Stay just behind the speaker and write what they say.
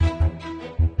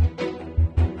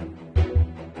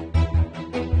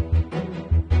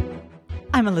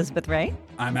I'm Elizabeth Ray.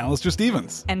 I'm Alistair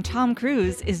Stevens. And Tom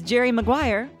Cruise is Jerry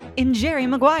Maguire in Jerry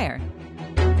Maguire.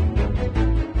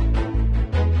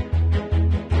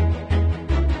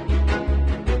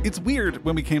 It's weird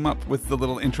when we came up with the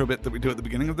little intro bit that we do at the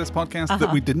beginning of this podcast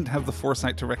that we didn't have the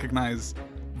foresight to recognize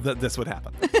that this would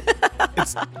happen.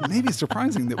 It's maybe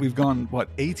surprising that we've gone,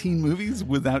 18 movies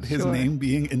without his name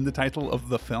being in the title of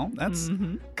the film? That's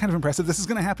kind of impressive. This is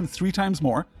going to happen 3 times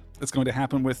more. It's going to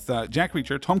happen with Jack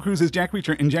Reacher. Tom Cruise is Jack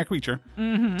Reacher in Jack Reacher.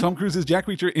 Tom Cruise is Jack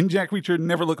Reacher in Jack Reacher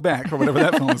Never Look Back, or whatever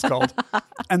that film is called.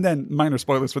 And then minor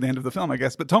spoilers for the end of the film, I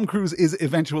guess. But Tom Cruise is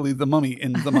eventually the mummy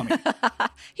in The Mummy.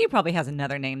 He probably has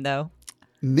another name, though.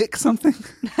 Nick something?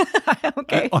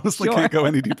 Okay, I honestly can't go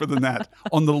any deeper than that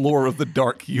on the lore of the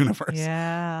dark universe.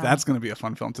 Yeah. That's going to be a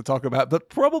fun film to talk about, but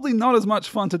probably not as much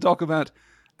fun to talk about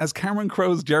as Cameron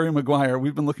Crowe's Jerry Maguire.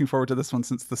 We've been looking forward to this one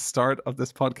since the start of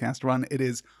this podcast run. It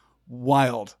is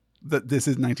wild that this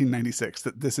is 1996,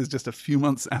 that this is just a few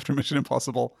months after Mission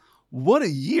Impossible. What a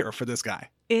year for this guy.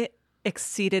 It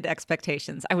exceeded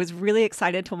expectations. I was really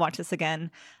excited to watch this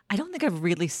again. I don't think I've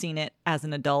really seen it as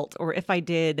an adult, or if I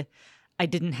did, I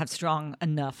didn't have strong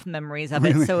enough memories of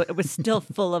it. So it was still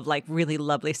full of really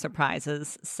lovely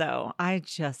surprises. So I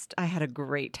had a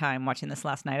great time watching this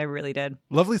last night. I really did.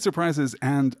 Lovely surprises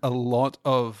and a lot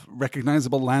of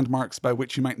recognizable landmarks by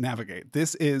which you might navigate.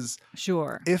 This is,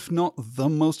 if not the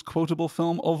most quotable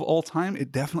film of all time,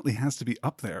 it definitely has to be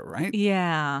up there, right?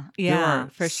 Yeah,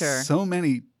 for sure. So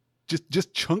many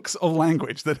just chunks of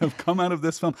language that have come out of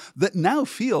this film that now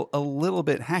feel a little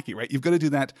bit hacky, right? You've got to do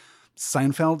that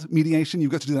Seinfeld mediation.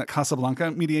 You've got to do that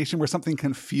Casablanca mediation where something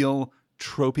can feel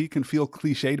tropey, can feel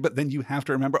cliched, but then you have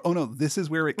to remember, oh no, this is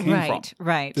where it came from.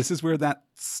 Right. This is where that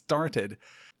started.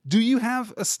 Do you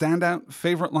have a standout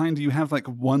favorite line? Do you have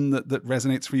one that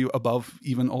resonates for you above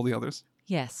even all the others?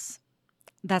 Yes.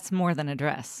 That's More Than a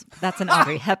Dress. That's an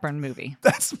Audrey Hepburn movie.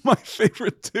 That's my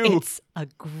favorite too. It's a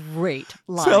great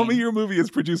line. Tell me your movie is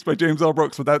produced by James L.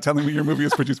 Brooks without telling me your movie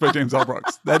is produced by James L.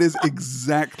 Brooks. That is,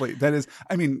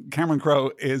 Cameron Crowe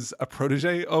is a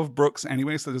protege of Brooks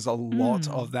anyway, so there's a lot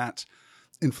of that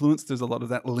influence. There's a lot of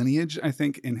that lineage, I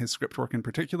think, in his script work in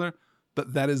particular.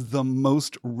 But that is the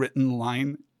most written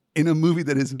line in a movie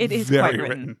that is it is very quite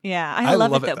written. Yeah, I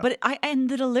love it though. But and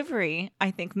the delivery,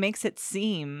 I think, makes it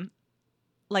seem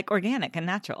organic and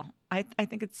natural. I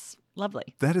think it's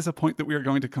lovely. That is a point that we are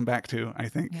going to come back to, I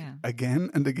think, again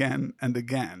and again and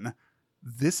again.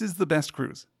 This is the best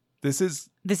Cruise. This is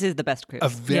the best Cruise. A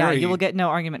very you will get no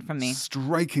argument from me.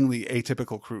 Strikingly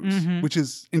atypical Cruise, which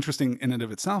is interesting in and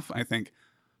of itself, I think.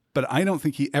 But I don't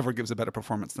think he ever gives a better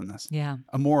performance than this. Yeah.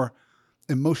 A more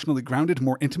emotionally grounded,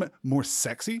 more intimate, more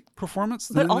sexy performance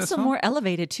than but also more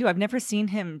elevated too. I've never seen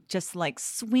him just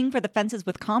swing for the fences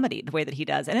with comedy the way that he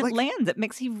does, and it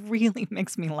lands. He really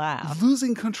makes me laugh.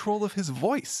 Losing control of his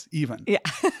voice, even.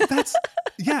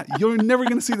 You're never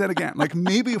going to see that again.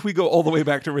 Maybe if we go all the way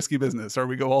back to Risky Business, or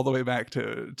we go all the way back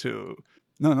to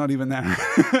no, not even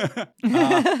that.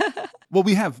 Well,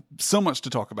 we have so much to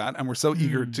talk about, and we're so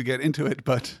eager to get into it,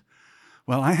 but.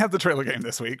 Well, I have the trailer game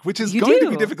this week, which is going to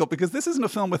be difficult because this isn't a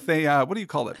film with a, what do you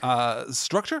call it?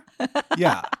 Structure?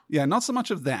 Yeah, not so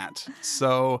much of that.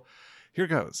 So here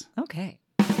goes. Okay.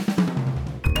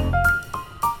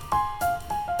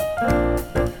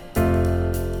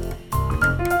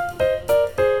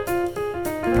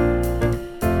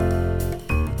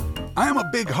 I am a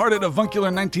big-hearted, avuncular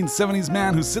 1970s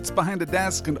man who sits behind a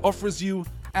desk and offers you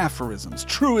aphorisms,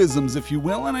 truisms, if you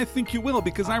will, and I think you will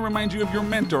because I remind you of your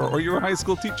mentor or your high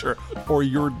school teacher or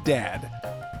your dad.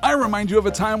 I remind you of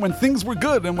a time when things were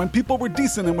good and when people were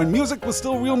decent and when music was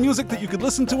still real music that you could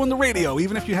listen to on the radio,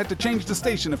 even if you had to change the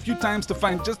station a few times to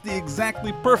find just the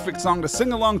exactly perfect song to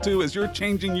sing along to as you're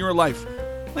changing your life.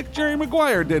 Like Jerry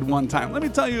Maguire did one time. Let me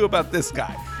tell you about this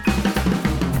guy.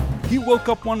 He woke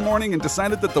up one morning and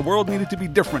decided that the world needed to be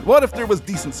different. What if there was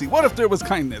decency? What if there was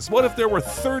kindness? What if there were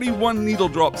 31 needle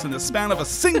drops in the span of a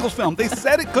single film? They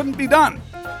said it couldn't be done.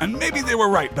 And maybe they were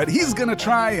right, but he's gonna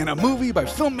try in a movie by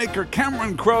filmmaker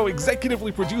Cameron Crowe,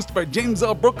 executively produced by James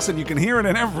L. Brooks, and you can hear it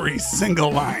in every single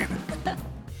line.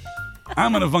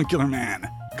 I'm an avuncular man.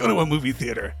 Go to a movie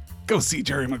theater. Go see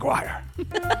Jerry Maguire.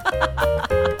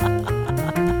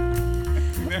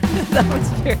 That was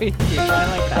very cute.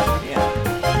 I like that one, yeah.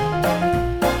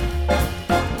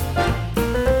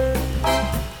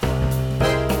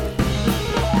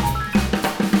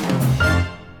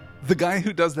 The guy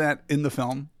who does that in the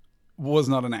film was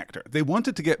not an actor. They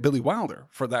wanted to get Billy Wilder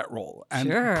for that role and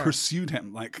pursued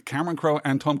him. Like Cameron Crowe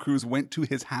and Tom Cruise went to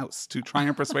his house to try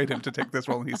and persuade him to take this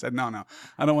role. And he said, no,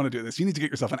 I don't want to do this. You need to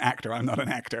get yourself an actor. I'm not an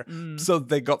actor. So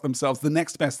they got themselves the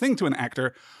next best thing to an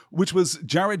actor, which was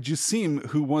Jared Jusim,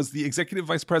 who was the executive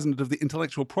vice president of the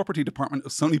intellectual property department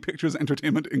of Sony Pictures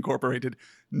Entertainment Incorporated.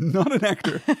 Not an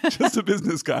actor, just a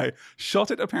business guy.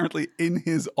 Shot it apparently in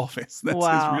his office. That's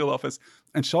his real office.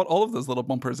 And shot all of those little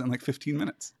bumpers in like 15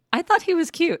 minutes. I thought he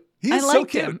was cute. I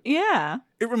liked him. Yeah.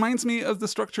 It reminds me of the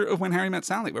structure of When Harry Met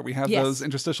Sally, where we have those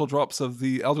interstitial drops of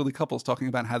the elderly couples talking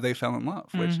about how they fell in love,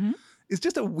 which is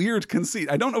just a weird conceit.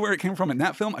 I don't know where it came from in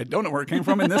that film. I don't know where it came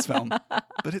from in this film,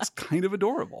 but it's kind of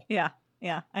adorable. Yeah.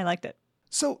 I liked it.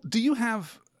 So do you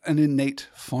have an innate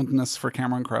fondness for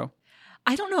Cameron Crowe?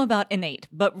 I don't know about innate,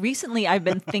 but recently I've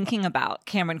been thinking about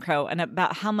Cameron Crowe and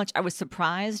about how much I was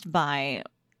surprised by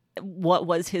what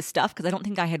was his stuff, because I don't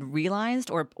think I had realized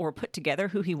or put together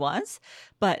who he was.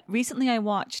 But recently I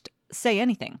watched Say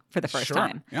Anything for the first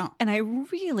time. Yeah. And I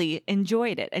really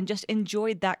enjoyed it and just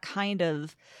enjoyed that kind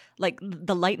of like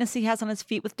the lightness he has on his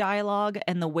feet with dialogue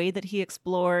and the way that he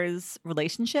explores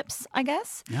relationships, I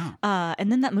guess. Yeah.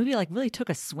 And then that movie like really took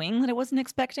a swing that I wasn't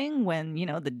expecting when, you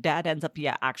know, the dad ends up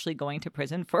actually going to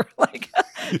prison for like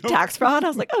tax fraud. I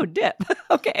was like, oh, dip.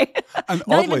 Okay. And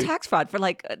Not even tax fraud, for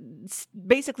like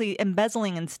basically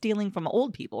embezzling and stealing from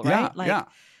old people, right?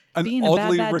 An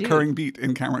oddly recurring beat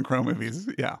in Cameron Crowe movies.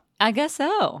 Yeah. I guess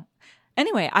so.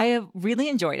 Anyway, I have really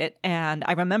enjoyed it, and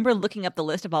I remember looking up the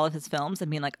list of all of his films and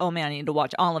being like, oh man, I need to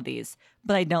watch all of these.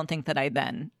 But I don't think that I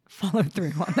then followed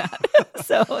through on that.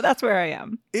 So that's where I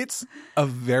am. It's a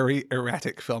very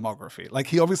erratic filmography. Like,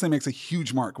 he obviously makes a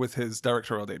huge mark with his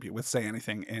directorial debut with Say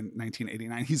Anything in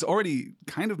 1989. He's already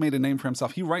kind of made a name for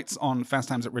himself. He writes on Fast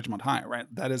Times at Ridgemont High, right?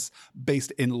 That is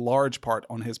based in large part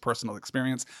on his personal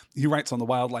experience. He writes on The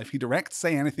Wildlife. He directs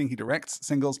Say Anything. He directs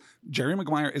Singles. Jerry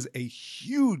Maguire is a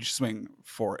huge swing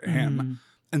for him.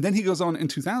 And then he goes on in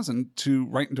 2000 to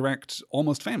write and direct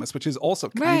Almost Famous, which is also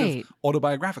kind of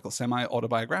autobiographical,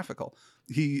 semi-autobiographical.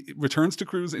 He returns to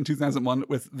Cruise in 2001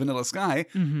 with Vanilla Sky,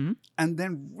 and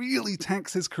then really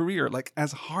tanks his career, like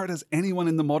as hard as anyone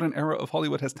in the modern era of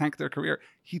Hollywood has tanked their career.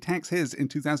 He tanks his in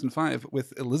 2005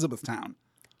 with Elizabethtown,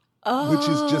 which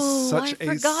is just such I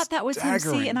forgot that was him.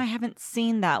 See, and I haven't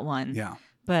seen that one. Yeah.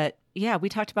 But yeah, we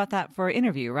talked about that for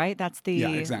Interview, right? That's the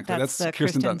exactly. That's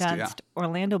Kirsten Dunst,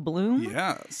 Orlando Bloom.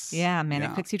 Yes. Yeah,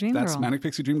 Manic Pixie Dream Girl. That's Manic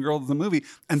Pixie Dream Girl, the movie.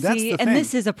 And that's the thing. And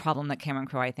this is a problem that Cameron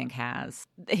Crowe, I think, has.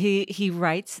 He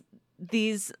writes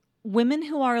these women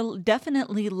who are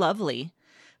definitely lovely,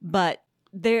 but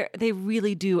they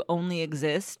really do only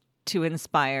exist to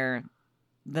inspire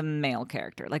the male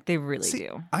character. Like, they really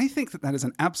do. I think that is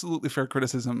an absolutely fair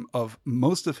criticism of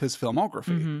most of his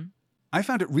filmography. I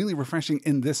found it really refreshing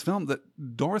in this film that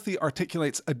Dorothy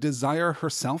articulates a desire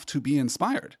herself to be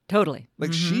inspired. Totally.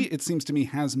 Like, she, it seems to me,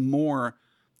 has more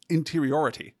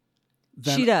interiority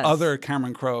than she does. Other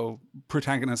Cameron Crowe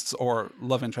protagonists or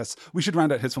love interests. We should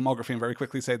round out his filmography and very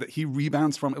quickly say that he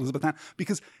rebounds from Elizabethtown,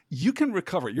 because you can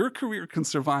recover. Your career can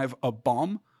survive a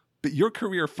bomb, but your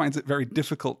career finds it very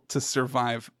difficult to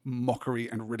survive mockery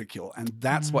and ridicule. And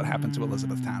that's what happened to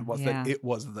Elizabethtown, was that it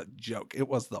was the joke. It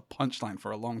was the punchline for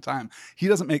a long time. He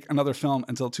doesn't make another film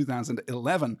until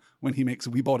 2011 when he makes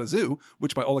We Bought a Zoo,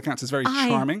 which by all accounts is very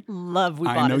charming. I love We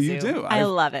Bought a Zoo. I know you do. I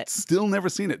love it. Still never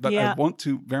seen it, but I want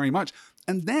to very much.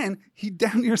 And then he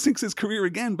damn near sinks his career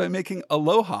again by making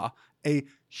Aloha, a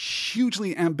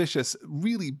hugely ambitious,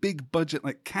 really big budget,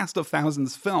 like cast of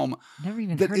thousands film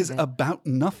that is about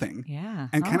nothing. Yeah.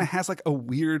 And kind of has like a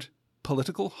weird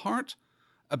political heart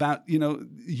about, you know,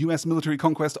 U.S. military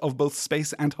conquest of both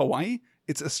space and Hawaii.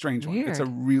 It's a strange one. It's a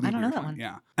really weird one.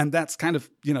 Yeah. And that's kind of,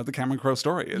 you know, the Cameron Crowe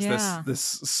story is this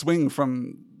swing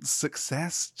from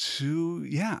success to,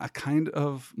 a kind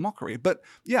of mockery. But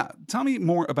tell me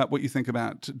more about what you think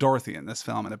about Dorothy in this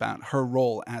film and about her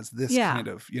role as this kind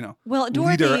of, you know,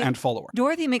 leader and follower.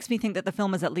 Dorothy makes me think that the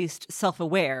film is at least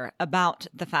self-aware about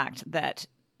the fact that,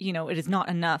 you know, it is not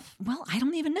enough. Well, I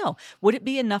don't even know. Would it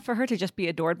be enough for her to just be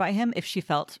adored by him if she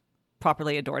felt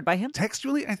properly adored by him?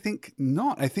 Textually, I think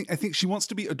not. I think she wants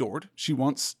to be adored. She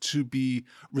wants to be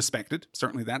respected.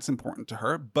 Certainly that's important to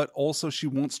her, but also she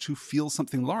wants to feel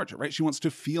something larger, right? She wants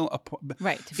to feel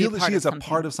feel that she is a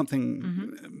part of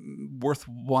something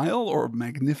worthwhile or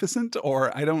magnificent,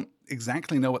 or I don't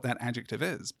exactly know what that adjective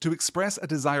is. To express a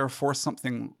desire for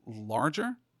something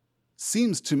larger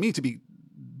seems to me to be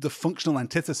the functional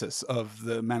antithesis of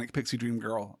the Manic Pixie Dream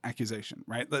Girl accusation,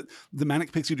 right? The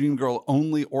Manic Pixie Dream Girl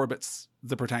only orbits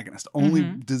the protagonist, only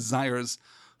desires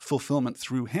fulfillment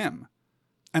through him.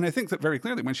 And I think that very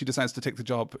clearly when she decides to take the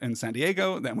job in San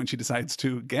Diego, then when she decides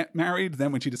to get married,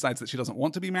 then when she decides that she doesn't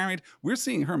want to be married, we're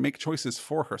seeing her make choices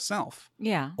for herself.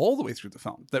 Yeah. All the way through the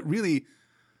film that really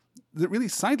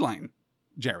sideline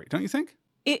Jerry, don't you think?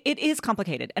 It is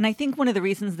complicated. And I think one of the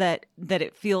reasons that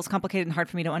it feels complicated and hard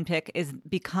for me to unpick is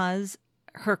because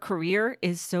her career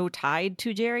is so tied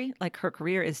to Jerry. Like her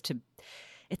career is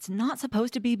it's not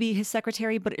supposed to be his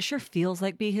secretary, but it sure feels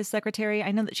like be his secretary.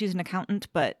 I know that she's an accountant,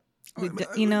 but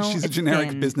she's a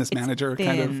generic business manager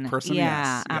kind of person.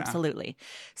 Yeah, yes. Absolutely.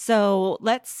 So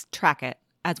let's track it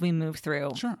as we move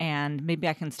through. Sure. And maybe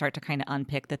I can start to kind of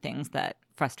unpick the things that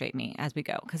frustrate me as we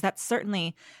go. Because that's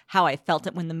certainly how I felt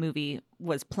it when the movie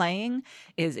was playing,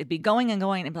 is it'd be going and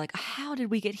going and be like, how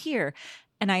did we get here?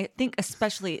 And I think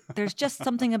especially there's just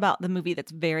something about the movie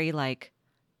that's very like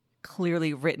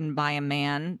clearly written by a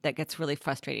man that gets really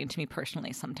frustrating to me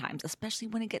personally sometimes, especially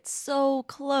when it gets so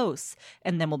close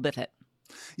and then we'll biff it.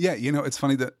 Yeah, it's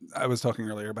funny that I was talking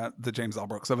earlier about the James L.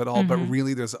 Brooks of it all, but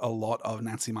really there's a lot of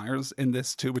Nancy Myers in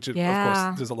this too, which of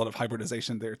course there's a lot of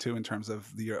hybridization there too in terms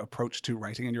of your approach to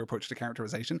writing and your approach to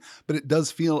characterization. But it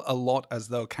does feel a lot as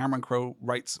though Cameron Crowe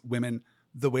writes women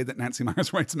the way that Nancy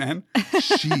Myers writes men.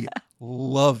 She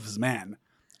loves men.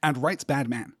 And writes bad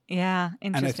men. Yeah,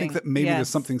 interesting. And I think that maybe there's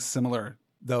something similar,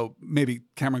 though maybe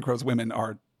Cameron Crowe's women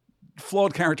are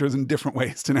flawed characters in different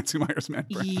ways to Nancy Myers' men.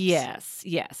 Perhaps.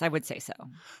 Yes, I would say so.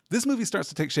 This movie starts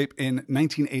to take shape in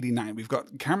 1989. We've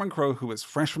got Cameron Crowe, who is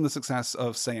fresh from the success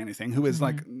of Say Anything, who is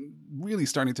like really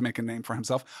starting to make a name for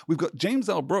himself. We've got James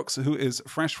L. Brooks, who is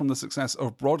fresh from the success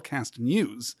of Broadcast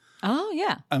News. Oh,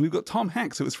 yeah. And we've got Tom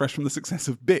Hanks, who is fresh from the success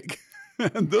of Big.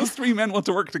 And those three men want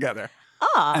to work together.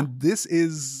 And this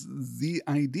is the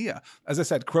idea. As I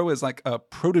said, Crowe is like a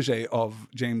protege of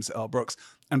James L. Brooks.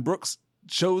 And Brooks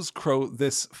shows Crowe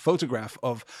this photograph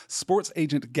of sports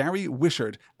agent Gary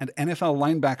Wishart and NFL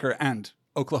linebacker and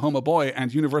Oklahoma boy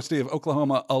and University of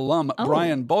Oklahoma alum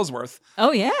Brian Bosworth.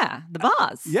 Oh, yeah. The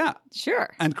Boz. Yeah.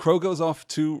 Sure. And Crowe goes off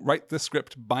to write the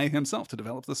script by himself, to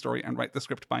develop the story and write the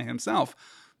script by himself.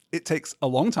 It takes a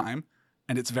long time.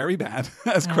 And it's very bad.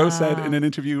 As Crowe said in an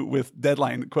interview with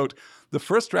Deadline, quote, "The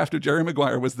first draft of Jerry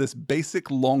Maguire was this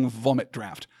basic long vomit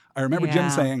draft. I remember Jim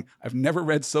saying, I've never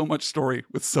read so much story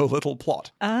with so little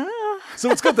plot."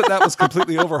 So it's good that was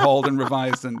completely overhauled and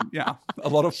revised. And a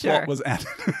lot of plot was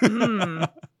added.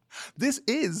 This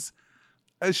is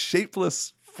a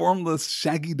shapeless, formless,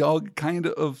 shaggy dog kind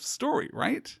of story,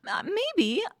 right?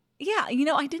 Maybe. Yeah.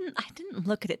 I didn't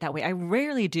look at it that way. I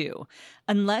rarely do.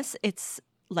 Unless it's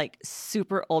like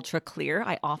super ultra clear,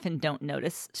 I often don't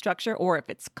notice structure, or if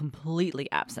it's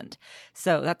completely absent.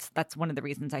 So that's one of the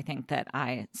reasons I think that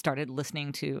I started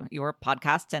listening to your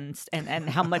podcast and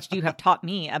how much you have taught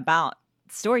me about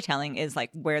storytelling is like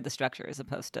where the structure is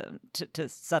supposed to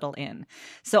settle in.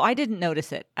 So I didn't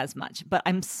notice it as much, but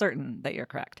I'm certain that you're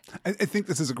correct. I think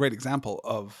this is a great example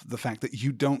of the fact that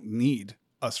you don't need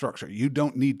a structure. You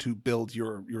don't need to build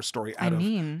your story out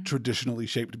of traditionally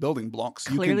shaped building blocks.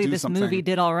 Clearly, you can do this something. movie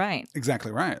did all right.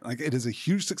 Exactly right. Like it is a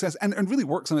huge success and really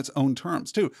works on its own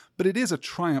terms too. But it is a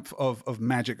triumph of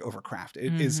magic over craft.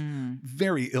 It is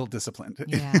very ill-disciplined.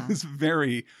 Yeah. It is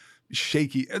very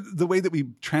shaky. The way that we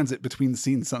transit between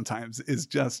scenes sometimes is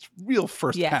just real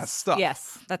first-pass stuff.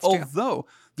 Yes, that's true. Although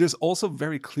there's also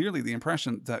very clearly the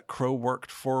impression that Crowe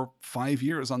worked for 5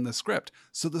 years on this script.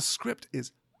 So the script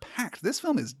is packed. This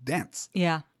film is dense.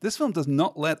 Yeah. This film does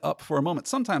not let up for a moment.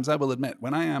 Sometimes I will admit,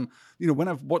 when I am, when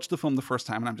I've watched the film the first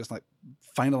time and I'm just like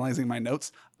finalizing my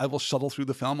notes, I will shuttle through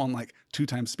the film on like 2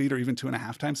 times speed or even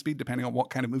 2.5 times speed, depending on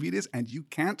what kind of movie it is. And you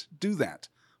can't do that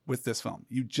with this film.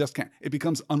 You just can't. It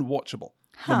becomes unwatchable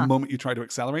the moment you try to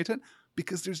accelerate it,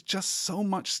 because there's just so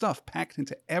much stuff packed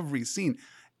into every scene.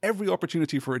 Every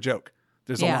opportunity for a joke,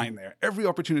 there's a line there. Every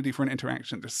opportunity for an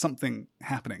interaction, there's something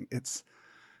happening.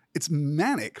 It's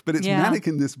manic, but it's manic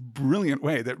in this brilliant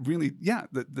way that really,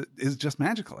 that is just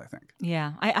magical, I think.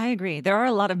 Yeah, I agree. There are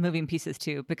a lot of moving pieces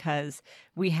too, because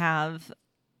we have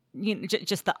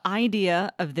just the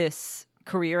idea of this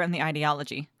career and the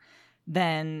ideology,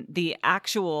 then the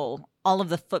actual, all of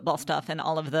the football stuff and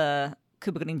all of the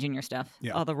Cuba Gooding Jr. stuff,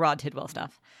 all the Rod Tidwell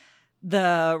stuff,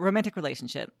 the romantic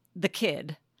relationship, the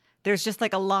kid. There's just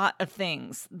like a lot of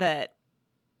things that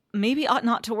maybe ought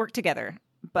not to work together,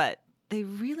 but they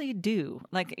really do.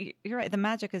 Like, you're right. The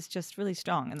magic is just really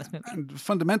strong in this movie. And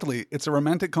fundamentally, it's a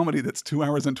romantic comedy that's 2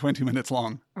 hours and 20 minutes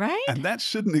long. Right? And that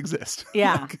shouldn't exist.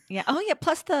 Yeah. Yeah. Oh, yeah.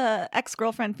 Plus the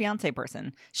ex-girlfriend, fiance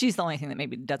person. She's the only thing that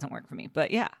maybe doesn't work for me.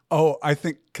 But yeah. Oh, I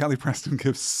think Kelly Preston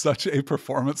gives such a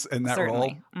performance in that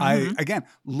role. I, again,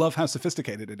 love how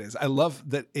sophisticated it is. I love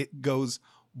that it goes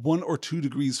 1 or 2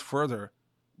 degrees further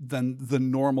the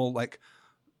normal, like,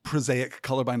 prosaic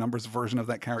color by numbers version of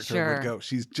that character would go.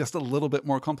 She's just a little bit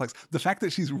more complex. The fact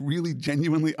that she's really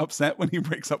genuinely upset when he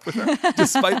breaks up with her,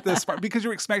 despite this, because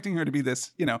you're expecting her to be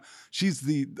this, she's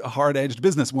the hard-edged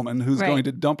businesswoman who's going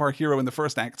to dump our hero in the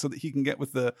first act so that he can get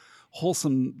with the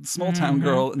wholesome small-town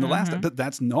girl in the last act. But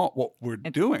that's not what we're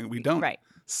doing. We don't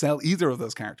sell either of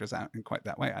those characters out in quite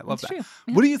that way. I love that. True.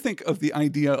 Yeah. What do you think of the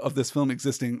idea of this film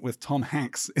existing with Tom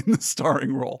Hanks in the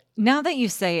starring role? Now that you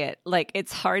say it, like,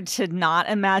 it's hard to not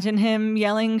imagine him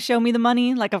yelling, "Show me the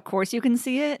money." Like, of course you can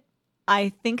see it.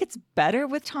 I think it's better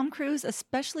with Tom Cruise,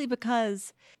 especially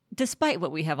because, despite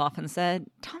what we have often said,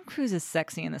 Tom Cruise is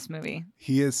sexy in this movie.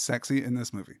 He is sexy in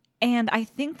this movie. And I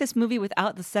think this movie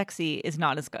without the sexy is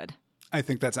not as good. I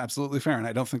think that's absolutely fair, and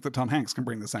I don't think that Tom Hanks can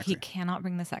bring the sexy. He cannot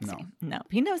bring the sexy. No.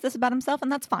 He knows this about himself,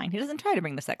 and that's fine. He doesn't try to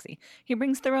bring the sexy. He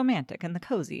brings the romantic and the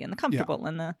cozy and the comfortable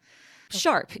and the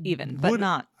sharp even, but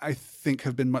not... I think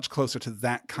have been much closer to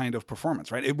that kind of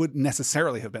performance, right? It would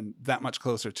necessarily have been that much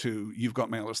closer to You've Got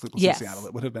Mail or Sleepless in Seattle.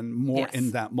 It would have been more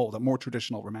in that mold, a more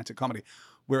traditional romantic comedy.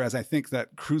 Whereas I think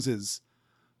that Cruise's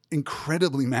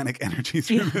incredibly manic energy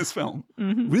through this film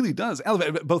really does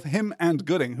elevate both him and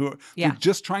Gooding, who are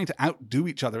just trying to outdo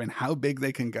each other in how big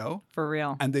they can go. For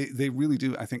real. And they really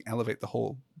do, I think, elevate the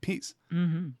whole piece.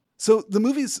 So the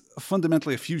movie's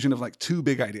fundamentally a fusion of like two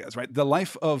big ideas, right? The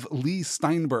life of Lee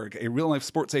Steinberg, a real-life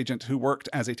sports agent who worked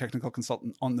as a technical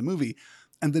consultant on the movie,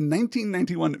 and the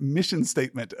 1991 mission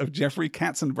statement of Jeffrey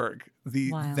Katzenberg,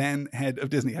 the then head of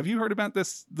Disney. Have you heard about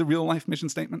this, the real-life mission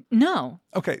statement? No.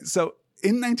 Okay, so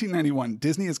in 1991,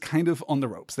 Disney is kind of on the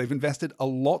ropes. They've invested a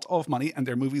lot of money and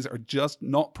their movies are just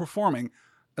not performing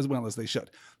as well as they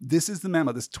should. This is the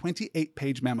memo, this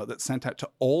 28-page memo that's sent out to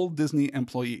all Disney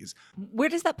employees. Where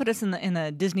does that put us in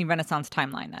the Disney Renaissance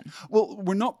timeline then? Well,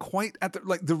 we're not quite at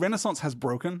the Renaissance has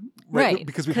broken, right?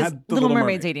 Because we've had the Little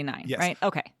Mermaid's 89, yes. right?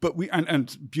 Okay. But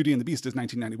and Beauty and the Beast is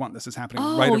 1991. This is happening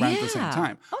right around the same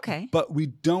time. Okay. But we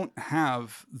don't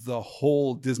have the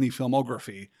whole Disney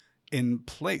filmography in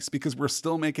place because we're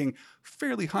still making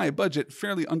fairly high budget,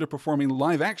 fairly underperforming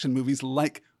live action movies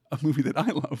like a movie that I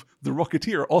love, The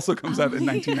Rocketeer, also comes out in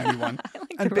 1991.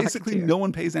 And basically no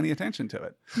one pays any attention to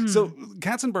it. So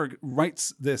Katzenberg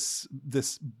writes this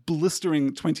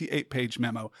blistering 28-page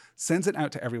memo, sends it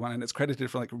out to everyone, and it's credited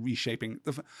for like reshaping.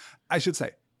 I should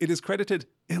say, it is credited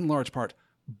in large part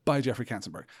by Jeffrey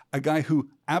Katzenberg, a guy who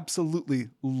absolutely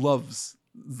loves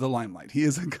the limelight. He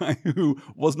is a guy who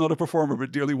was not a performer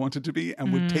but dearly wanted to be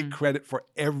and would take credit for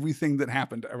everything that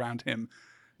happened around him,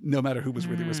 no matter who was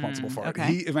really responsible for it.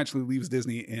 He eventually leaves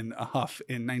Disney in a huff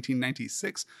in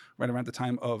 1996, right around the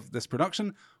time of this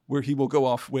production, where he will go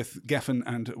off with Geffen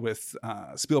and with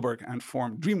Spielberg and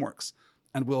form DreamWorks,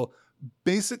 and will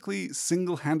basically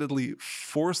single-handedly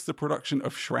force the production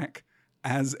of Shrek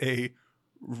as a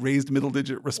raised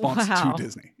middle-digit response to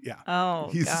Disney. Yeah. Oh,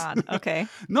 he's God. Okay.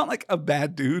 Not like a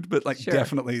bad dude, but like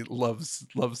definitely loves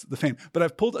the fame. But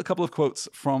I've pulled a couple of quotes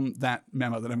from that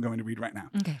memo that I'm going to read right now.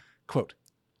 Okay. Quote,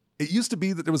 "It used to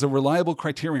be that there was a reliable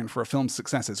criterion for a film's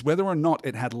successes, whether or not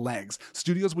it had legs.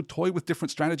 Studios would toy with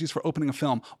different strategies for opening a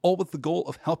film, all with the goal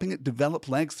of helping it develop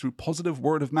legs through positive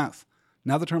word of mouth.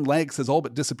 Now the term legs has all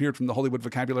but disappeared from the Hollywood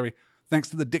vocabulary. Thanks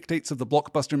to the dictates of the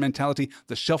blockbuster mentality,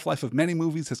 the shelf life of many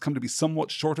movies has come to be somewhat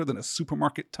shorter than a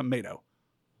supermarket tomato."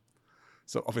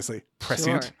 So obviously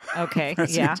prescient. Sure. Okay.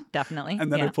 Prescient. Yeah, definitely.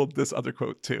 And then I pulled this other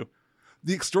quote too.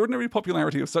 "The extraordinary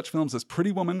popularity of such films as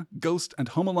Pretty Woman, Ghost, and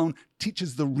Home Alone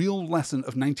teaches the real lesson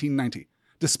of 1990.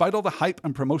 Despite all the hype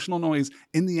and promotional noise,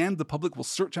 in the end, the public will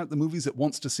search out the movies it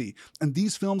wants to see. And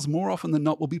these films, more often than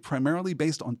not, will be primarily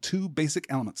based on two basic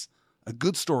elements. A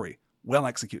good story, well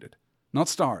executed. Not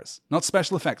stars, not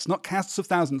special effects, not casts of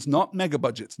thousands, not mega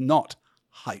budgets, not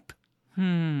hype."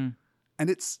 And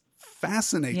it's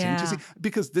fascinating to see,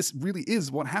 because this really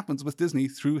is what happens with Disney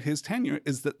through his tenure,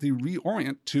 is that they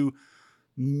reorient to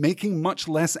making much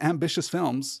less ambitious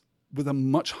films with a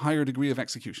much higher degree of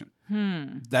execution.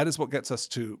 That is what gets us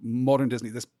to modern Disney,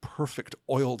 this perfect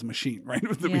oiled machine, right,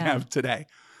 that we have today.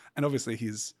 And obviously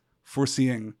he's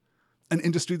foreseeing an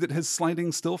industry that is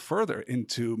sliding still further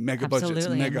into mega budgets,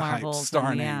 mega hype,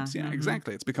 star names. Yeah,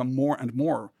 exactly. It's become more and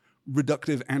more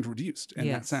reductive and reduced in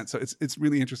that sense. So it's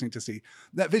really interesting to see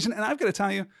that vision. And I've got to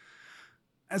tell you,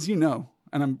 as you know,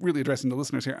 and I'm really addressing the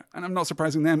listeners here, and I'm not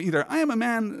surprising them either, I am a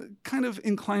man kind of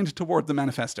inclined toward the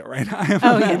manifesto, right? I am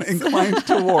a man inclined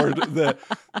toward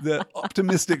the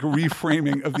optimistic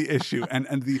reframing of the issue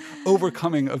and the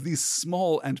overcoming of these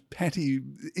small and petty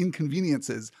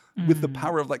inconveniences with the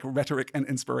power of like rhetoric and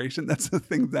inspiration. That's the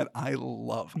thing that I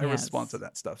love. I respond to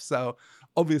that stuff. So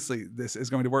obviously this is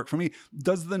going to work for me.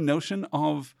 Does the notion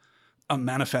of a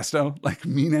manifesto like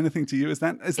mean anything to you? Is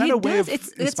that It a way does. of It's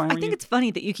inspiring I think you? it's funny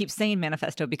that you keep saying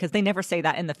manifesto because they never say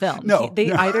that in the film. No, They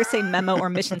no. either say memo or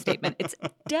mission statement. It's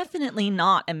definitely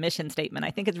not a mission statement.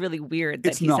 I think it's really weird that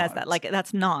It's he says not. that. Like,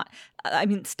 that's not. I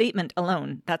mean, statement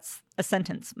alone, that's a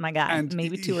sentence, my guy. And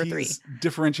Maybe 2 or 3. he's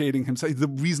differentiating himself. The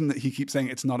reason that he keeps saying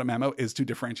it's not a memo is to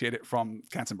differentiate it from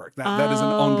Katzenberg. That is an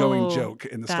ongoing joke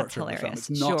in the That's structure of the film. hilarious.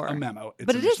 It's not Sure. a memo. It's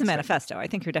But it is a mission statement. manifesto. I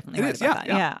think you're definitely It right is, about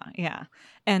yeah, that. Yeah.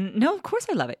 And no, of course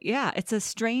I love it. Yeah. It's a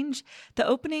strange, the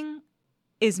opening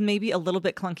is maybe a little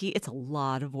bit clunky. It's a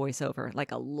lot of voiceover,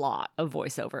 like a lot of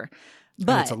voiceover. And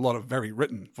But it's a lot of very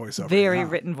written voiceover. very yeah.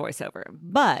 written voiceover.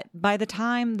 But by the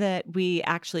time that we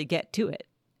actually get to it,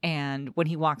 and when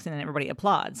he walks in and everybody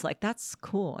applauds, like, that's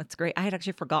cool. It's great. I had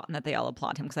actually forgotten that they all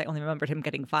applaud him because I only remembered him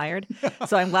getting fired.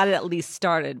 So I'm glad it at least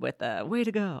started with a way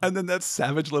to go. And then that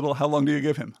savage little, how long do you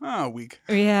give him? A week.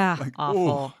 Yeah. Like, awful.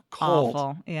 ooh, cold.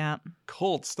 Awful. Yeah.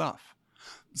 Cold stuff.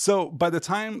 So by the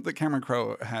time that Cameron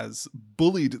Crowe has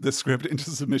bullied the script into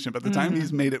submission, by the time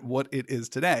he's made it what it is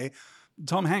today,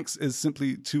 Tom Hanks is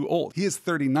simply too old. He is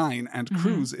 39 and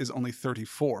Cruise is only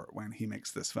 34 when he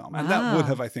makes this film. And that would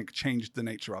have, I think, changed the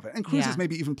nature of it. And Cruise is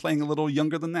maybe even playing a little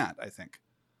younger than that, I think.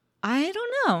 I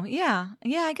don't know. Yeah.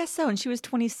 Yeah, I guess so. And she was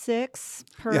 26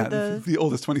 per the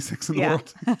oldest 26 in the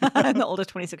world. The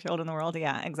oldest 26-year-old in the world.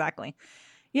 Yeah, exactly.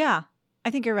 Yeah, I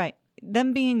think you're right.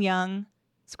 Them being young,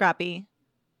 scrappy,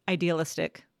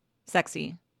 idealistic,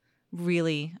 sexy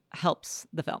really helps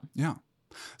the film. Yeah.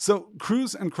 So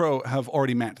Cruise and Crowe have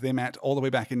already met. They met all the way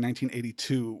back in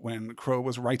 1982 when Crowe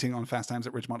was writing on Fast Times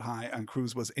at Ridgemont High and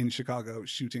Cruise was in Chicago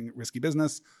shooting Risky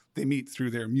Business. They meet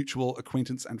through their mutual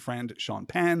acquaintance and friend Sean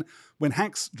Penn. When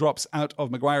Hanks drops out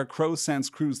of Maguire, Crowe sends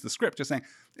Cruise the script just saying,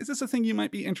 is this a thing you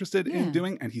might be interested in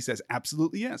doing? And he says,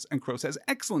 absolutely yes. And Crowe says,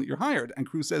 excellent, you're hired. And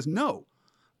Cruise says, no,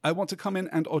 I want to come in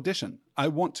and audition. I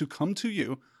want to come to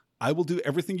you. I will do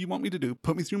everything you want me to do.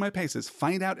 Put me through my paces.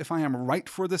 Find out if I am right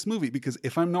for this movie, because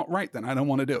if I'm not right, then I don't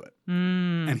want to do it.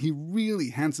 And he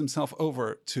really hands himself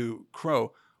over to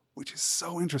Crowe, which is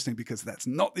so interesting because that's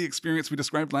not the experience we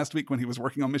described last week when he was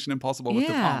working on Mission Impossible with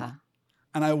De Palma.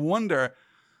 And I wonder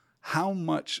how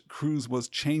much Cruise was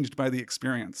changed by the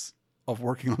experience of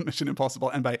working on Mission Impossible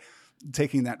and by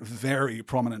taking that very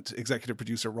prominent executive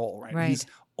producer role, right? He's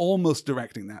almost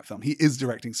directing that film. He is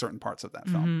directing certain parts of that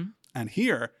film. And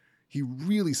here, he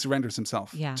really surrenders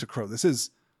himself to Crowe. This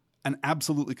is an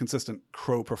absolutely consistent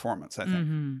Crowe performance, I think.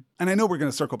 And I know we're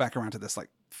going to circle back around to this like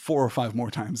 4 or 5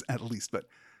 more times at least, but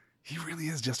he really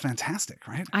is just fantastic,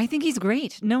 right? I think he's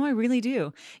great. No, I really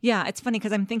do. Yeah, it's funny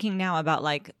because I'm thinking now about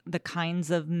like the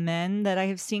kinds of men that I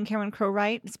have seen Cameron Crowe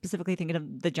write, specifically thinking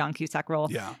of the John Cusack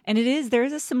role. Yeah. And there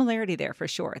is a similarity there for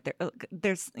sure.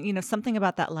 There's, something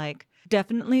about that, like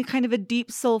definitely kind of a deep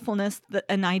soulfulness,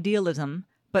 an idealism,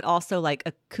 but also like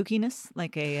a kookiness,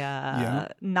 like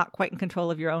a not quite in control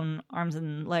of your own arms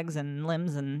and legs and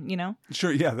limbs and,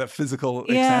 Sure, yeah, that physical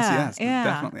excess, yes, yeah.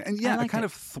 definitely. And a kind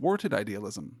of thwarted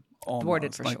idealism. Almost.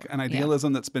 Thwarted for like sure. an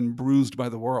idealism that's been bruised by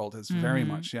the world is very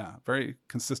much, very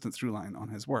consistent through line on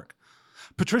his work.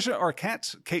 Patricia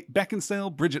Arquette, Kate Beckinsale,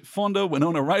 Bridget Fonda,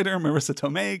 Winona Ryder, Marissa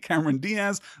Tomei, Cameron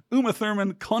Diaz, Uma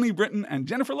Thurman, Connie Britton, and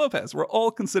Jennifer Lopez were all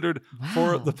considered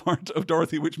for the part of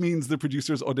Dorothy, which means the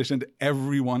producers auditioned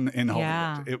everyone in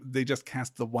Hollywood. They just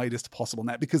cast the widest possible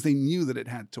net because they knew that it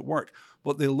had to work.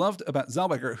 What they loved about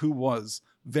Zellweger, who was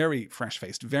very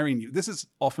fresh-faced, very new. This is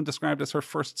often described as her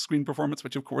first screen performance,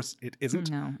 which of course it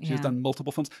isn't. No, She's done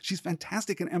multiple films. She's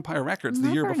fantastic in Empire Records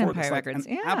the year before. Empire Records.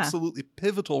 An absolutely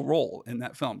pivotal role in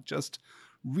that film. Just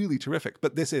really terrific.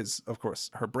 But this is, of course,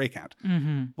 her breakout.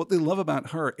 What they love about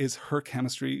her is her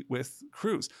chemistry with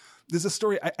Cruise. There's a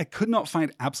story, I could not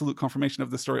find absolute confirmation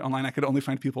of the story online. I could only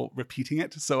find people repeating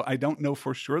it. So I don't know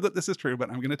for sure that this is true, but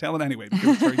I'm going to tell it anyway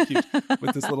because it's very cute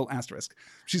with this little asterisk.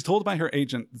 She's told by her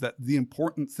agent that the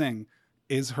important thing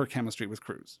is her chemistry with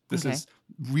Cruise. This is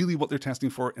really what they're testing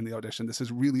for in the audition. This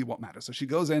is really what matters. So she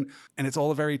goes in and it's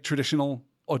all a very traditional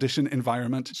audition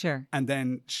environment. Sure. And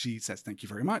then she says, thank you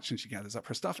very much. And she gathers up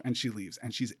her stuff and she leaves.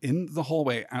 And she's in the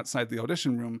hallway outside the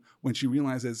audition room when she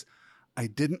realizes, I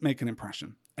didn't make an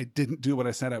impression. I didn't do what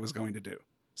I said I was going to do.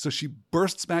 So she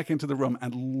bursts back into the room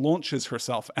and launches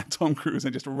herself at Tom Cruise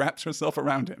and just wraps herself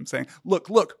around him saying, look,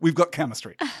 we've got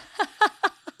chemistry.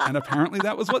 And apparently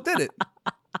that was what did it.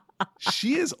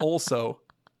 She is also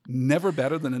never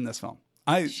better than in this film.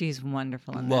 She's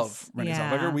wonderful in love this. Renée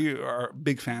Zellweger. We are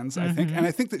big fans, I think. And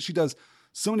I think that she does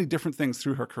so many different things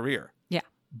through her career. Yeah.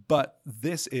 But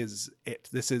this is it.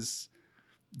 This is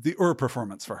the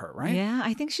performance for her, right? Yeah,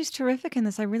 I think she's terrific in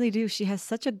this. I really do. She has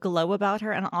such a glow about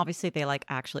her. And obviously they like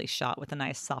actually shot with a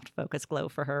nice soft focus glow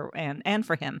for her and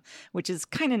for him, which is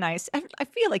kind of nice. I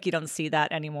feel like you don't see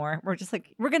that anymore. We're just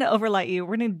like, we're going to overlight you.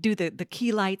 We're going to do the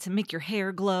key lights and make your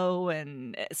hair glow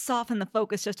and soften the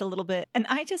focus just a little bit. And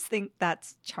I just think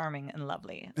that's charming and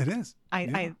lovely. It is.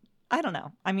 I don't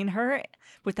know. I mean, her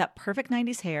with that perfect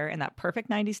 90s hair and that perfect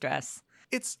 90s dress.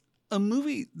 It's a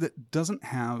movie that doesn't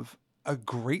have a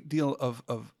great deal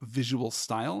of visual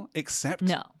style, except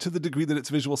to the degree that its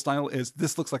visual style is,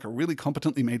 this looks like a really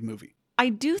competently made movie. I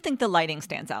do think the lighting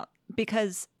stands out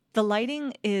because the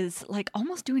lighting is like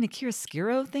almost doing a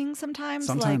chiaroscuro thing sometimes.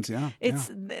 Sometimes, like,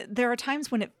 there are times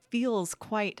when it feels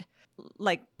quite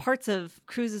like parts of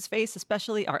Cruz's face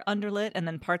especially are underlit and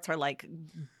then parts are like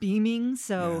beaming.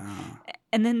 So,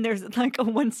 and then there's like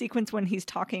one sequence when he's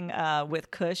talking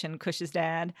with Cush and Cush's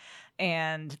dad,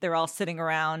 and they're all sitting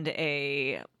around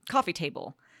a coffee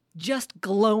table just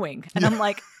glowing. And I'm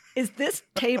like, is this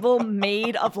table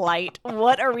made of light?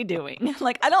 What are we doing?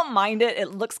 Like, I don't mind it.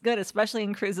 It looks good, especially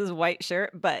in Cruz's white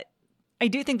shirt. But I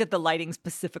do think that the lighting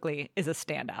specifically is a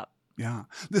standout. Yeah.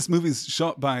 This movie's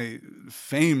shot by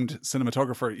famed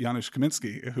cinematographer Janusz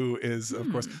Kaminski, who is,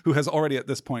 of course, who has already at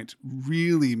this point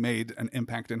really made an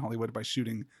impact in Hollywood by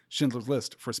shooting Schindler's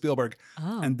List for Spielberg.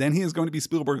 And then he is going to be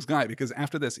Spielberg's guy, because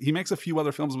after this, he makes a few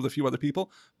other films with a few other people,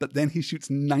 but then he shoots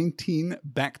 19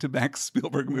 back-to-back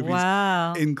Spielberg movies,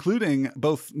 including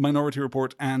both Minority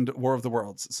Report and War of the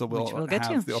Worlds. So we'll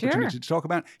have the opportunity to talk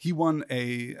about. He won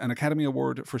an Academy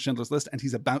Award for Schindler's List, and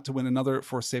he's about to win another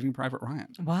for Saving Private Ryan.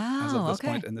 Wow. As of this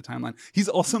point in the timeline. He's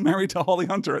also married to Holly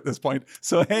Hunter at this point.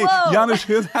 So, hey, Janusz,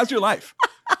 how's your life?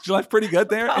 Is your life pretty good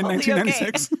there in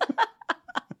 1996?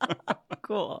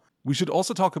 Cool. We should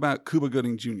also talk about Cuba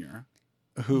Gooding Jr.,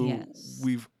 who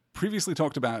we've previously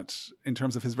talked about in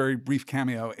terms of his very brief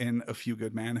cameo in A Few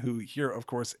Good Men, who here, of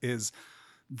course, is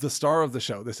the star of the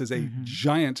show. This is a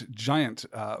giant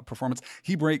performance.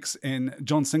 He breaks in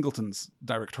John Singleton's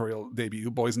directorial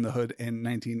debut, Boys in the Hood, in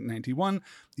 1991.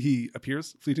 He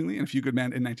appears fleetingly in A Few Good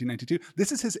Men in 1992.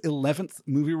 This is his 11th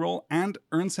movie role and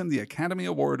earns him the Academy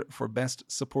Award for Best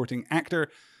Supporting Actor.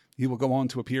 He will go on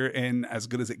to appear in As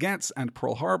Good as It Gets and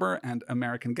Pearl Harbor and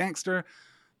American Gangster,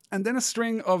 and then a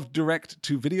string of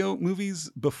direct-to-video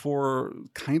movies before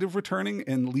kind of returning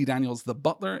in Lee Daniels' The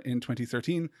Butler in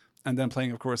 2013, and then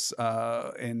playing, of course,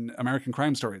 in American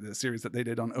Crime Story, the series that they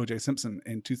did on O.J. Simpson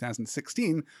in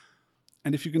 2016.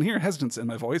 And if you can hear hesitance in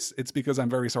my voice, it's because I'm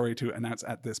very sorry to announce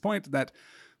at this point that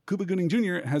Cuba Gooding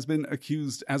Jr. has been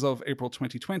accused, as of April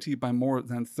 2020, by more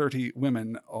than 30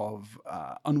 women of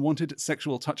unwanted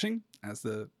sexual touching, as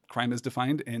the crime is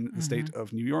defined in the state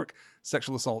of New York,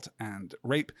 sexual assault and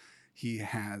rape. He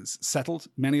has settled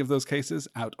many of those cases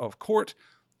out of court,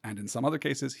 and in some other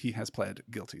cases, he has pled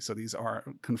guilty. So these are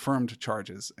confirmed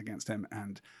charges against him,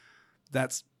 and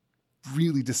that's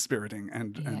really dispiriting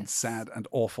and sad and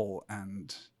awful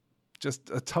and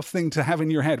just a tough thing to have in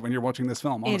your head when you're watching this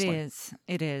film, honestly.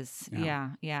 It is.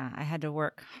 Yeah. I had to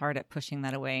work hard at pushing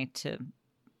that away to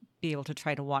be able to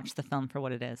try to watch the film for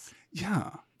what it is.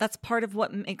 Yeah. That's part of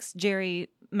what makes Jerry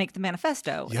make the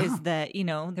manifesto, is that,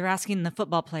 they're asking the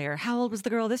football player, how old was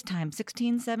the girl this time?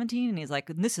 16, 17? And he's like,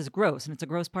 this is gross, and it's a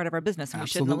gross part of our business, and we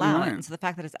shouldn't allow it. And so the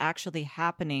fact that it's actually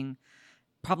happening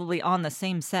probably on the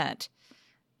same set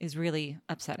is really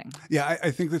upsetting. Yeah, I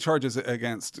think the charges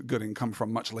against Gooding come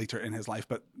from much later in his life,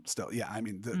 but still, I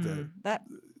mean,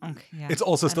 it's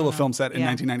also still a film set in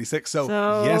 1996,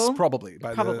 so yes, probably.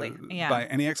 By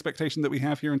any expectation that we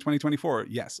have here in 2024,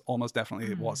 yes, almost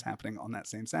definitely it was happening on that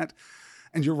same set.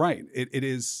 And you're right, it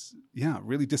is,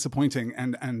 really disappointing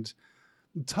and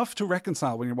tough to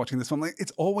reconcile when you're watching this film. Like,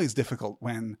 it's always difficult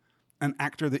when an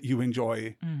actor that you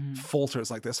enjoy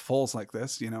falters like this, falls like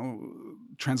this,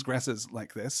 transgresses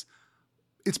like this.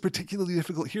 It's particularly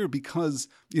difficult here because,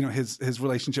 his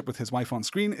relationship with his wife on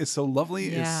screen is so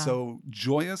lovely, is so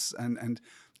joyous and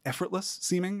effortless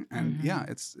seeming. And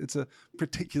it's a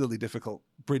particularly difficult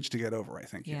bridge to get over, I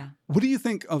think. Yeah. What do you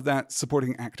think of that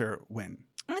supporting actor win?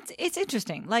 It's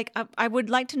interesting. Like, I would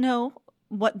like to know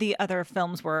what the other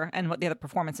films were and what the other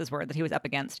performances were that he was up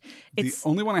against. The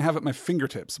only one I have at my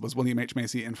fingertips was William H.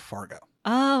 Macy in Fargo.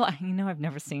 Oh, I've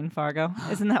never seen Fargo.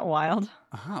 Isn't that wild?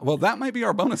 Well, that might be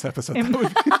our bonus episode.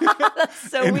 That's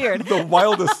so weird. The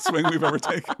wildest swing we've ever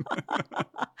taken.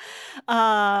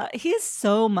 He is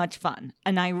so much fun,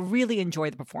 and I really enjoy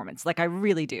the performance. Like, I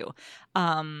really do.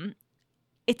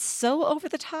 It's so over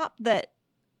the top that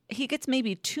he gets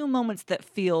maybe two moments that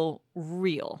feel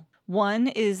real. One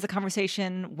is the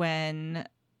conversation when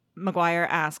Maguire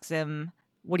asks him,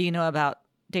 what do you know about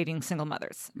dating single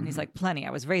mothers? And he's like, plenty.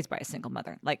 I was raised by a single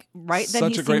mother. Like, right then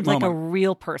Such he a great seems like a moment.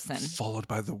 real person. Followed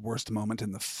by the worst moment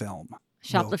in the film.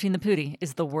 Shoplifting the pootie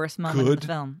is the worst moment in the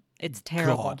film. It's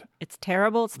terrible. God. It's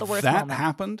terrible. It's the worst that moment.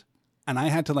 happened, and I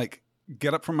had to like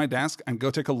get up from my desk and go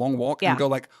take a long walk and go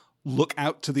like look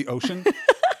out to the ocean.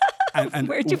 and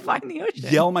Where'd you find the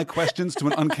ocean? Yell my questions to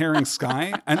an uncaring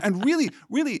sky and really,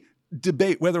 really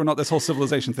debate whether or not this whole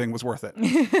civilization thing was worth it.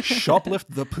 Shoplift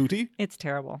the pootie? It's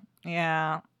terrible.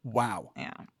 Yeah. Wow.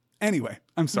 Yeah. Anyway,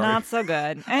 I'm sorry. Not so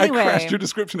good. Anyway, I crashed your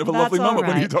description of a lovely moment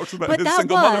when he talks about his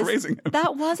single mother raising him.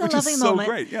 That was a which lovely is so moment.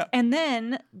 Great, yeah. And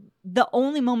then the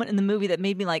only moment in the movie that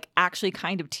made me like actually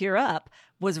kind of tear up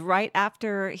was right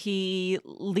after he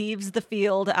leaves the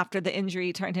field after the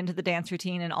injury turned into the dance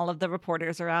routine and all of the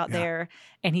reporters are out there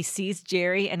and he sees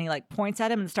Jerry and he like points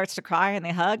at him and starts to cry and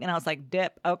they hug and I was like,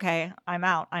 dip, okay, I'm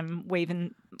out. I'm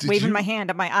waving my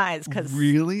hand at my eyes.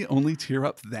 Really only tear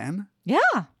up then? Yeah.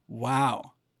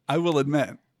 Wow. I will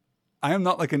admit, I am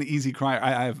not like an easy crier.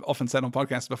 I've often said on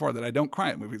podcasts before that I don't cry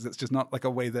at movies. It's just not like a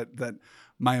way that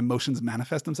my emotions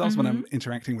manifest themselves when I'm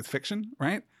interacting with fiction,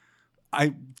 right?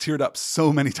 I teared up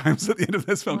so many times at the end of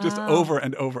this film, just over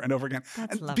and over and over again.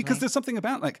 That's lovely. Because there's something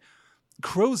about like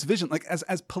Crow's vision, like as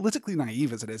politically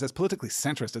naive as it is, as politically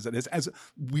centrist as it is, as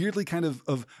weirdly kind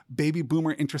of baby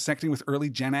boomer intersecting with early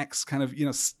Gen X kind of,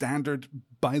 standard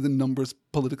by the numbers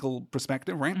political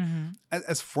perspective, right?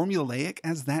 As formulaic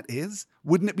as that is,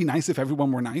 wouldn't it be nice if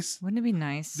everyone were nice? Wouldn't it be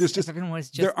nice if everyone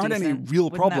was just there aren't decent? any real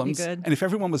Wouldn't problems. that be good? And if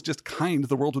everyone was just kind,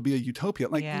 the world would be a utopia.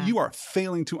 Like you are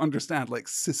failing to understand like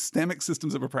systemic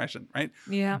systems of oppression, right?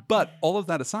 Yeah. But all of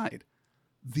that aside,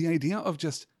 the idea of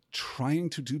just trying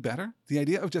to do better, the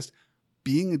idea of just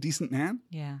being a decent man.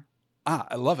 Yeah.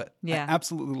 I love it. Yeah. I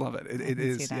absolutely love it. It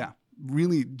is,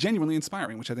 really genuinely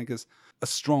inspiring, which I think is a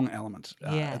strong element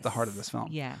at the heart of this film.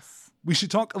 Yes. We should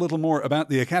talk a little more about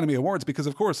the Academy Awards because,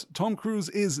 of course, Tom Cruise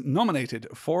is nominated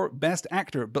for Best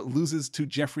Actor, but loses to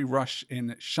Jeffrey Rush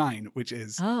in Shine, which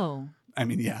is... Oh. I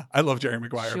mean, yeah, I love Jerry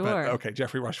Maguire, Sure. but okay,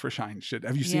 Jeffrey Rush for Shine.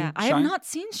 Have you seen Shine? I have not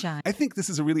seen Shine. I think this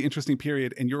is a really interesting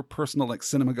period in your personal like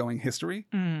cinema going history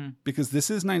because this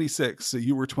is 96, so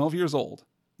you were 12 years old.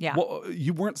 Yeah. Well,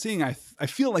 you weren't seeing, I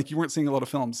feel like you weren't seeing a lot of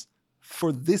films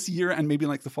for this year and maybe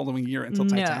like the following year until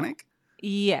Titanic.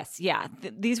 Yes, yeah.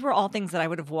 These were all things that I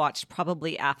would have watched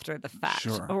probably after the fact,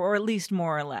 or at least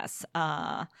more or less.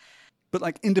 But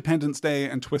like Independence Day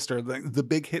and Twister, the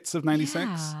big hits of 96.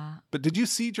 Yeah. But did you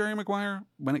see Jerry Maguire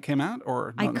when it came out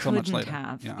or not until much later?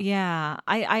 I couldn't have. Yeah.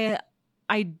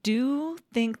 I do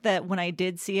think that when I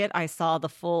did see it, I saw the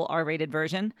full R-rated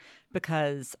version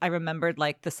because I remembered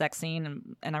like the sex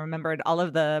scene and I remembered all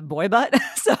of the boy butt.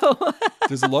 So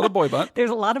there's a lot of boy butt. There's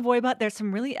a lot of boy butt. There's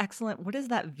some really excellent, what is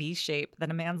that V shape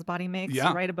that a man's body makes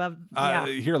right above?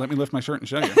 Here, let me lift my shirt and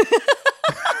show you.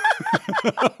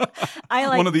 I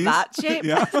like one of these? that shape.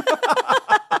 Yeah.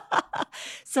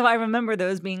 So I remember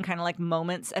those being kind of like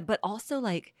moments, but also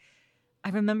like I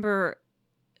remember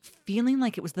feeling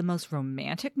like it was the most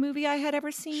romantic movie I had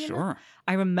ever seen. Sure.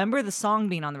 I remember the song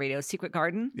being on the radio, Secret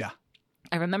Garden. Yeah.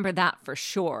 I remember that for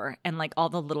sure. And like all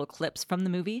the little clips from the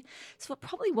movie. So it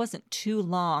probably wasn't too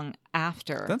long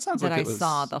after I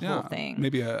saw the whole thing.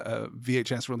 Maybe a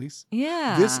VHS release.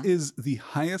 Yeah. This is the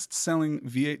highest selling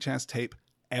VHS tape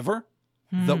ever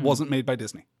that wasn't made by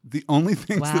Disney. The only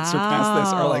things that surpass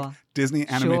this are like Disney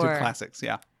animated classics.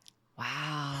 Yeah.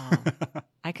 Wow.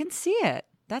 I can see it.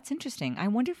 That's interesting. I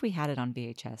wonder if we had it on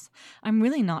VHS. I'm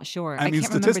really not sure. I mean,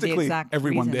 can't remember the exact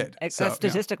everyone reason. did. So,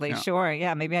 statistically, sure.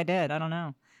 Yeah, maybe I did. I don't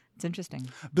know. It's interesting.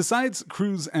 Besides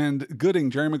Cruise and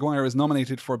Gooding, Jerry Maguire is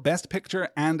nominated for Best Picture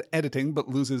and Editing, but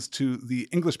loses to The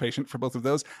English Patient for both of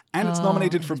those. And it's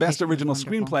nominated for Best Original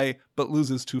Screenplay, but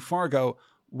loses to Fargo,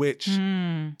 which,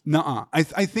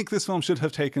 I think this film should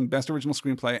have taken Best Original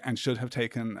Screenplay and should have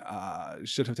taken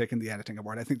the Editing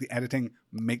Award. I think the editing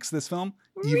makes this film,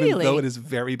 even though it is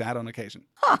very bad on occasion.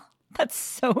 Huh. That's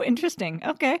so interesting.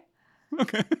 Okay.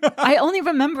 I only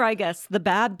remember, I guess, the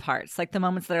bad parts, like the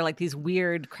moments that are like these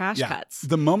weird crash cuts.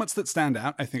 The moments that stand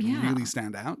out, I think, really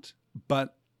stand out.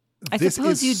 But I this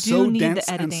suppose is you so do need dense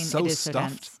the editing. and so it is stuffed. So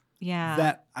dense. Yeah.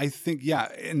 That I think,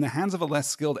 in the hands of a less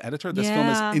skilled editor, this film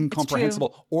is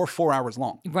incomprehensible or 4 hours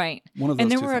long. Right. One of those and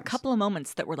there two were things. a couple of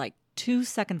moments that were like 2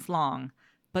 seconds long,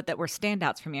 but that were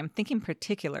standouts for me. I'm thinking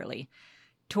particularly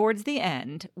towards the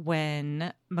end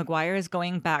when Maguire is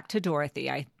going back to Dorothy,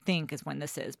 I think is when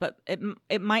this is, but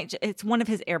it's one of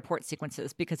his airport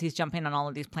sequences because he's jumping on all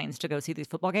of these planes to go see these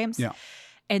football games. Yeah.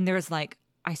 And there's like,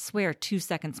 I swear 2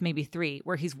 seconds, maybe 3,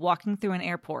 where he's walking through an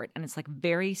airport and it's like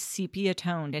very sepia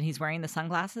toned and he's wearing the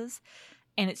sunglasses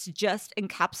and it's just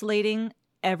encapsulating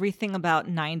everything about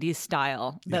 90s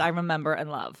style that I remember and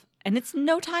love. And it's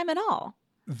no time at all.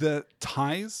 The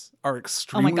ties are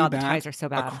extremely bad. Oh my God, the ties are so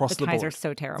bad. Across the ties board. are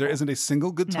so terrible. There isn't a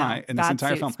single good tie in this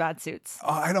entire film. Bad suits. Oh,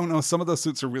 I don't know. Some of those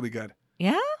suits are really good.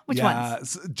 Yeah? Which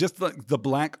ones? Just like the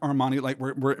black Armani, like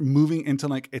we're moving into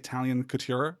like Italian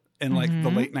couture in like the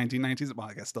late 1990s. Well,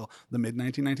 I guess still the mid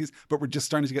 1990s, but we're just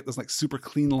starting to get those like super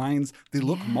clean lines. They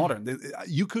look modern.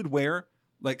 You could wear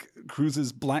like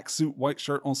Cruise's black suit, white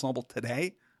shirt ensemble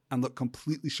today and look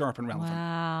completely sharp and relevant.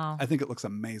 Wow. I think it looks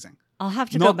amazing. I'll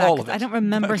have to Not go back. all of it, I don't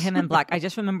remember him in black. I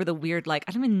just remember the weird, like,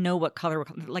 I don't even know what color,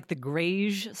 like the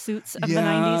grayish suits of the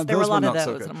 90s. There were a lot of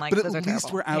those. So I'm like, but those at are least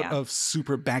terrible. we're out of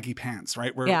super baggy pants,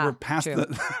 right? We're past true.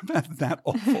 that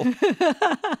awful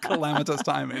calamitous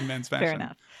time in men's fashion. Fair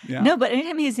enough. Yeah. No, but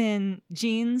anytime he's in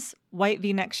jeans, white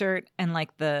V-neck shirt, and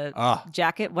like the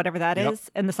jacket, whatever that is,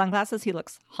 and the sunglasses, he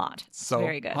looks hot. So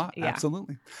very good. hot, Yeah.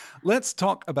 absolutely. Let's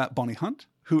talk about Bonnie Hunt,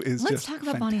 who is just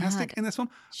fantastic in this film.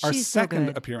 Our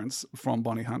second appearance from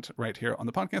Bonnie Hunt right here on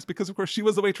the podcast, because of course she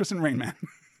was the waitress in Rain Man.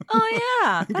 Oh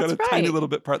yeah, that's got a tiny little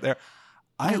bit part there.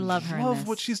 I love her. Love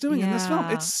what she's doing in this film.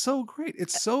 It's so great.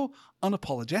 It's so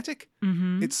unapologetic.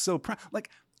 It's so like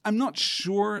I'm not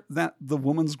sure that the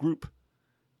woman's group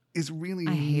is really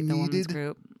I hate needed. the women's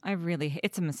group.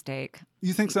 It's a mistake.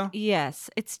 You think so? Yes.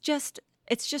 It's just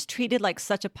treated like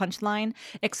such a punchline,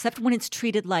 except when it's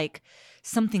treated like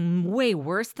something way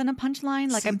worse than a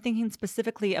punchline. Like I'm thinking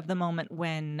specifically of the moment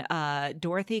when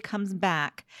Dorothy comes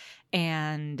back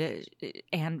and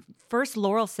first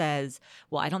Laurel says,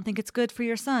 well, I don't think it's good for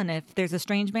your son if there's a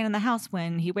strange man in the house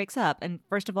when he wakes up. And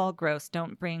first of all, gross,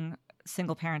 don't bring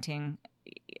single parenting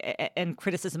and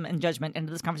criticism and judgment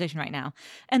into this conversation right now.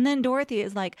 And then Dorothy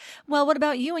is like, well, what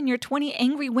about you and your 20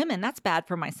 angry women? That's bad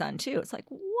for my son too. It's like,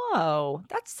 whoa,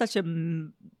 that's such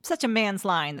a man's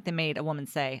line that they made a woman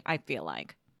say, I feel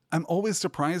like. I'm always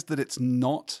surprised that it's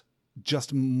not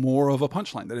just more of a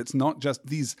punchline, that it's not just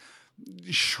these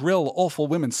shrill, awful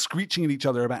women screeching at each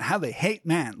other about how they hate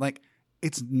man. Like,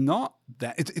 it's not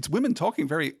that. It's women talking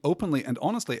very openly and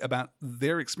honestly about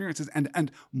their experiences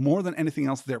and more than anything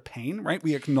else, their pain, right?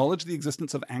 We acknowledge the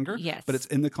existence of anger, yes, but it's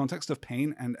in the context of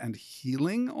pain and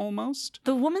healing almost.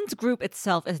 The woman's group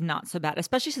itself is not so bad,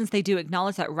 especially since they do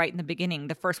acknowledge that right in the beginning.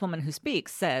 The first woman who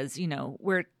speaks says,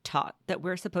 we're taught that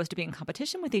we're supposed to be in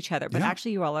competition with each other, but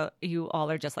actually you all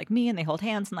are just like me, and they hold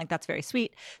hands, and like that's very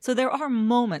sweet. So there are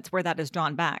moments where that is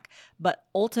drawn back, but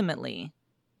ultimately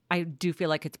I do feel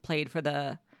like it's played for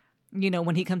the,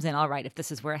 when he comes in, all right, if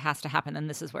this is where it has to happen, then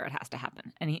this is where it has to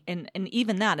happen. And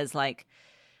even that is like,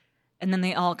 and then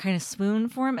they all kind of swoon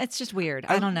for him. It's just weird.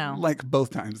 I don't know. Like both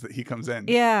times that he comes in.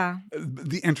 Yeah.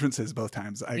 The entrances both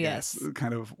times, I guess,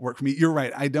 kind of work for me. You're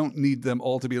right. I don't need them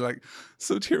all to be like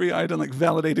so teary-eyed and like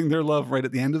validating their love right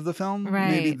at the end of the film. Right.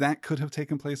 Maybe that could have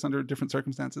taken place under different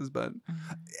circumstances. But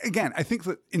again, I think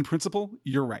that in principle,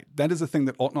 you're right. That is a thing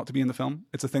that ought not to be in the film.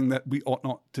 It's a thing that we ought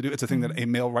not to do. It's a thing that a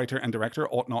male writer and director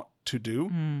ought not to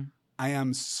do. I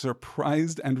am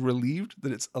surprised and relieved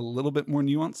that it's a little bit more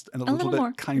nuanced and a little bit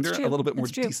more kinder, a little bit more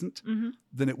decent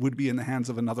than it would be in the hands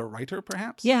of another writer,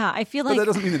 perhaps. Yeah, I feel like but that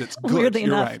doesn't mean that it's good. Weirdly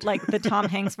You're enough, right. like the Tom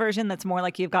Hanks version that's more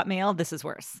like You've Got Mail, this is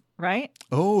worse, right?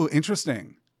 Oh,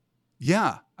 interesting.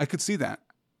 Yeah, I could see that.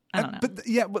 I don't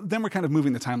know. But then we're kind of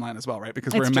moving the timeline as well, right?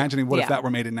 Because we're imagining what if that were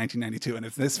made in 1992, and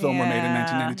if this film were made in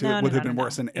 1992, it would have been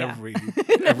worse in every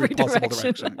possible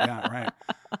direction. Yeah, right.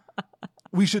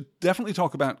 We should definitely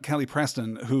talk about Kelly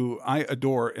Preston, who I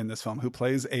adore in this film, who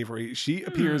plays Avery. She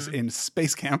appears in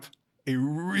Space Camp, a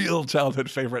real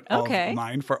childhood favorite of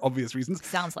mine for obvious reasons.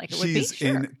 Sounds like it would be. She's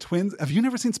in Twins. Have you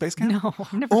never seen Space Camp? No,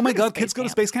 I've never. Oh my God, kids go to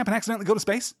Space Camp and accidentally go to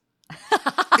space?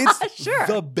 It's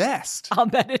the best. I'll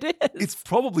bet it is. It's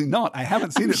probably not. I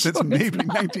haven't seen it since maybe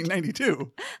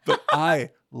 1992, but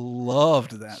I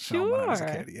loved that film when I was a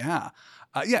kid. Yeah.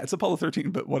 It's Apollo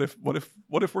 13, but what if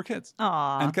we're kids?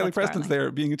 Aww, and Kelly Preston's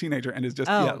there being a teenager and is just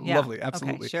lovely,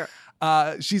 absolutely. Okay,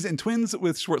 sure. She's in Twins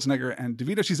with Schwarzenegger and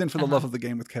DeVito. She's in For the Love of the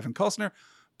Game with Kevin Costner.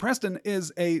 Preston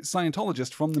is a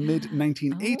Scientologist from the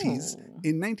mid-1980s.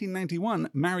 In 1991,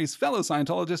 marries fellow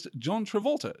Scientologist John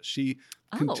Travolta. She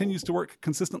continues to work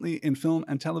consistently in film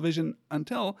and television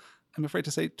until, I'm afraid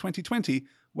to say, 2020,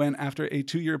 when after a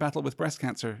 2-year battle with breast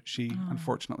cancer, she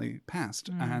unfortunately passed.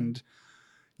 And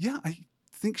I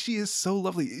think she is so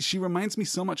lovely. She reminds me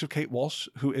so much of Kate Walsh,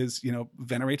 who is,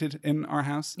 venerated in our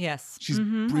house. Yes. She's I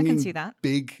bringing can see that.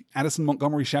 big Addison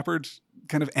Montgomery Shepherd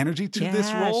kind of energy to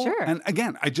this role. Sure. And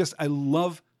again, I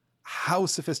love how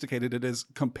sophisticated it is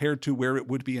compared to where it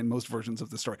would be in most versions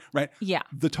of the story, right? Yeah.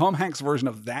 The Tom Hanks version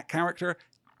of that character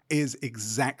is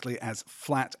exactly as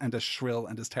flat and as shrill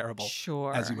and as terrible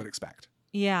as you would expect.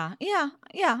 Yeah.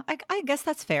 I guess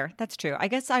that's fair. That's true. I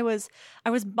guess I was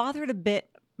bothered a bit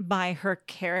by her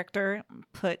character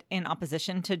put in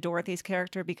opposition to Dorothy's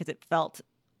character because it felt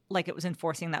like it was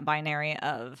enforcing that binary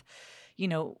of,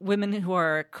 women who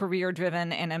are career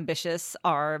driven and ambitious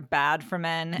are bad for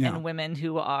men, and women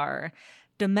who are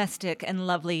domestic and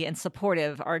lovely and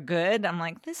supportive are good. I'm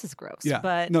like, this is gross. Yeah.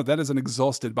 But no, that is an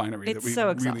exhausted binary that we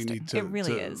so really need to, it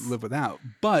really to is. live without.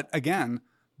 But again,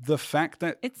 the fact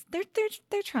that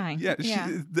they're trying. Yeah,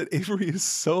 that Avery is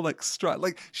so like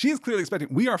she is clearly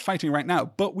expecting, we are fighting right now,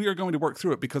 but we are going to work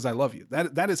through it because I love you.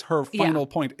 That is her final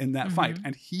point in that fight.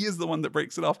 And he is the one that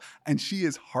breaks it off. And she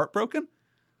is heartbroken.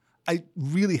 I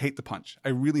really hate the punch. I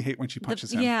really hate when she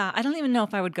punches him. Yeah, I don't even know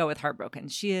if I would go with heartbroken.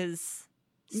 She is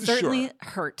certainly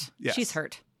hurt. Yes. She's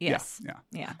hurt. Yes.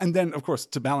 Yeah. And then, of course,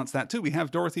 to balance that too, we have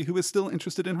Dorothy, who is still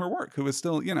interested in her work, who is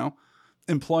still,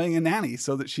 employing a nanny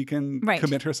so that she can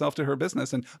commit herself to her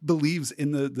business and believes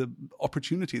in the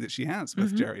opportunity that she has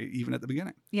with Jerry, even at the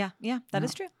beginning. Yeah, that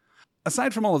is true.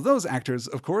 Aside from all of those actors,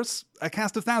 of course, a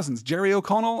cast of thousands. Jerry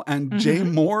O'Connell and Jay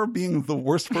Moore being the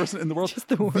worst person in the world. Just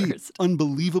the worst. The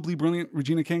unbelievably brilliant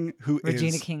Regina King,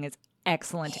 Regina King is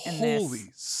excellent in this.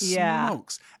 Holy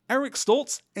smokes. Eric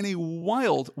Stoltz in a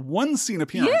wild one-scene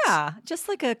appearance. Yeah, just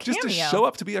like a cameo. Just to show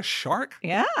up to be a shark.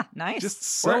 Yeah, nice. Just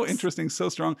so interesting, so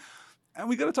strong. And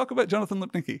we got to talk about Jonathan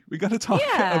Lipnicki. We got to talk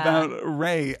about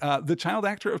Ray, the child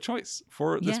actor of choice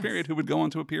for this period, who would go on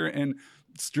to appear in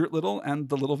Stuart Little and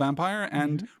The Little Vampire,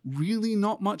 and really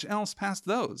not much else past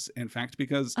those, in fact,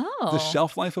 because the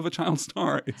shelf life of a child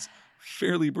star is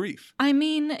fairly brief. I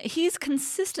mean, he's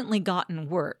consistently gotten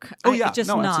work.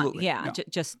 Absolutely.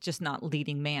 Just not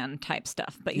leading man type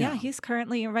stuff. But he's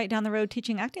currently right down the road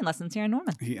teaching acting lessons here in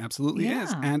Norman. He absolutely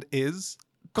is, and is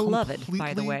beloved,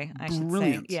 by the way, I should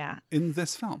say. Yeah. In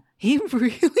this film. He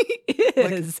really is.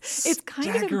 Like, it's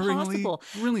kind of impossible.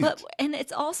 Brilliant. And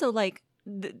it's also like,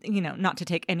 not to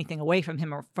take anything away from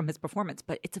him or from his performance,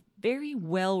 but it's a very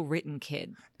well-written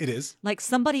kid. It is. Like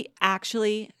somebody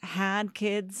actually had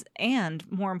kids and,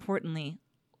 more importantly,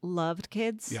 loved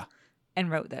kids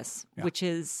and wrote this, which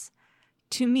is,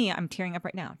 to me, I'm tearing up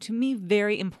right now, to me,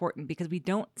 very important because we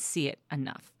don't see it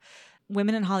enough.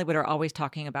 Women in Hollywood are always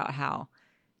talking about how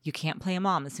you can't play a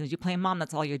mom. As soon as you play a mom,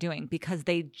 that's all you're doing, because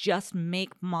they just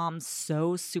make moms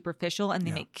so superficial and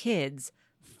they make kids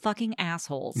fucking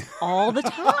assholes all the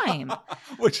time.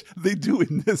 Which they do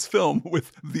in this film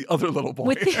with the other little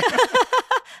boy.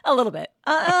 A little bit.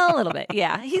 A little bit.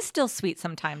 Yeah. He's still sweet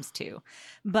sometimes too.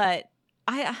 But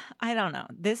I don't know.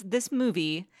 This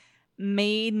movie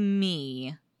made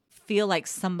me feel like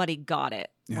somebody got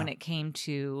it when it came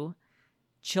to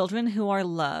children who are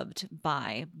loved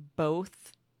by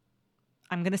both,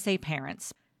 I'm going to say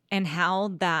parents, and how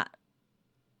that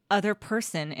other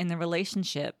person in the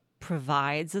relationship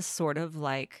provides a sort of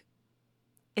like,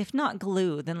 if not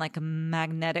glue, then like a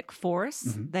magnetic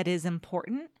force that is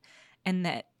important and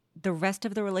that the rest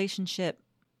of the relationship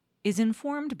is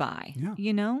informed by.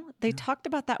 They talked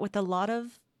about that with a lot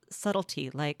of subtlety.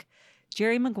 Like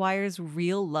Jerry Maguire's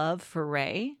real love for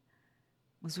Ray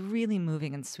was really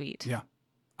moving and sweet. Yeah.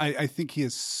 I think he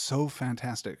is so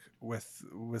fantastic with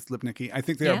Lipnicki. I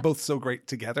think they are both so great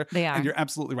together. They are. And you're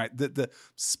absolutely right. The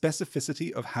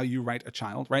specificity of how you write a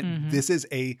child, right? This is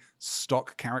a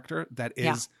stock character that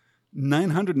is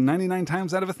 999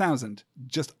 times out of 1,000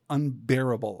 just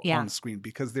unbearable on screen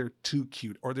because they're too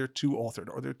cute or they're too authored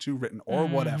or they're too written or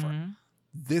whatever.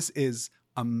 This is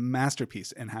a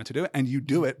masterpiece in how to do it. And you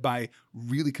do it by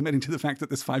really committing to the fact that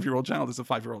this 5-year-old child is a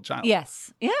 5-year-old child.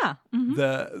 Yes. Yeah.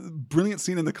 The brilliant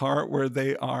scene in the car where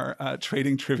they are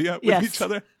trading trivia with each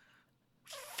other.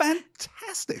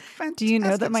 Fantastic. Do you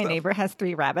know that my neighbor has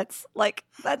 3 rabbits? Like,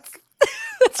 that's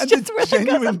and just where it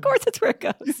goes. Of course it's where it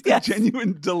goes. It's the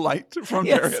genuine delight from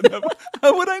Jerry.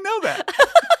 How would I know that?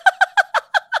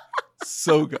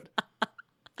 So good.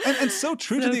 And so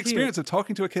true to the experience of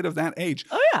talking to a kid of that age.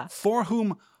 Oh, yeah. For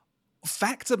whom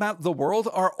facts about the world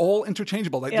are all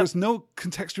interchangeable. Like there's no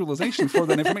contextualization for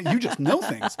that information. You just know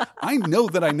things. I know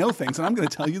that I know things, and I'm going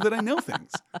to tell you that I know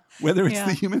things. Whether it's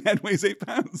the human head weighs 8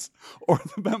 pounds or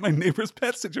about my neighbor's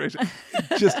pet situation.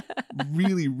 Just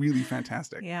really, really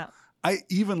fantastic. Yeah. I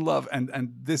even love,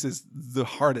 and this is the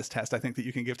hardest test I think that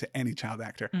you can give to any child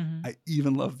actor. I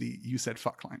even love the "you said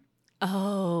fuck" line.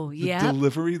 Oh, yeah. The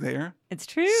delivery there. It's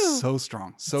true. So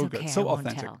strong. So good. So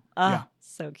authentic.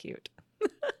 So cute.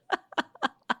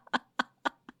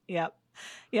 Yep.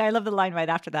 Yeah, I love the line right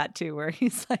after that, too, where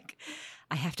he's like,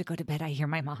 I have to go to bed. I hear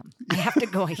my mom. I have to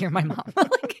go. I hear my mom.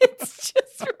 Like, it's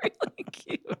just really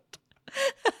cute.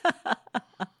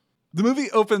 The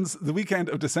movie opens the weekend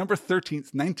of December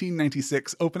 13th,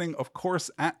 1996, opening, of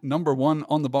course, at number 1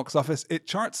 on the box office. It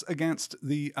charts against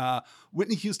the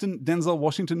Whitney Houston, Denzel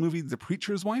Washington movie, The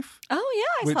Preacher's Wife. Oh,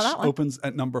 yeah, I which saw that one. opens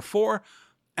at number 4.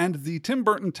 And the Tim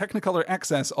Burton Technicolor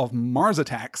excess of Mars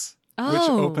Attacks, which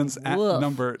opens at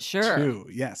number 2.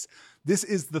 Yes. This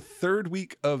is the third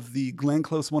week of the Glenn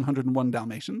Close 101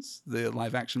 Dalmatians, the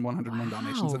live-action 101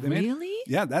 Dalmatians that they made. Really?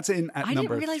 Yeah, that's in at number 3. I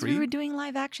didn't realize we were doing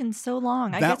live action so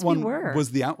long. I that guess one we were.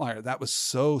 Was the outlier. That was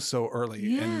so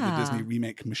early in the Disney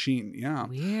remake machine. Yeah.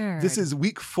 Weird. This is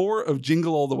week 4 of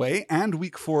Jingle All the Way and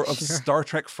week 4 of Star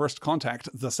Trek First Contact,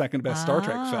 the second best Star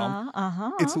Trek film.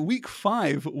 It's week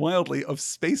 5, wildly, of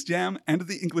Space Jam and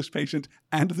The English Patient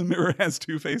and The Mirror Has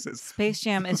Two Faces. Space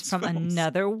Jam is from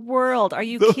another world. Are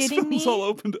you kidding me? Those films all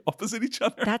opened opposite each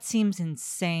other. That seems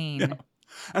insane. Yeah.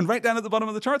 And right down at the bottom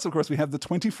of the charts, of course, we have the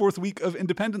 24th week of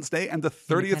Independence Day and the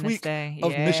 30th week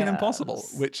of Mission Impossible,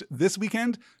 which this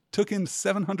weekend took in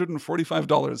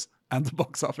 $745 at the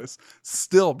box office.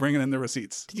 Still bringing in the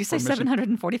receipts. Did you say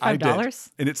 $745?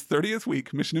 In its 30th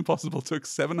week, Mission Impossible took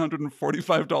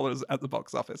 $745 at the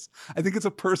box office. I think it's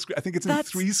a per screen. I think it's in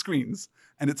 3 screens,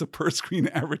 and it's a per screen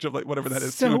average of like whatever that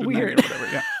is, so $290 weird. or whatever.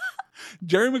 Yeah.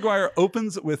 Jerry Maguire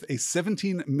opens with a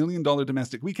 $17 million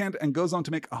domestic weekend and goes on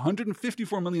to make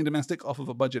 $154 million domestic off of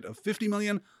a budget of $50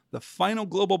 million. The final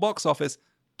global box office,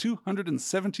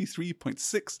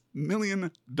 $273.6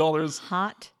 million.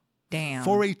 Hot damn.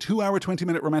 For a 2-hour,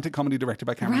 20-minute romantic comedy directed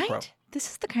by Cameron Crowe. This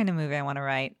is the kind of movie I want to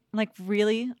write. Like,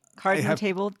 really? Cards on the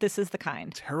table? This is the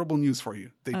kind. Terrible news for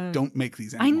you. They don't make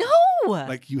these anymore. I know!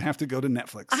 Like, you have to go to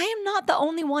Netflix. I am not the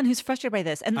only one who's frustrated by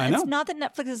this. And it's not that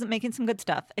Netflix isn't making some good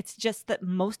stuff. It's just that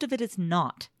most of it is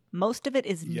not. Most of it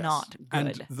is not good.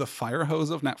 And the fire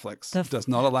hose of Netflix does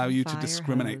not allow you to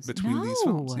discriminate between these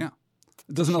films. Yeah.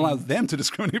 It doesn't allow them to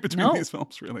discriminate between these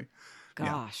films, really.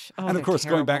 Gosh. Yeah. And of course,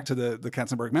 going back to the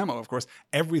Katzenberg memo, of course,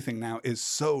 everything now is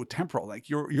so temporal. Like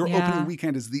your opening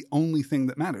weekend is the only thing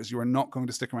that matters. You are not going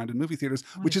to stick around in movie theaters,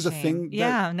 which is a thing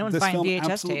that no one's this buying film VHS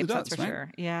absolutely tapes, does, that's for right?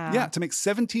 sure. Yeah. Yeah, to make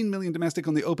 17 million domestic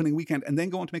on the opening weekend and then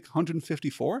go on to make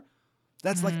 154,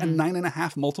 that's like a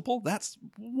 9.5 multiple. That's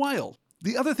wild.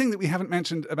 The other thing that we haven't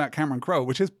mentioned about Cameron Crowe,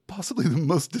 which is possibly the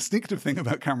most distinctive thing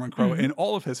about Cameron Crowe in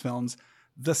all of his films,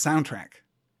 the soundtrack.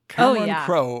 Cameron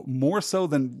Crowe, more so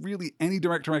than really any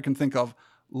director I can think of,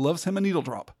 loves him a needle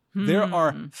drop. There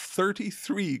are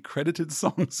 33 credited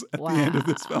songs at the end of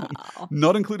this film,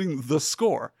 not including the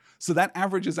score. So that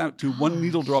averages out to one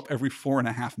needle drop every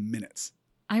 4.5 minutes.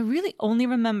 I really only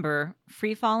remember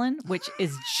Free Fallin', which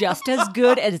is just as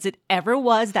good as it ever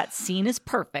was. That scene is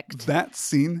perfect. That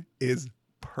scene is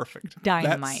perfect.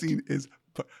 Dynamite. That scene is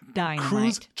Dynamite.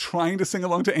 Cruz trying to sing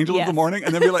along to Angel of the Morning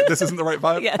and then be like, this isn't the right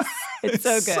vibe. Yes. It's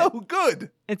so good. So good.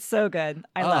 It's so good.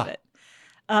 I love it.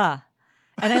 And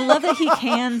I love that he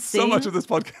can sing. So much of this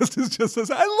podcast is just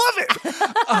as, I love it.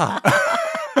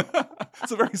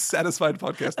 It's a very satisfied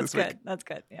podcast this week. That's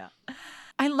good. Yeah.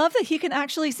 I love that he can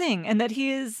actually sing and that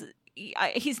he's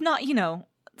not,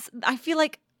 I feel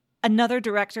like another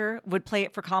director would play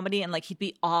it for comedy and like he'd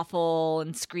be awful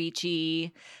and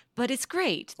screechy. But it's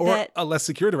great. Or a less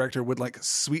secure director would like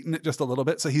sweeten it just a little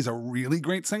bit. So he's a really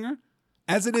great singer.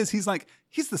 As it is, he's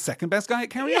the second best guy at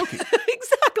karaoke.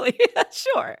 Exactly.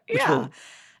 Sure. Yeah.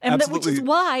 Which is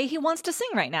why he wants to sing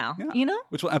right now,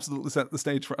 Which will absolutely set the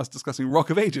stage for us discussing Rock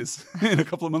of Ages in a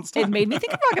couple of months' time. It made me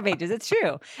think of Rock of Ages. It's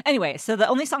true. Anyway, so the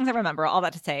only songs I remember, all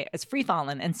that to say, is Free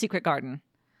Fallin' and Secret Garden.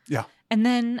 Yeah. And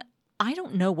then I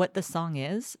don't know what the song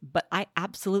is, but I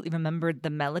absolutely remembered the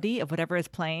melody of whatever is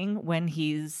playing when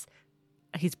he's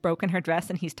broken her dress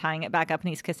and he's tying it back up and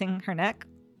he's kissing her neck.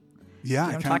 Yeah,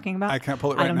 I'm talking about. I can't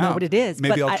pull it right now. I don't know what it is.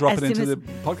 Maybe I'll drop it into the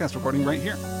podcast recording right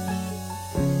here.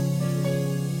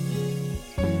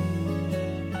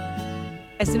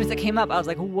 As soon as it came up, I was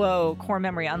like, whoa, core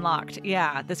memory unlocked.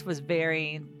 Yeah, this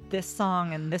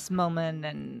song and this moment,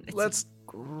 and it's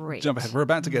great. Jump ahead. We're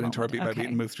about to get into our beat by beat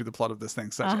and move through the plot of this thing,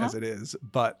 such as it is.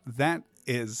 But that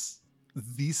is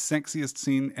the sexiest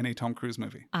scene in a Tom Cruise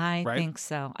movie. I think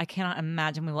so. I cannot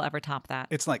imagine we will ever top that.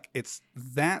 It's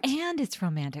that. And it's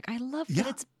romantic. I love that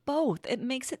it's both. It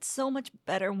makes it so much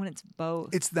better when it's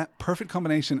both. It's that perfect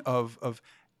combination of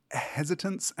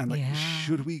hesitance and like,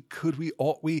 should we, could we,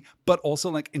 ought we, but also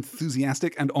like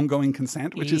enthusiastic and ongoing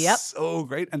consent, which is so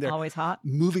great. And they're always hot,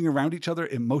 moving around each other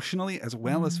emotionally as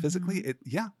well as physically.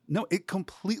 It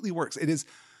completely works. It is.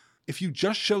 If you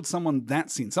just showed someone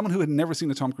that scene, someone who had never seen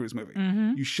a Tom Cruise movie,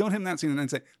 you showed him that scene and then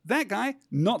say, that guy,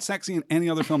 not sexy in any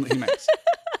other film that he makes.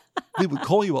 They would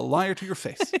call you a liar to your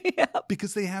face Yeah.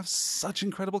 because they have such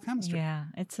incredible chemistry. Yeah,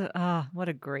 it's what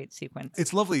a great sequence.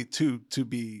 It's lovely to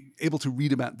be able to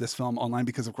read about this film online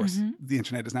because, of course, the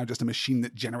internet is now just a machine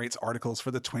that generates articles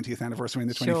for the 20th anniversary and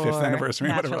the 25th anniversary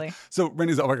and whatever. Naturally. So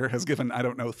Renée Zellweger has given,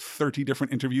 30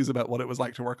 different interviews about what it was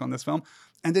like to work on this film.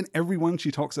 And in every one,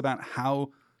 she talks about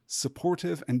how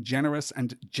supportive and generous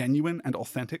and genuine and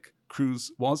authentic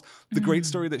Cruise was. The great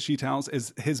story that she tells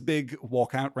is his big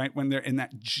walkout, right? When they're in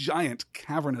that giant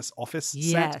cavernous office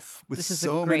set with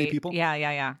so many people.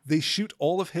 Yeah. They shoot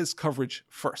all of his coverage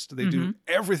first. They do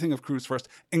everything of Cruise first,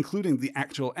 including the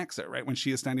actual exit, right? When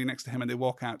she is standing next to him and they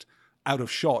walk out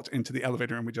of shot into the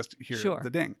elevator and we just hear the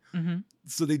ding.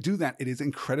 So they do that. It is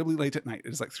incredibly late at night.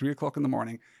 It is like 3:00 in the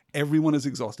morning. Everyone is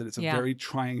exhausted. It's a very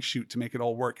trying shoot to make it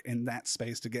all work in that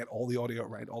space, to get all the audio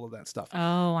right, all of that stuff.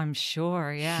 Oh, I'm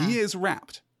sure. Yeah. He is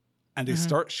wrapped and they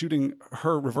start shooting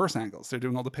her reverse angles. They're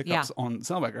doing all the pickups on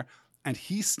Zellweger. And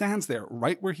he stands there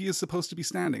right where he is supposed to be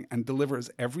standing and delivers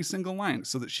every single line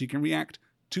so that she can react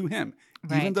to him,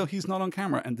 even though he's not on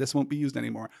camera and this won't be used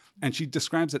anymore. And she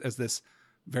describes it as this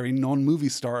very non-movie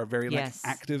star, very like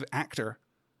active actor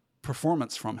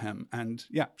performance from him. And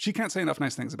she can't say enough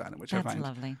nice things about it, which I find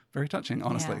lovely. Very touching,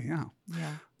 honestly. Yeah.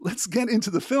 Yeah. Let's get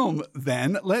into the film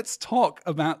then. Let's talk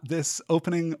about this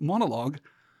opening monologue.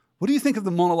 What do you think of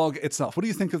the monologue itself? What do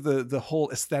you think of the whole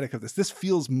aesthetic of this? This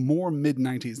feels more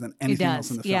mid-90s than anything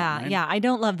else in the film. Yeah, right? yeah. I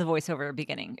don't love the voiceover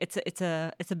beginning. It's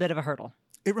a bit of a hurdle.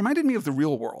 It reminded me of The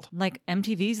Real World. Like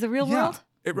MTV's The Real World?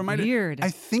 It reminded Weird. I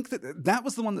think that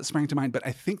was the one that sprang to mind, but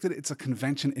I think that it's a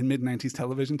convention in mid-90s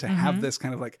television to have this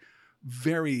kind of like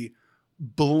very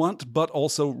blunt, but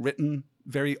also written,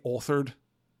 very authored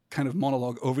kind of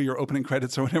monologue over your opening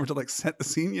credits or whatever to like set the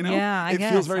scene, you know? Yeah, I guess.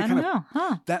 It feels very kind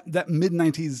of that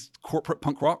mid-90s corporate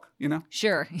punk rock, you know?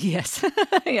 Sure. Yes.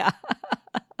 Yeah.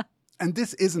 And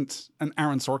this isn't an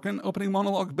Aaron Sorkin opening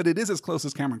monologue, but it is as close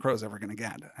as Cameron Crowe's ever going to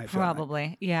get, I feel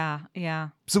Probably. Like. Yeah.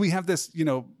 So we have this,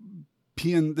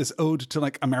 paean, this ode to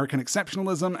like American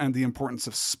exceptionalism and the importance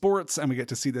of sports, and we get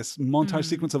to see this montage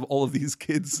sequence of all of these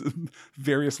kids,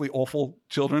 variously awful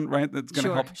children, right? That's going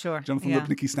to help Jonathan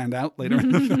Lipnicki stand out later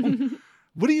in the film.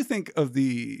 What do you think of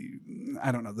the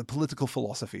political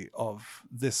philosophy of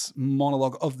this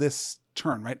monologue, of this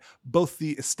turn, right? Both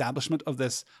the establishment of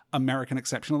this American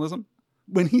exceptionalism,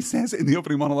 when he says in the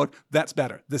opening monologue, that's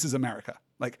better, this is America.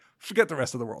 Like, forget the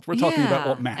rest of the world. We're talking about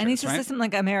what matters, and he's right? just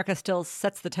like America still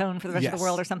sets the tone for the rest of the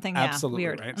world or something. Absolutely,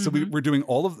 weird. Right? So we're doing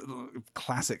all of the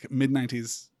classic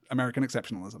mid-90s American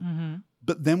exceptionalism.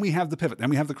 But then we have the pivot.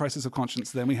 Then we have the crisis of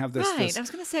conscience. Then we have this... Right. I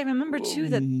was going to say, I remember too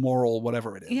that... moral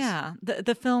whatever it is. Yeah.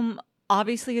 The film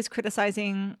obviously is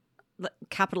criticizing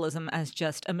capitalism as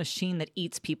just a machine that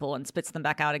eats people and spits them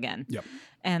back out again. Yep.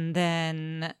 And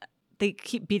then... they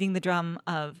keep beating the drum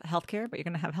of healthcare, but you're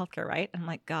going to have healthcare, right? I'm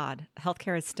like, God,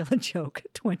 healthcare is still a joke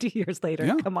 20 years later.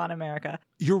 Yeah. Come on, America.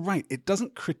 You're right. It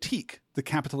doesn't critique the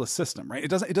capitalist system, right? It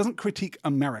doesn't critique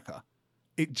America.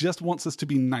 It just wants us to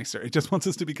be nicer. It just wants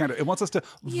us to be kinder. It wants us to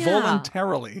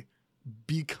voluntarily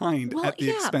be kind at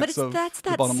the expense of the bottom line. That's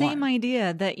that same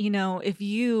idea that, if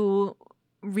you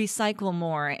recycle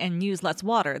more and use less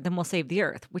water, then we'll save the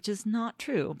earth, which is not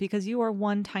true because you are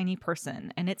one tiny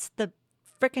person and it's the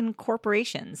frickin'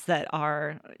 corporations that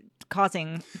are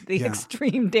causing the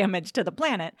extreme damage to the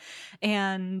planet.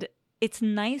 And it's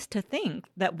nice to think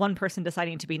that one person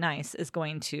deciding to be nice is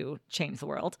going to change the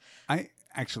world. I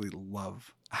actually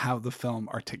love how the film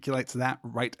articulates that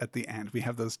right at the end. We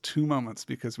have those two moments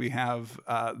because we have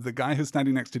the guy who's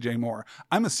standing next to Jay Moore.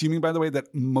 I'm assuming, by the way,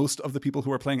 that most of the people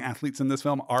who are playing athletes in this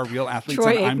film are real athletes,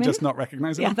 Troy and Aikman? I'm just not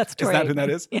recognizing them. That's Troy Is that Aikman. Who that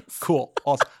is? Yes. Cool.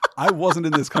 Awesome. I wasn't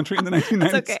in this country in the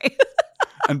 1990s. That's okay.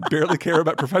 And barely care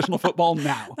about professional football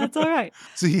now. That's all right.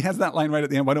 So he has that line right at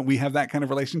the end. Why don't we have that kind of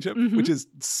relationship? Which is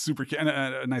super cute and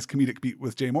a nice comedic beat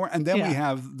with Jay Moore. And then we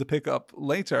have the pickup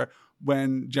later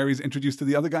when Jerry's introduced to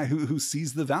the other guy who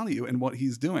sees the value in what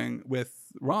he's doing with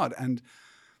Rod. And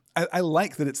I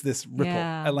like that it's this ripple.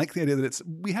 Yeah. I like the idea that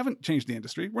we haven't changed the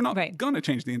industry. We're not going to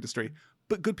change the industry.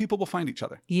 But good people will find each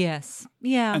other. Yes.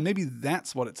 Yeah. And maybe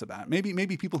that's what it's about.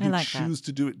 Maybe people who choose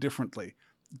to do it differently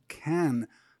can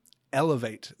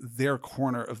elevate their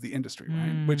corner of the industry,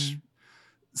 right? Which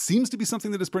seems to be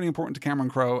something that is pretty important to Cameron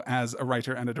Crowe as a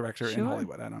writer and a director in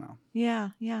Hollywood. I don't know. Yeah,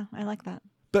 I like that.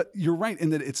 But you're right in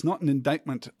that it's not an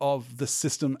indictment of the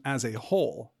system as a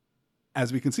whole,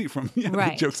 as we can see from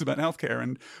the jokes about healthcare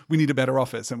and we need a better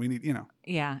office and we need,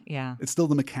 Yeah. It's still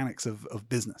the mechanics of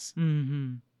business.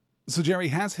 So Jerry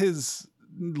has his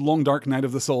long dark night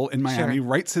of the soul in Miami,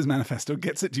 writes his manifesto,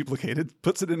 gets it duplicated,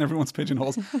 puts it in everyone's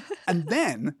pigeonholes, and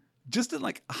then just to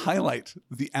like highlight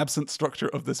the absent structure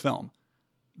of this film.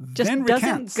 Just then doesn't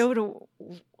recants. go to...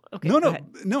 Okay, No. go ahead.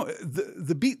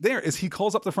 The beat there is he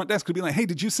calls up the front desk to be like, hey,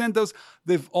 did you send those?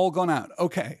 They've all gone out.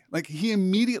 Okay. Like he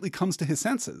immediately comes to his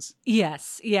senses.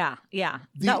 Yes. Yeah.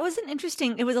 That was an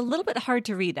interesting... It was a little bit hard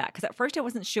to read that because at first I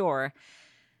wasn't sure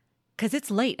because it's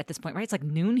late at this point, right? It's like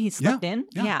noon. He slept in.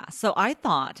 Yeah. So I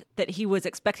thought that he was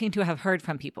expecting to have heard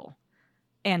from people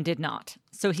and did not.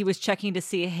 So he was checking to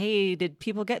see, hey, did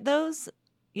people get those?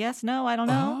 Yes, no, I don't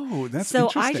know. Oh, that's so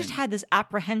interesting. I just had this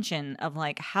apprehension of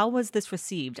like, how was this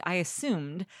received? I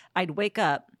assumed I'd wake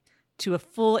up to a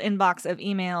full inbox of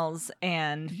emails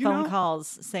and phone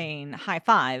calls saying high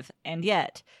five, and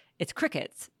yet it's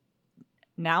crickets.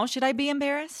 Now should I be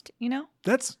embarrassed?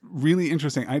 That's really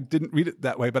interesting. I didn't read it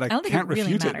that way, but I don't think can't it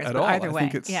really refute matters, it at but all. either I way,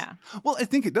 think it's Well, I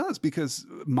think it does because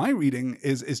my reading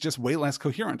is just way less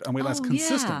coherent and way less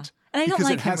consistent. And I don't because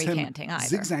like it him has recanting either.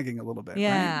 Zigzagging a little bit.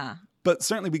 Yeah. Right? But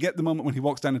certainly we get the moment when he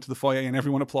walks down into the foyer and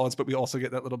everyone applauds, but we also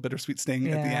get that little bittersweet sting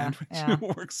at the end,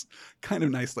 which works kind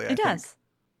of nicely, I think. It does.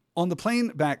 On the plane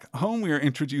back home, we are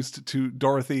introduced to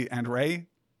Dorothy and Ray.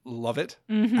 Love it.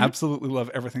 Mm-hmm. Absolutely love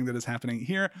everything that is happening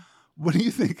here. What do you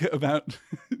think about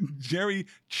Jerry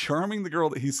charming the girl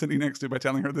that he's sitting next to by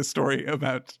telling her this story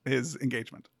about his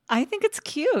engagement? I think it's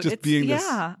cute. Just being this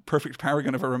perfect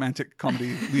paragon of a romantic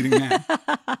comedy leading man.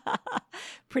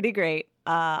 Pretty great.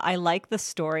 I like the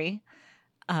story.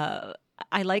 I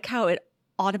like how it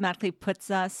automatically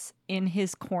puts us in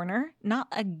his corner, not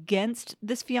against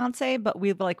this fiance, but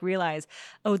we like realize,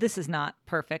 oh, this is not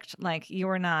perfect. Like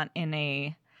you're not in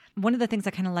a... One of the things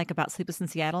I kind of like about Sleepless in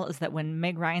Seattle is that when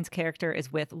Meg Ryan's character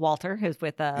is with Walter, who's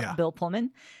with Bill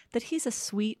Pullman, that he's a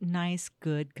sweet, nice,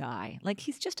 good guy. Like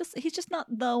he's just not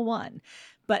the one.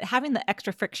 But having the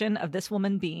extra friction of this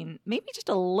woman being maybe just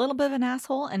a little bit of an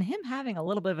asshole and him having a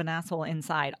little bit of an asshole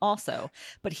inside also.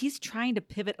 But he's trying to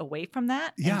pivot away from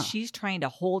that. Yeah. And she's trying to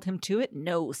hold him to it.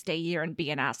 No, stay here and be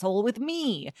an asshole with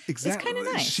me. Exactly. It's kind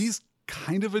of nice. She's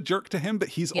kind of a jerk to him, but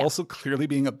he's also clearly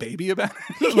being a baby about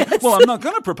it. Yes. Well, I'm not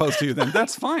going to propose to you then.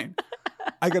 That's fine.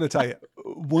 I got to tell you,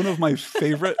 one of my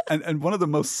favorite and one of the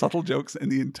most subtle jokes in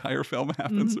the entire film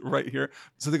happens right here.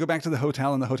 So they go back to the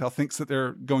hotel and the hotel thinks that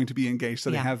they're going to be engaged. So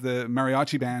they have the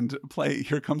mariachi band play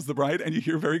Here Comes the Bride. And you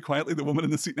hear very quietly the woman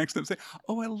in the seat next to them say,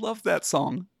 oh, I love that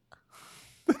song.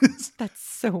 That's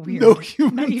so weird. No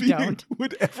human you being don't.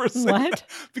 would ever say that.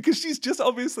 Because she's just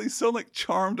obviously so like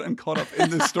charmed and caught up in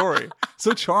this story.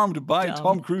 So charmed by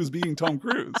Tom Cruise being Tom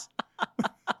Cruise.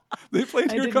 They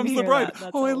played Here Comes the Bride.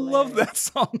 Oh, I love that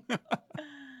song.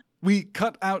 We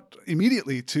cut out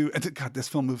immediately to, and God, this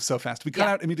film moves so fast. We cut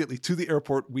out immediately to the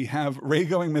airport. We have Ray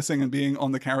going missing and being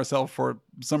on the carousel for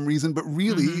some reason, but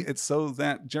really it's so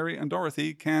that Jerry and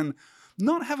Dorothy can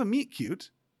not have a meet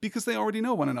cute, because they already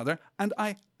know one another. And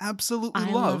I absolutely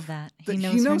love that. He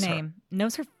knows her her name.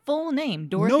 Knows her full name.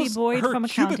 Dorothy Boyd from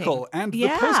accounting. Cubicle and the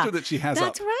poster that she has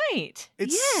That's up. right.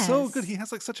 It's so good. He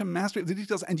has like such a mastery of the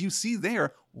details. And you see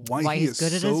there why he is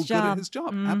good at so his good at job. his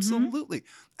job. Absolutely.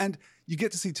 And you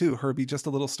get to see too, her be just a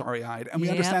little starry-eyed. And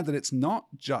we understand that it's not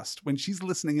just when she's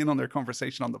listening in on their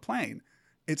conversation on the plane,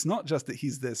 it's not just that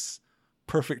he's this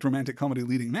perfect romantic comedy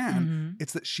leading man.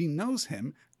 It's that she knows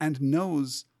him and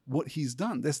knows what he's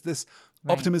done. This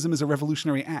optimism is a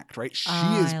revolutionary act, right? She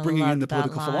is bringing in the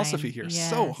political philosophy here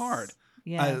so hard.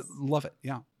 Yes. I love it.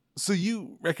 Yeah. So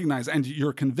you recognize and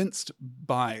you're convinced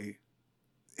by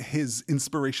his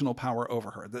inspirational power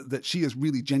over her, that she is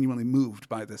really genuinely moved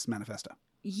by this manifesto.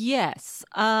 Yes.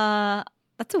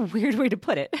 That's a weird way to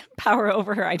put it. Power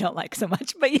over her I don't like so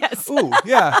much, but yes. Ooh,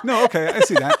 yeah. No, okay. I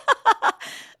see that.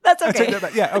 That's okay. I take that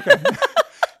back. Yeah, okay.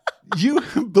 You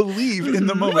believe in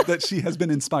the moment that she has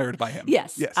been inspired by him.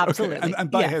 Yes, absolutely. Okay.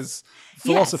 And by his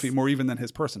philosophy more even than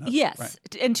his personhood. Yes.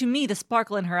 Right. And to me, the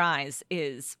sparkle in her eyes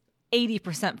is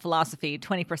 80% philosophy,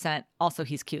 20% also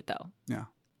he's cute though. Yeah.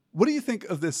 What do you think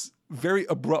of this very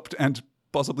abrupt and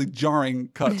possibly jarring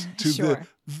cut to the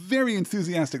very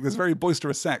enthusiastic, this very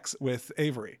boisterous sex with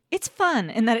Avery? It's fun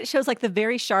in that it shows like the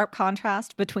very sharp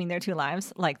contrast between their two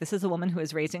lives. Like this is a woman who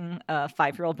is raising a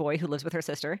 5-year-old boy who lives with her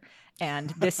sister.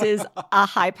 And this is a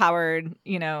high-powered,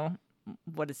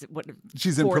 what is it? What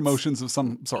she's in promotions of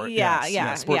some sort.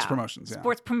 Sports promotions. Yeah.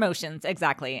 Sports promotions,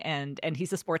 exactly. And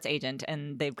he's a sports agent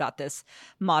and they've got this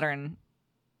modern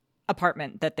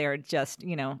apartment that they're just,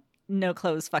 no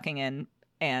clothes fucking in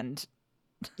and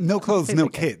no clothes, no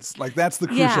kids. Like that's the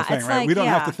crucial thing, right? Like, we don't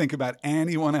have to think about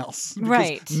anyone else.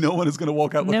 Right. No one is going to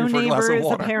walk out looking no for a glass of neighbors,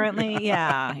 water. Apparently.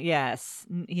 Yeah.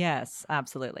 Yes,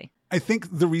 absolutely. I think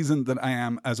the reason that I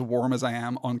am as warm as I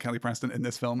am on Kelly Preston in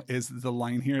this film is the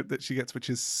line here that she gets, which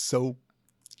is so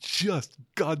just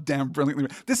goddamn brilliantly.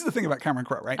 This is the thing about Cameron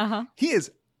Crowe, right? Uh-huh. He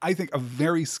is, I think, a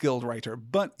very skilled writer,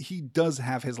 but he does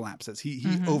have his lapses. He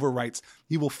overwrites.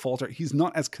 He will falter. He's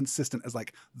not as consistent as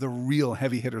like the real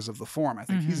heavy hitters of the form. I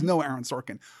think he's no Aaron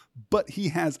Sorkin, but he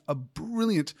has a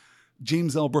brilliant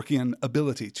James L. Brookian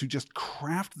ability to just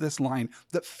craft this line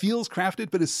that feels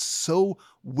crafted, but is so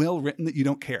well written that you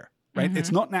don't care. Right?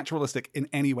 It's not naturalistic in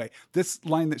any way. This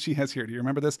line that she has here, do you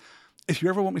remember this? If you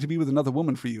ever want me to be with another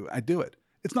woman for you, I'd do it.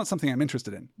 It's not something I'm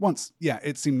interested in. Once, yeah,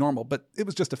 it seemed normal, but it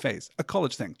was just a phase, a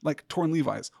college thing, like torn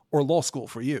Levi's or law school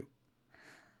for you.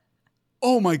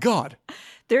 Oh my God.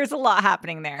 There's a lot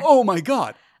happening there. Oh my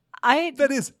God. I'm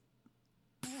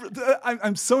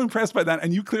so impressed by that,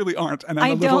 and you clearly aren't, and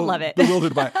I'm a don't little love it.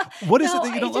 bewildered by it. What is it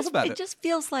that you don't love about it? It just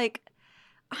feels like,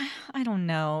 I don't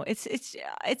know. It's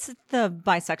the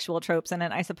bisexual tropes in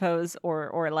it, I suppose,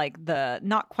 or like the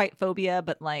not quite phobia,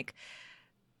 but like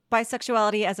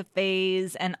bisexuality as a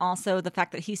phase, and also the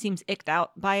fact that he seems icked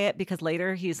out by it because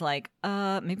later he's like,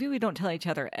 maybe we don't tell each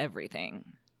other everything.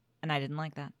 And I didn't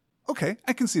like that. Okay,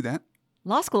 I can see that.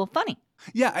 Law school, funny.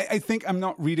 Yeah, I think I'm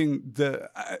not reading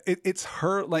it's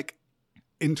her like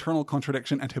internal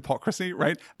contradiction and hypocrisy,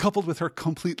 right? Coupled with her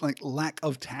complete like lack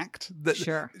of tact. That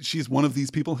Sure. She's one of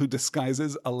these people who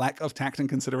disguises a lack of tact and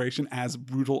consideration as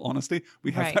brutal honesty.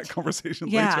 We have that conversation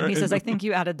later. Yeah, and he says, I think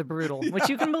you added the brutal, which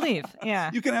you can believe.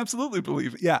 Yeah. You can absolutely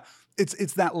believe. Yeah.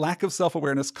 It's that lack of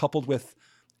self-awareness coupled with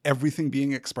everything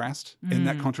being expressed in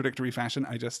that contradictory fashion.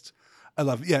 I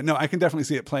love it. Yeah, no, I can definitely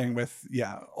see it playing with,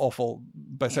 awful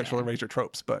bisexual erasure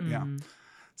tropes. But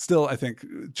still, I think,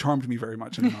 charmed me very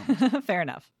much in the moment. Fair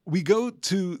enough. We go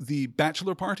to the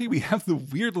bachelor party. We have the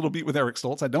weird little beat with Eric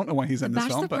Stoltz. I don't know why he's in this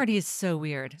film. The bachelor party is so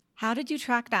weird. How did you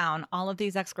track down all of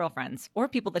these ex-girlfriends or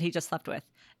people that he just slept with?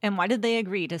 And why did they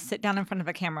agree to sit down in front of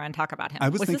a camera and talk about him? I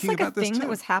was thinking this like about a thing this too. that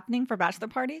was happening for bachelor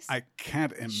parties? I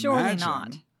can't imagine. Surely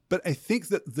not. But I think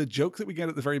that the joke that we get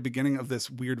at the very beginning of this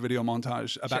weird video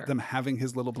montage about them having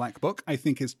his little black book, I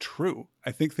think is true.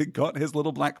 I think they got his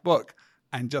little black book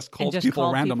and just called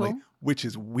people randomly, which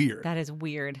is weird. That is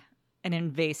weird and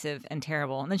invasive and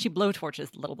terrible. And then she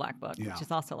blowtorches the little black book, which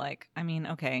is also like, I mean,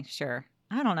 okay, sure.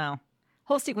 I don't know.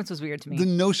 Whole sequence was weird to me. The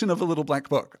notion of a little black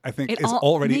book, I think, is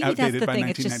already outdated by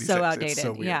 1996. It's just so outdated. It's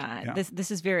so weird. Yeah.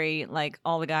 This is very like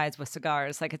all the guys with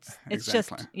cigars. Like it's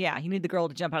Exactly. just, you need the girl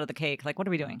to jump out of the cake. Like, what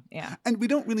are we doing? Yeah. And we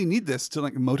don't really need this to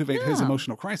like motivate his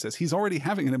emotional crisis. He's already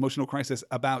having an emotional crisis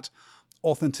about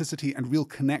authenticity and real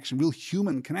connection, real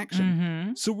human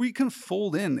connection. So we can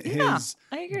fold in his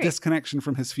disconnection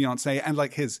from his fiancée and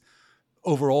like his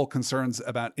overall concerns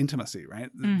about intimacy, right?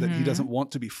 That he doesn't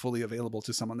want to be fully available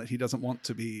to someone, that he doesn't want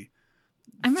to be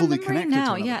fully connected to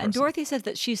another person. And Dorothy says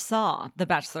that she saw the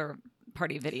bachelor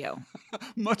party video.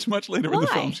 much later in the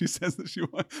film, she says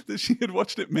that she had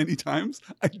watched it many times.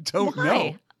 I don't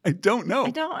know. I don't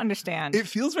understand. It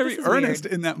feels very earnest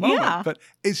in that moment, but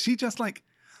is she just like,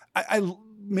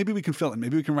 maybe we can fill in.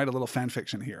 Maybe we can write a little fan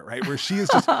fiction here, right? Where she is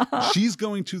just, she's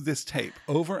going to this tape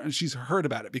over and she's heard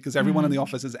about it because everyone in the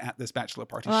office is at this bachelor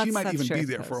party. Well, she might even be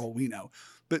there for all we know.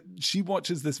 But she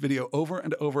watches this video over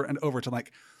and over and over to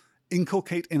like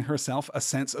inculcate in herself a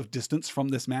sense of distance from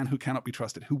this man who cannot be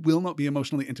trusted, who will not be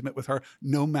emotionally intimate with her,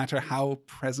 no matter how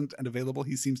present and available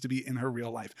he seems to be in her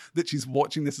real life. That she's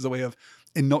watching this as a way of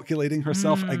inoculating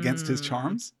herself against his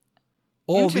charms.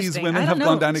 All these women have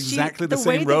gone down exactly the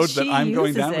same road that I'm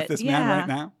going down with this man right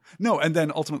now. No, and then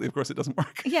ultimately, of course, it doesn't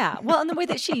work. Yeah, well, and the way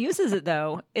that she uses it,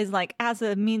 though, is like as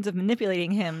a means of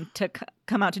manipulating him to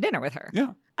come out to dinner with her.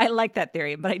 Yeah. I like that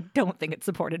theory, but I don't think it's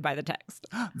supported by the text.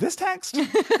 This text?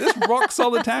 This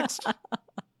rock-solid text?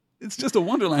 It's just a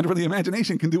wonderland where the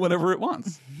imagination can do whatever it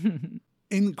wants.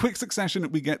 In quick succession,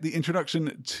 we get the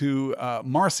introduction to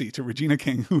Marcy, to Regina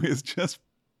King, who is just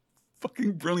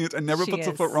fucking brilliant and never puts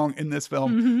a foot wrong in this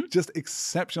film. Just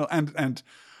exceptional. And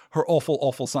her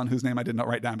awful son, whose name I did not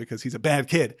write down because he's a bad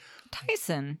kid.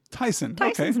 Tyson.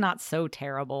 Tyson's not so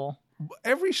terrible.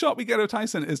 Every shot we get of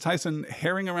Tyson is Tyson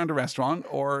herring around a restaurant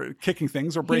or kicking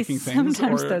things or breaking things.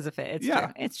 Sometimes throws a fit.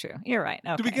 It's true. You're right.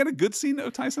 Okay. Do we get a good scene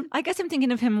of Tyson? I guess I'm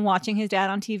thinking of him watching his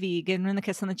dad on TV, giving him the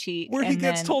kiss on the cheek. Where he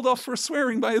gets told off for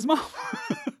swearing by his mom.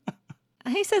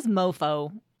 He says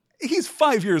mofo. He's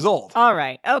 5 years old. All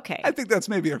right. Okay. I think that's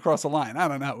maybe across the line. I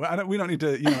don't know. We don't need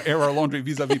to, air our laundry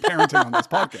vis-a-vis parenting on this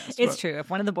podcast. It's true.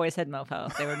 If one of the boys said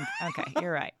mofo, they would. Okay.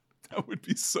 You're right. That would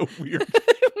be so weird.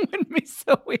 It would be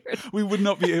so weird. We would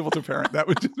not be able to parent.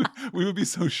 We would be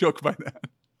so shook by that.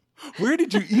 Where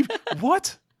did you even?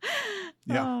 What?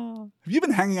 Yeah. Oh. Have you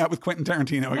been hanging out with Quentin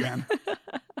Tarantino again?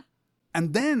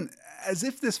 And then, as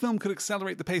if this film could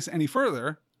accelerate the pace any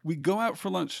further, we go out for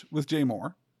lunch with Jay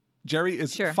Moore. Jerry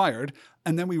is Sure. fired,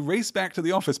 and then we race back to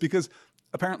the office because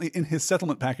apparently in his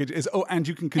settlement package is, and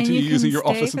you can And continue you can using your stay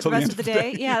office for until the the rest end of the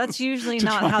day. Yeah, that's usually to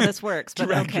not try how and this works, but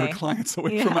drag okay. your clients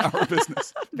away Yeah. from our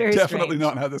business. Very Definitely strange.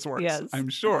 not how this works, Yes. I'm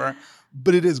sure.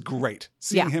 But it is great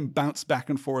seeing Yeah. him bounce back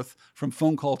and forth from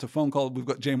phone call to phone call. We've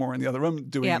got Jay Moore in the other room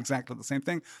doing Yep. exactly the same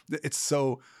thing. It's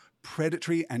so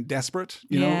predatory and desperate,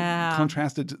 you Yeah. know,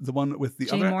 contrasted to the one with the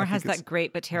Jay other. Moore I has think it's that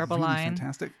great but terrible really line.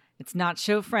 fantastic. It's not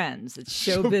show friends, it's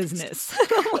show business.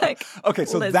 Like, Okay,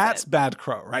 so listen. that's Bad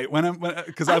Crow, right?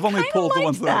 Because I've only kinda pulled the liked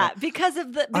ones that because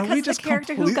of the Are we because just the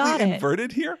character who completely got it.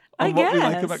 inverted here I on what we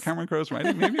like guess. about Cameron Crowe's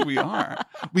writing? Maybe we are.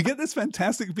 We get this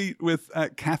fantastic beat with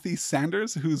Kathy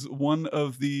Sanders, who's one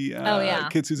of the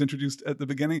kids who's introduced at the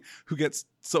beginning, who gets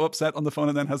so upset on the phone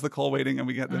and then has the call waiting, and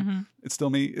we get the "It's still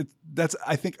me." That's,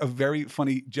 I think, a very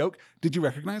funny joke. Did you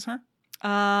recognize her?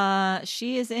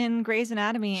 She is in Grey's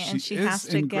Anatomy, and she is has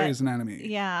to in get. Grey's Anatomy.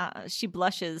 Yeah, she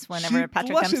blushes whenever She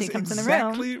Patrick blushes, Dempsey comes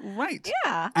exactly in the room. right.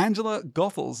 Yeah. Angela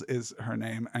Goethals is her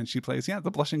name, and she plays,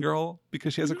 the blushing girl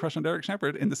because she has a crush on Derek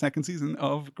Shepherd in the second season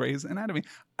of Grey's Anatomy.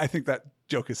 I think that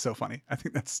joke is so funny. I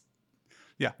think that's,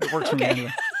 it works for me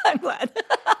anyway. I'm glad.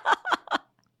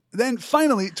 Then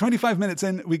finally, 25 minutes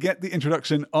in, we get the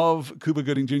introduction of Cuba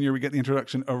Gooding Jr. We get the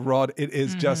introduction of Rod. It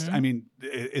is just, I mean,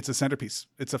 it's a centerpiece.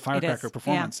 It's a firecracker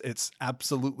performance. Yeah. It's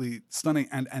absolutely stunning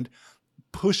and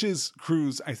pushes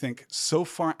Cruise, I think, so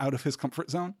far out of his comfort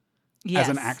zone as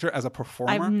an actor, as a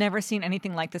performer. I've never seen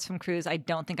anything like this from Cruise. I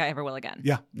don't think I ever will again.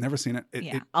 Yeah, never seen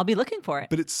it. I'll be looking for it.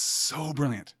 But it's so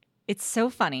brilliant. It's so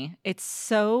funny. It's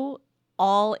so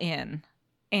all in.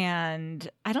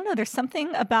 And I don't know, there's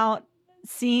something about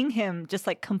seeing him just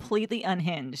like completely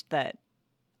unhinged that,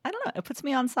 I don't know, it puts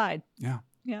me on side. Yeah.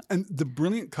 Yeah. And the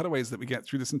brilliant cutaways that we get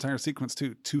through this entire sequence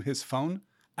to his phone,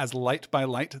 as light by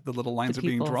light, the little lines are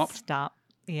being dropped. Stop.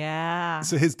 Yeah.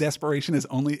 So his desperation is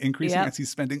only increasing as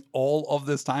he's spending all of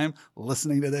this time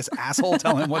listening to this asshole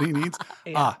tell him what he needs.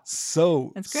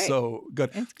 So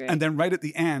good. It's great. And then right at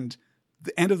the end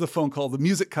of the phone call, the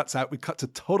music cuts out. We cut to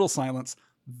total silence.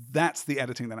 That's the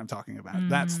editing that I'm talking about.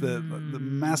 That's the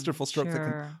masterful stroke that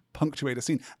can punctuate a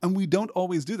scene. And we don't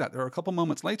always do that. There are a couple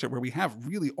moments later where we have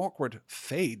really awkward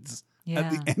fades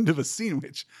at the end of a scene,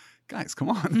 which, guys, come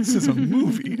on. This is a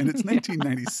movie and it's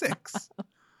 1996.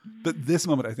 But this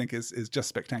moment, I think, is just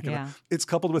spectacular. Yeah. It's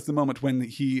coupled with the moment when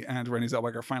he and Renée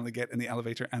Zellweger finally get in the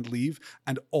elevator and leave,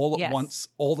 and all at once,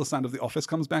 all the sound of the office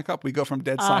comes back up. We go from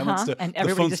dead silence to and the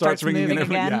everybody phone just starts ringing moving and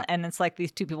again, and it's like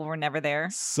these two people were never there.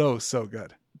 So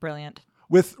good. Brilliant.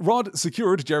 With Rod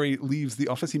secured, Jerry leaves the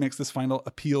office. He makes this final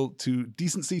appeal to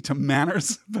decency, to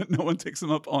manners, but no one takes him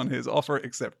up on his offer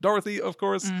except Dorothy, of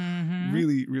course.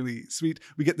 Really, really sweet.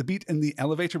 We get the beat in the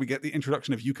elevator. We get the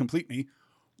introduction of "You Complete Me,"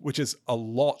 which is a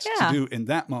lot to do in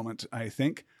that moment, I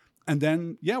think. And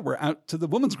then, we're out to the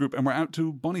women's group and we're out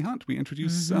to Bonnie Hunt. We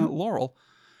introduce Laurel.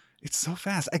 It's so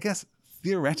fast. I guess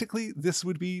theoretically, this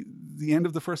would be the end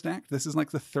of the first act. This is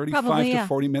like the 35 to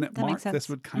 40 minute mark. This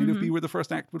would kind of be where the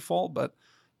first act would fall, but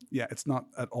it's not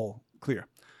at all clear.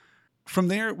 From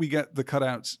there, we get the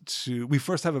cutout to... We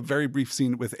first have a very brief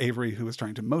scene with Avery, who is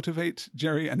trying to motivate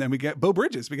Jerry, and then we get Beau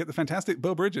Bridges. We get the fantastic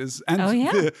Beau Bridges and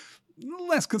the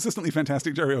less consistently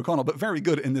fantastic Jerry O'Connell, but very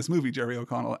good in this movie, Jerry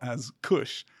O'Connell as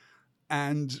Cush,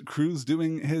 and Cruise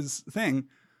doing his thing.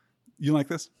 You like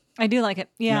this? I do like it.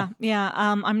 Yeah.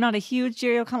 I'm not a huge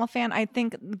Jerry O'Connell fan. I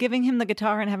think giving him the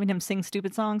guitar and having him sing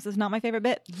stupid songs is not my favorite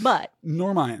bit, but...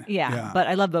 Nor mine. Yeah. But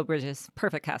I love Beau Bridges.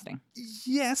 Perfect casting.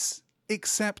 Yes,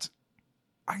 except...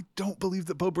 I don't believe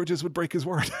that Beau Bridges would break his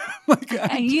word.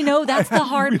 That's the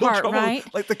hard part, right?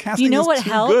 Like the casting is too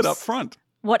good up front.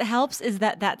 What helps is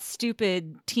that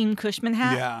stupid Team Cushman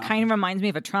hat kind of reminds me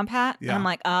of a Trump hat. Yeah. And I'm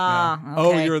like, okay.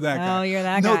 Oh, you're that guy. Oh, you're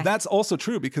that guy. No, that's also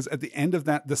true because at the end of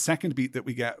that, the second beat that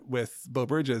we get with Beau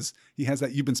Bridges, he has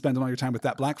that "You've been spending all your time with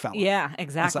that black fella." Yeah,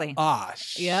 exactly. Like,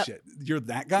 shit. You're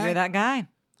that guy? You're that guy.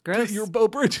 Gross. You're Beau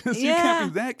Bridges. You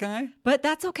can't be that guy. But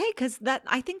that's okay because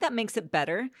I think that makes it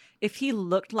better. If he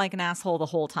looked like an asshole the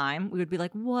whole time, we would be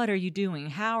like, what are you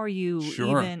doing? How are you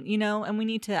even, and we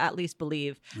need to at least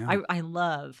believe. Yeah. I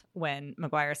love when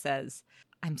Maguire says,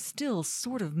 "I'm still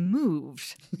sort of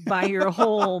moved by your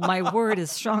whole my word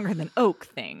is stronger than oak"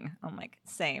 thing. I'm like,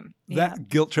 same. That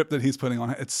guilt trip that he's putting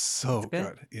on it, it's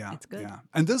good. Yeah. It's good. Yeah.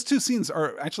 And those two scenes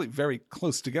are actually very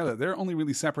close together. They're only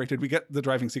really separated. We get the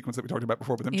driving sequence that we talked about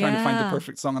before, but them trying to find the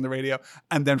perfect song on the radio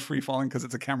and then free falling because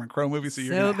it's a Cameron Crowe movie. So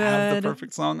you're going to have the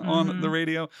perfect song on the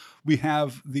radio. We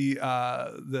have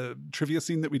the trivia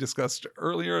scene that we discussed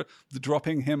earlier, the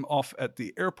dropping him off at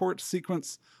the airport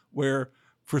sequence where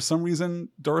For some reason,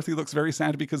 Dorothy looks very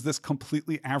sad because this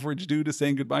completely average dude is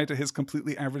saying goodbye to his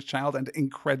completely average child and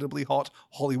incredibly hot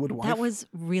Hollywood wife. That was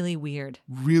really weird.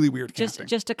 Really weird casting.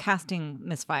 Just a casting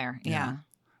misfire. Yeah.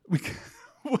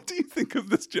 What do you think of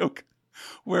this joke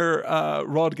where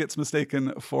Rod gets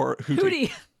mistaken for Hootie?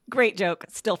 Hootie. Great joke.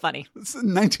 Still funny. It's a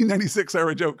 1996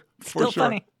 era joke. For Still sure.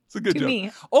 funny. It's a good joke. Me,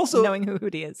 also, knowing who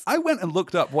Hootie is. I went and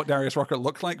looked up what Darius Rucker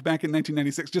looked like back in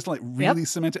 1996, just to like really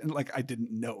cement it. And like, I didn't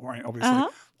know, right? Obviously,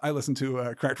 I listened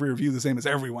to Cracked Rear View the same as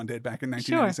everyone did back in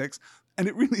 1996. Sure. And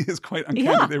it really is quite uncanny.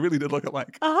 Yeah. They really did look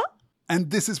alike. And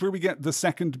this is where we get the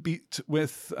second beat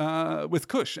with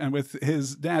Kush and with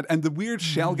his dad. And the weird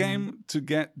shell game to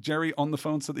get Jerry on the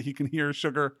phone so that he can hear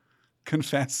Sugar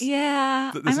confess.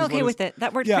 Yeah, I'm okay with it.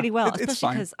 That worked pretty well,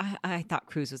 especially because I thought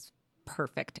Cruz was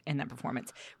perfect in that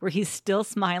performance where he's still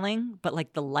smiling, but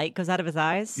like the light goes out of his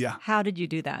eyes. Yeah. How did you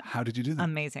do that?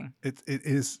 Amazing. It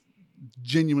is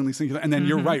genuinely singular. And then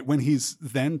you're right, when he's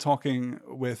then talking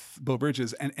with Beau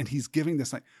Bridges and he's giving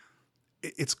this like,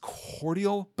 it's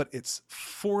cordial, but it's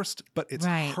forced, but it's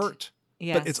hurt.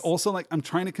 Yes. But it's also like, I'm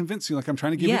trying to convince you, like I'm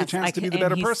trying to give you the chance to be the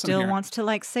better person here. He still wants to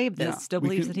like save this, still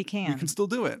believes that he can. You can still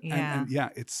do it.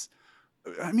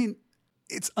 And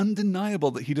it's undeniable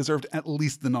that he deserved at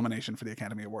least the nomination for the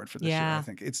Academy Award for this year, I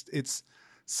think. It's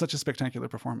such a spectacular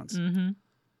performance.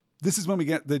 This is when we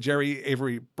get the Jerry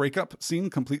Avery breakup scene,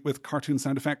 complete with cartoon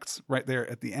sound effects right there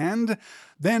at the end.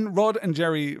 Then Rod and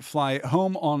Jerry fly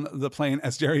home on the plane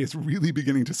as Jerry is really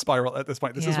beginning to spiral at this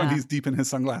point. This is when he's deep in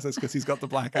his sunglasses because he's got the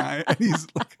black eye and he's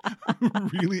like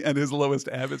really at his lowest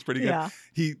ebb. It's pretty good. Yeah.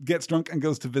 He gets drunk and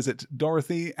goes to visit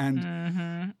Dorothy.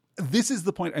 And this is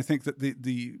the point, I think, that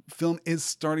the film is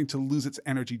starting to lose its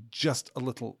energy just a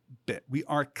little bit. We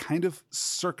are kind of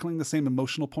circling the same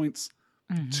emotional points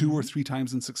 2 or 3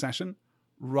 times in succession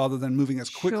rather than moving as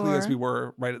quickly as we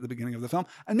were right at the beginning of the film.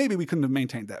 And maybe we couldn't have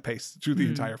maintained that pace through the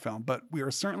entire film, but we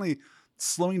are certainly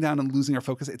slowing down and losing our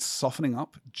focus. It's softening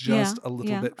up just a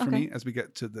little bit for me as we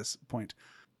get to this point.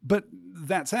 But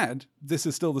that said, this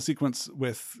is still the sequence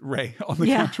with Ray on the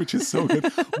couch, which is so good.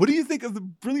 What do you think of the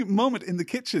brilliant moment in the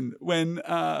kitchen when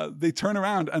they turn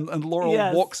around and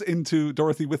Laurel walks into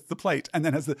Dorothy with the plate and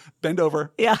then has to bend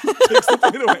over, takes the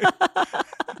plate away.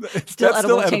 Still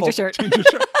edible. Change your shirt.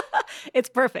 It's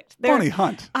perfect. Bonnie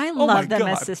Hunt. I love them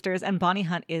as sisters, and Bonnie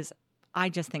Hunt is, I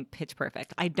just think, pitch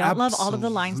perfect. I don't love all of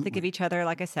the lines they give each other,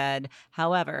 like I said.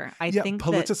 However, I think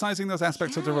politicizing those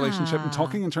aspects of the relationship and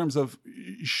talking in terms of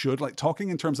talking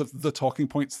in terms of the talking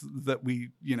points that we,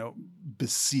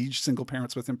 besiege single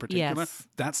parents with in particular. Yes.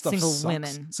 That stuff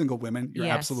sucks. Single women. You're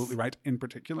absolutely right in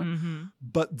particular.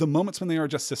 But the moments when they are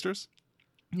just sisters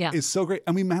is so great.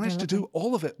 And we managed to do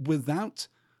all of it without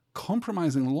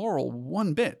compromising Laurel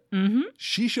one bit.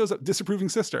 She shows up, disapproving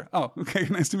sister. Oh, okay,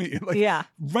 nice to meet you.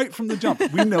 Right from the jump,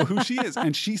 we know who she is,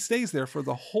 and she stays there for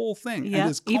the whole thing. Yeah,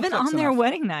 and is even on their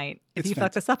wedding night. If you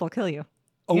fuck this up, I'll kill you.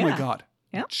 Oh my God.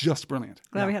 Yeah. Just brilliant.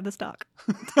 Glad we had this talk.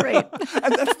 It's great.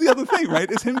 And that's the other thing,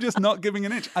 right? Is him just not giving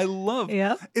an inch. I love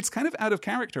it's kind of out of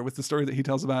character with the story that he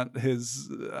tells about his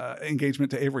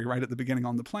engagement to Avery right at the beginning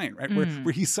on the plane, right?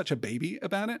 Where he's such a baby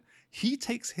about it. He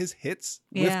takes his hits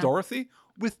with Dorothy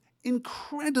with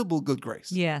incredible good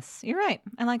grace. Yes, you're right.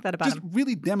 I like that about him. Just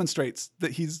really demonstrates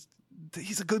that he's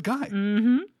a good guy.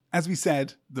 As we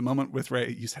said, the moment with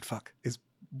Ray, you said fuck, is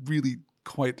really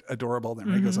quite adorable.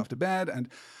 Then Ray goes off to bed and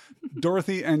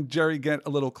Dorothy and Jerry get a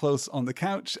little close on the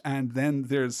couch, and then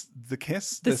there's the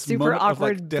kiss. The this super moment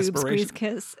awkward of, like, boob squeeze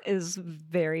kiss is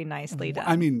very nicely done.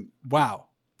 I mean, wow.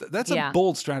 That's a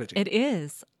bold strategy. It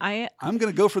is. I'm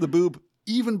going to go for the boob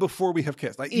even before we have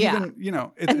kissed. Like, even,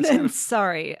 it's then kind of...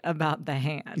 sorry about the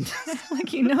hand.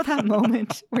 Like, that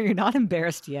moment where you're not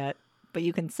embarrassed yet, but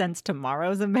you can sense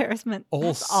tomorrow's embarrassment.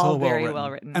 That's all very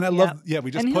well written. And I love, we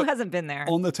just and put who hasn't been there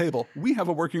on the table. We have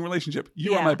a working relationship.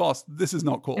 You are my boss. This is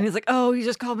not cool. And he's like, oh, you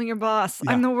just called me your boss.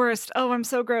 I'm the worst. Oh, I'm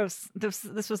so gross.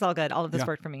 This was all good. All of this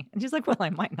worked for me. And she's like, well, I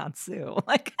might not sue.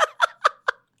 Like,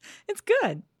 it's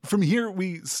good. From here,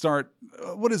 we start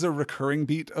what is a recurring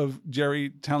beat of Jerry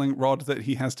telling Rod that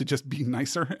he has to just be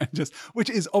nicer, and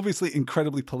which is obviously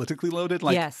incredibly politically loaded.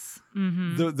 Like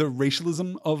the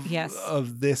racialism of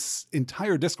this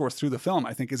entire discourse through the film,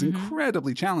 I think, is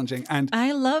incredibly challenging. And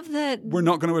I love that we're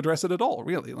not going to address it at all,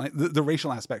 really, like the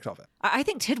racial aspect of it. I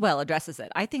think Tidwell addresses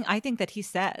it. I think that he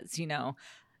says,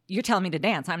 you're telling me to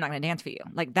dance, I'm not going to dance for you.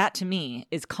 Like, that to me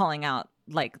is calling out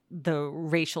like the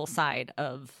racial side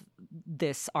of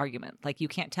this argument. Like, you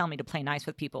can't tell me to play nice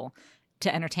with people,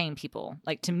 to entertain people.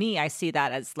 Like, to me, I see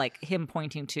that as like him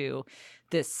pointing to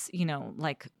this,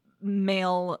 like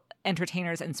male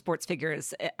entertainers and sports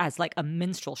figures as like a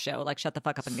minstrel show. Like, shut the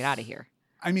fuck up and get out of here.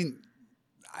 I mean,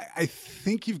 I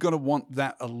think you've got to want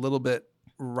that a little bit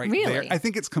right there. I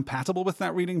think it's compatible with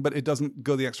that reading, but it doesn't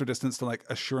go the extra distance to like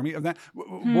assure me of that.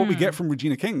 What we get from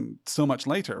Regina King so much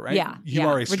later, right? Yeah. You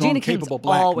are a strong, Regina capable King's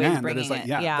black always man. That bringing is like,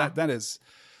 it.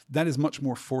 that is much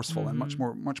more forceful and much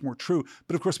more true.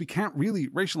 But of course, we can't really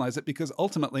racialize it because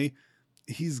ultimately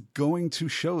he's going to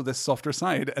show this softer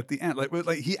side at the end.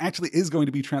 Like he actually is going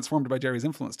to be transformed by Jerry's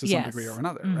influence to some degree or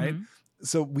another, right?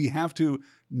 So we have to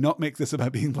not make this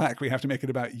about being black. We have to make it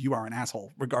about you are an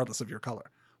asshole, regardless of your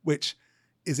color, which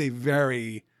is a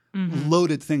very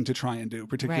loaded thing to try and do,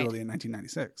 particularly in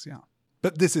 1996. Yeah.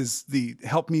 But this is the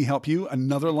help me help you,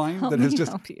 another line that has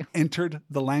just entered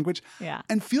the language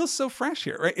and feels so fresh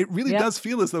here, right? It really does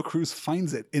feel as though Cruise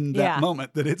finds it in that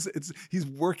moment, that he's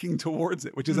working towards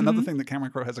it, which is another thing that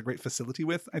Cameron Crowe has a great facility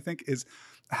with, I think, is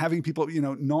having people,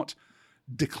 not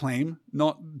declaim,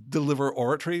 not deliver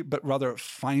oratory, but rather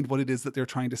find what it is that they're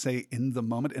trying to say in the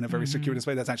moment in a very circuitous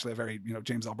way. That's actually a very,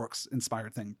 James L. Brooks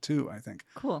inspired thing too, I think.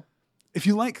 Cool. If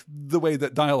you like the way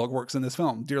that dialogue works in this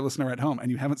film, dear listener at home,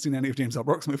 and you haven't seen any of James L.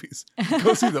 Brooks movies,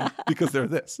 go see them because they're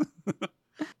this.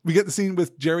 We get the scene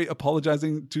with Jerry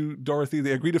apologizing to Dorothy.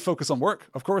 They agree to focus on work,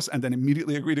 of course, and then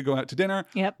immediately agree to go out to dinner.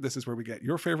 Yep. This is where we get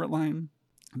your favorite line.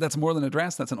 That's More Than a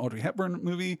Dress. That's an Audrey Hepburn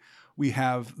movie. We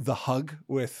have The Hug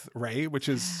with Ray, which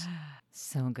is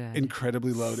so good,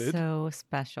 incredibly loaded, so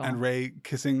special. And Ray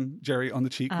kissing Jerry on the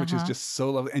cheek, which is just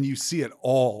so lovely. And you see it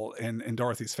all in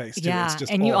Dorothy's face too. Yeah, it's just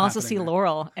and you also see there.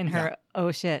 Laurel in her,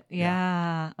 oh shit,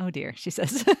 oh dear, she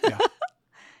says.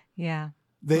 Yeah.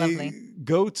 They Lovely.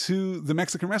 go to the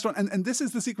Mexican restaurant, and this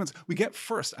is the sequence we get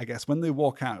first, I guess. When they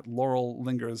walk out, Laurel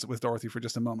lingers with Dorothy for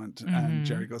just a moment, and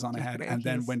Jerry goes on ahead. And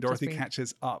then when Dorothy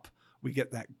catches up, we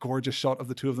get that gorgeous shot of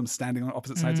the two of them standing on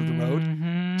opposite sides of the road.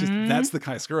 Just that's the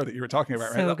chiaroscuro that you were talking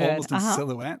about, so right? Good. Almost in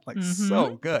silhouette, like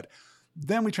so good.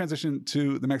 Then we transition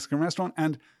to the Mexican restaurant,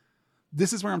 and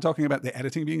this is where I'm talking about the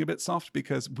editing being a bit soft,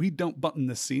 because we don't button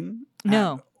this scene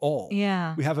at all.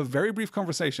 Yeah. We have a very brief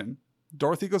conversation.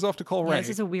 Dorothy goes off to call Ray. This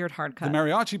is a weird hard cut. The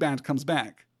mariachi band comes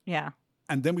back. Yeah.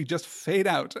 And then we just fade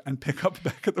out and pick up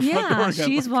back at the front door again.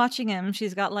 She's watching him.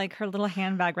 She's got like her little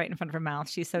handbag right in front of her mouth.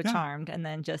 She's so charmed. And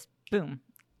then just boom,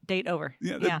 date over.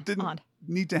 Yeah, that didn't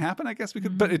need to happen, I guess.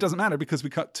 But it doesn't matter because we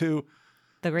cut to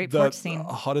the great porch scene.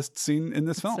 The hottest scene in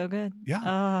this film. So good.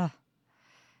 Yeah.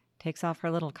 Takes off her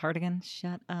little cardigan.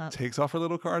 Shut up. Takes off her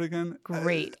little cardigan.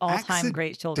 Great. All-time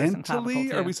great shoulders and clavicle,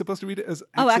 too. Are we supposed to read it as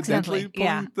accidentally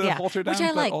pulling the halter down? Which I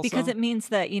like because it means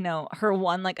that, her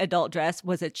one like adult dress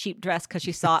was a cheap dress because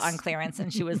she saw it on clearance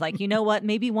and she was like, you know what?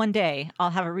 Maybe one day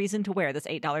I'll have a reason to wear this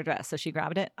 $8 dress. So she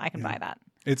grabbed it. I can buy that.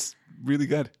 It's really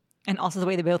good. And also the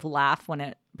way they both laugh when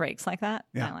it breaks like that.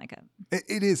 Yeah. I like it.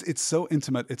 It is. It's so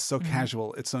intimate. It's so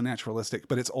casual. It's so naturalistic,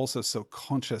 but it's also so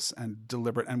conscious and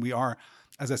deliberate. And we are,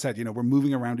 as I said, we're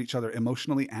moving around each other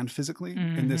emotionally and physically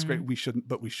in this great we shouldn't,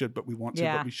 but we should, but we want to,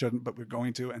 but we shouldn't, but we're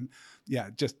going to. And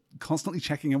just constantly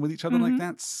checking in with each other like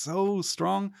that. So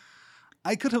strong.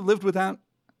 I could have lived without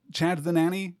Chad the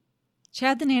nanny.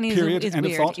 Chad the nanny period, is end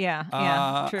weird. Of thought.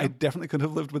 Yeah, true. I definitely could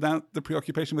have lived without the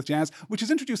preoccupation with jazz, which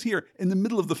is introduced here in the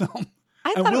middle of the film.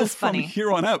 I thought it was funny. From here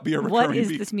on out be a recurring What is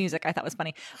beat. this music? I thought was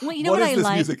funny. Well, you know what I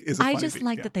like? Music is a I funny just beat.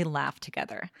 like that they laugh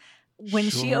together. When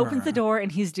she opens the door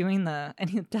and he's doing and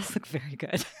he does look very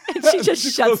good. And she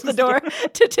just shuts the door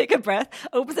to take a breath,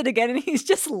 opens it again, and he's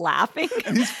just laughing.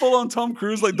 And he's full on Tom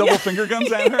Cruise, like double finger guns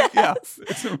at her. Yeah.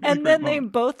 It's a really and then great they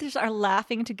moment. both just are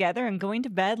laughing together, and going to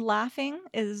bed laughing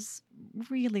is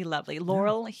really lovely.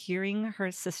 Laurel hearing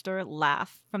her sister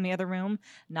laugh from the other room,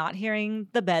 not hearing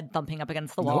the bed thumping up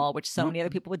against the wall, which so many other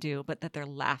people would do, but that they're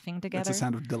laughing together. It's a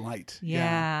sound of delight.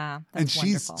 Yeah. And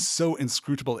she's wonderful. so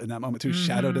inscrutable in that moment too,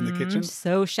 shadowed in the kitchen.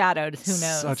 So shadowed. Who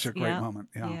knows? Such a great moment.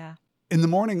 Yeah. In the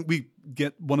morning, we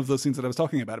get one of those scenes that I was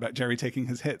talking about Jerry taking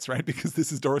his hits, right? Because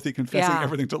this is Dorothy confessing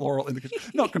everything to Laurel in the kitchen.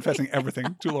 Not confessing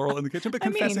everything to Laurel in the kitchen, but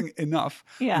confessing enough.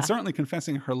 Yeah. And certainly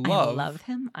confessing her love. I love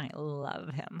him.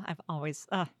 I've always,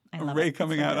 I love Ray it.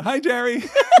 coming out, hi, Jerry.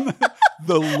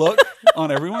 The look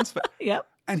on everyone's face. Yep.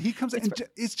 And he comes in, and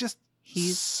it's just,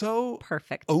 he's so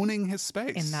perfect owning his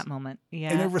space in that moment.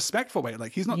 Yeah. In a respectful way.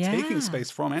 Like he's not taking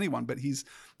space from anyone, but he's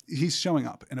showing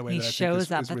up in a way that I think shows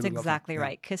is up. really That's lovely. exactly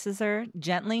right. Kisses her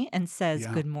gently and says,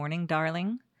 "Good morning,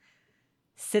 darling."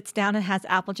 Sits down and has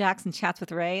Apple Jacks and chats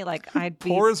with Ray. Like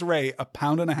pours Ray a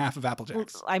pound and a half of Apple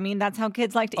Jacks. I mean, that's how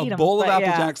kids like to eat them. A bowl of Apple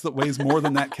Jacks that weighs more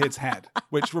than that kid's head.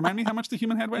 Which remind me how much the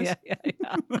human head weighs. Yeah.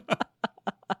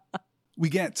 We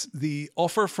get the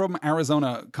offer from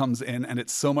Arizona comes in, and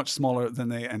it's so much smaller than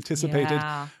they anticipated.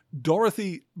 Yeah.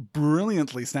 Dorothy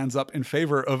brilliantly stands up in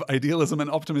favor of idealism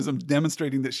and optimism,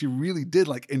 demonstrating that she really did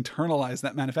like internalize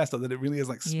that manifesto, that it really is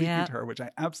like speaking to her, which I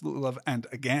absolutely love. And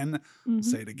again,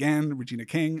 say it again, Regina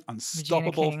King,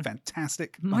 unstoppable,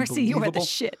 fantastic, Marcy, you are the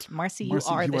shit. Marcy, you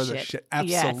are the shit.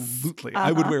 Absolutely. Yes.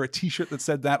 I would wear a t-shirt that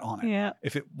said that on it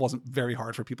if it wasn't very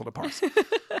hard for people to parse.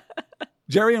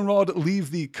 Jerry and Rod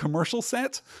leave the commercial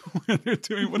set where they're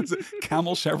doing, what is it,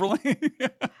 Camel Chevrolet?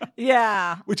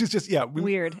 Yeah. Which is just, we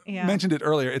weird. Yeah. mentioned it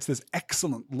earlier. It's this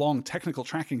excellent, long, technical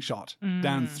tracking shot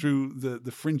down through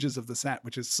the fringes of the set,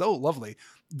 which is so lovely.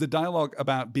 The dialogue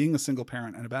about being a single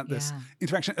parent and about this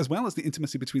interaction, as well as the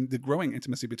intimacy the growing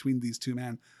intimacy between these two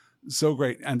men. So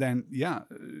great. And then,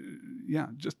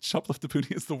 just shoplift the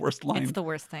booty is the worst line. It's the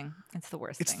worst thing. It's the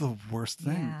worst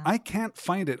thing. Yeah. I can't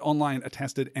find it online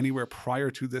attested anywhere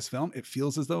prior to this film. It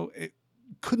feels as though it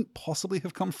couldn't possibly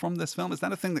have come from this film. Is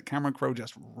that a thing that Cameron Crowe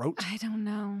just wrote? I don't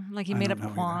know. Like he made up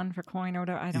Quan for coin or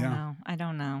whatever. I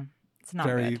don't know. It's not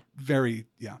good. Very.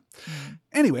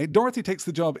 Anyway, Dorothy takes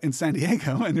the job in San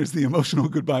Diego, and there's the emotional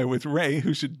goodbye with Ray,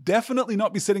 who should definitely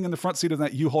not be sitting in the front seat of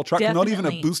that U-Haul truck. Definitely. Not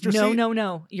even a booster seat.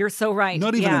 No. You're so right.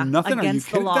 Not even a nothing.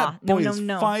 Against Are you kidding? the law. That boy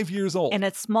is 5 years old. And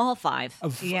a small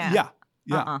 5. Yeah.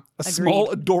 A small,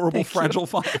 adorable, fragile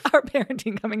 5. Our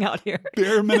parenting coming out here.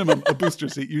 Bare minimum, a booster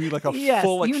seat. You need like a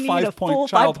full 5-point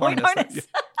child harness.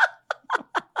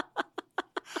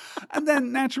 And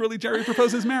then, naturally, Jerry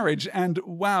proposes marriage. And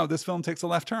wow, this film takes a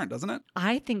left turn, doesn't it?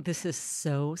 I think this is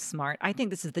so smart. I think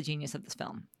this is the genius of this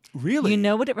film. Really? You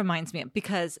know what it reminds me of?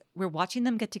 Because we're watching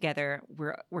them get together.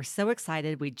 We're so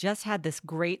excited. We just had this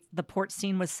the porch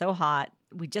scene was so hot.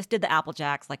 We just did the Apple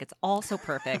Jacks. Like, it's all so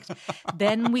perfect.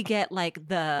 Then we get like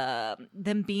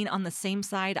them being on the same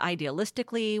side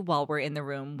idealistically while we're in the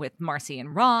room with Marcy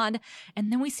and Rod.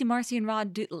 And then we see Marcy and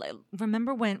Rod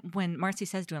remember when Marcy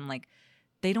says to him, like,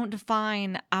 they don't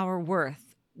define our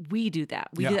worth. We do that.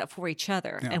 We do that for each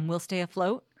other, and we'll stay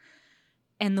afloat.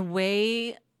 And the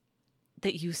way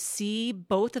that you see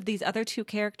both of these other two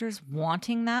characters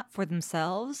wanting that for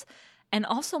themselves and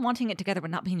also wanting it together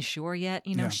but not being sure yet.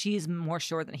 You know, she's more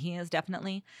sure than he is,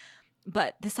 definitely.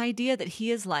 But this idea that he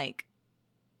is like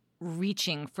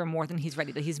reaching for more than he's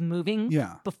ready, that he's moving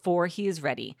before he is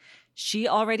ready. She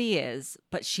already is,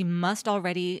 but she must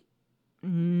already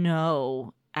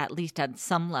know, at least at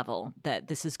some level, that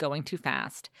this is going too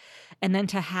fast. And then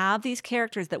to have these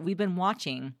characters that we've been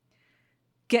watching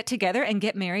get together and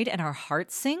get married and our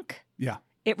hearts sink. Yeah.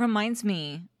 It reminds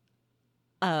me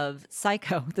of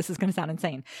Psycho. This is going to sound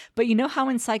insane. But you know how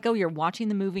in Psycho you're watching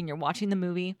the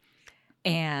movie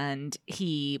and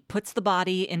he puts the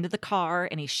body into the car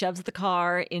and he shoves the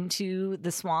car into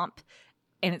the swamp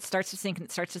and it starts to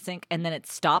sink and then it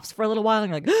stops for a little while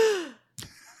and you're like,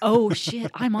 oh shit,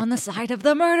 I'm on the side of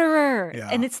the murderer. Yeah.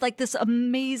 And it's like this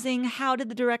amazing, how did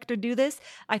the director do this?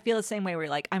 I feel the same way where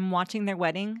like I'm watching their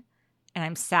wedding and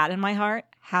I'm sad in my heart.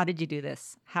 How did you do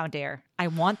this? How dare? I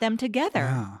want them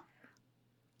together.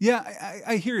 Yeah,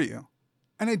 I hear you.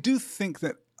 And I do think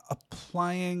that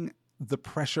applying the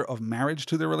pressure of marriage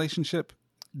to their relationship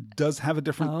does have a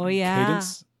different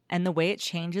cadence. And the way it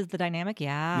changes the dynamic,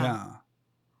 Yeah,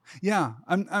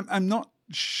 I'm not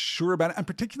sure about it. I'm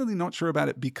particularly not sure about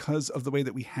it because of the way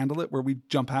that we handle it, where we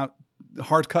jump out,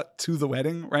 hard cut to the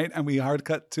wedding, right? And we hard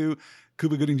cut to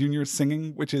Cuba Gooding Jr.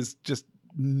 singing, which is just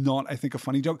not, I think, a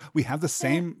funny joke. We have the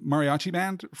same mariachi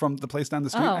band from the place down the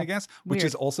street, I guess, which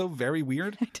is also very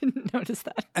weird. I didn't notice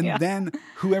that. And then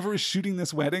whoever is shooting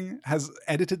this wedding has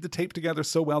edited the tape together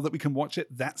so well that we can watch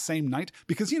it that same night.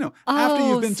 Because, you know, after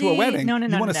you've been to a wedding, you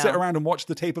want to sit around and watch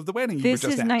the tape of the wedding you were just at.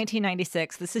 This is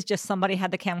 1996. This is just somebody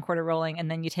had the camcorder rolling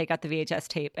and then you take out the VHS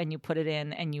tape and you put it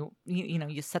in and you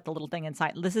set the little thing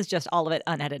inside. This is just all of it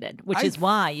unedited, which is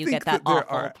why you get that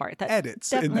awful part. That's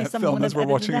edits in that film as we're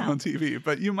watching it on TV.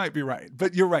 But you might be right.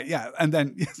 But you're right, yeah. And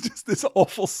then it's just this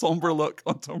awful somber look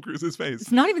on Tom Cruise's face.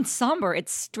 It's not even somber.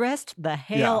 It's stressed the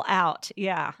hell out.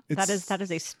 Yeah. That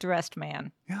is a stressed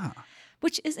man. Yeah.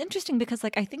 Which is interesting because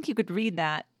like I think you could read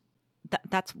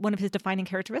that's one of his defining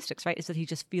characteristics, right? Is that he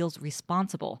just feels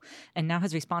responsible. And now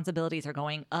his responsibilities are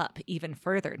going up even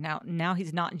further. Now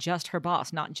he's not just her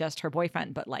boss, not just her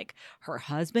boyfriend, but like her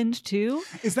husband too.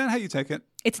 Is that how you take it?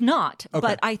 It's not. Okay.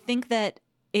 But I think that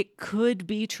it could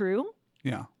be true.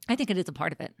 Yeah. I think it is a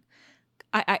part of it.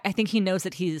 I think he knows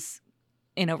that he's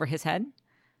in over his head.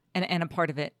 And a part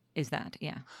of it is that,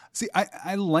 yeah. See,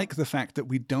 I like the fact that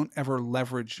we don't ever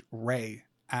leverage Ray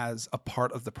as a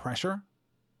part of the pressure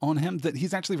on him, that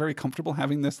he's actually very comfortable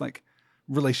having this like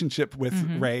relationship with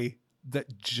Ray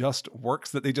that just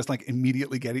works, that they just like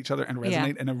immediately get each other and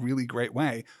resonate in a really great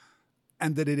way.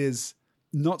 And that it is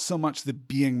not so much the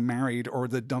being married or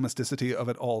the domesticity of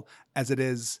it all as it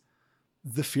is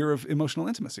the fear of emotional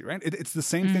intimacy, right? It's the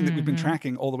same thing that we've been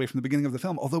tracking all the way from the beginning of the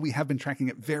film, although we have been tracking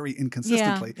it very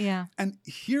inconsistently. Yeah. And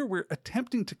here we're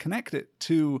attempting to connect it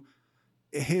to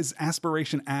his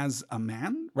aspiration as a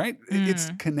man, right?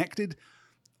 It's connected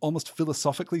almost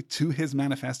philosophically to his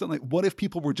manifesto. Like, what if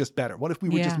people were just better? What if we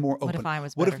were just more open? What if I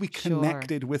was What better? if we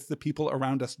connected with the people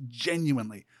around us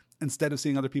genuinely instead of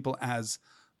seeing other people as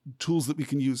tools that we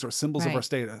can use or symbols of our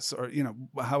status or, you know,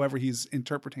 however he's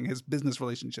interpreting his business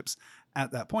relationships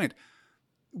at that point.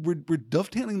 We're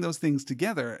dovetailing those things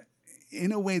together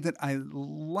in a way that I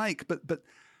like, but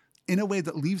in a way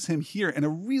that leaves him here in a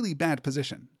really bad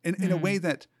position. In a way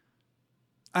that,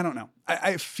 I don't know.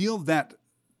 I feel that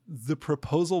the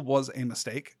proposal was a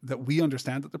mistake, that we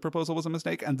understand that the proposal was a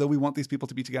mistake. And though we want these people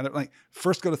to be together, like,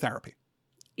 first go to therapy.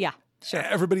 Yeah, sure.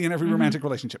 Everybody in every romantic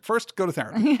relationship, first go to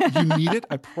therapy. You need it,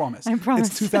 I promise. I promise.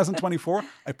 It's 2024.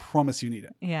 I promise you need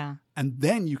it. Yeah. And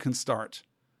then you can start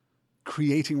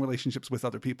creating relationships with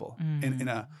other people in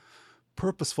a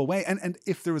purposeful way. And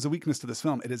if there was a weakness to this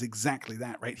film, it is exactly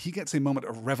that, right? He gets a moment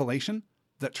of revelation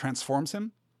that transforms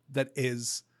him, that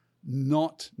is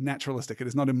not naturalistic. It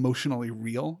is not emotionally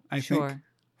real, I think,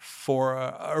 for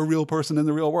a real person in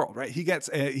the real world, right? He gets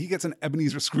an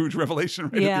Ebenezer Scrooge revelation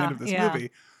right at the end of this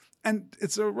movie. And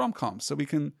it's a rom-com, so we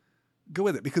can go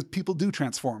with it because people do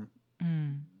transform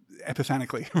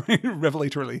epiphanically, right?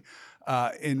 Revelatorily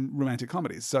in romantic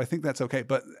comedies. So I think that's okay.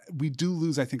 But we do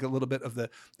lose, I think, a little bit of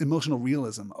the emotional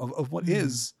realism of what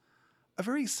is a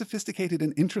very sophisticated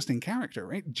and interesting character,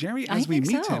 right? Jerry, as we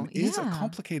meet him, is a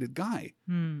complicated guy.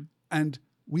 And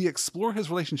we explore his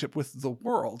relationship with the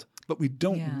world, but we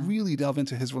don't really delve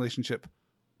into his relationship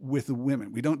with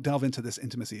women. We don't delve into this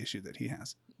intimacy issue that he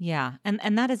has. Yeah.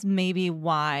 And that is maybe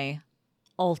why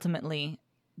ultimately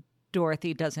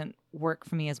Dorothy doesn't work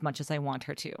for me as much as I want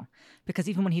her to. Because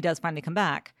even when he does finally come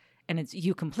back and it's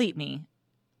you complete me,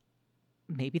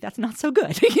 maybe that's not so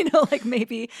good. You know, like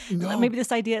maybe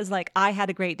this idea is like, I had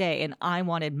a great day and I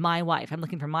wanted my wife. I'm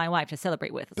looking for my wife to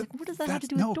celebrate with. It's like, what does that have to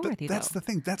do with Dorothy? That's the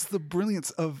thing. That's the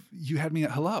brilliance of You Had Me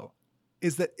at Hello,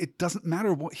 is that it doesn't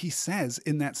matter what he says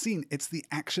in that scene. It's the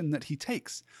action that he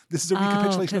takes. This is a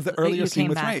recapitulation of the earlier scene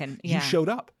with Ray. You showed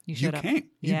up. You came.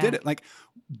 You did it. Like,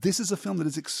 this is a film that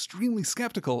is extremely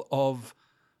skeptical of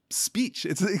speech.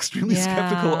 It's extremely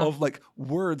skeptical of like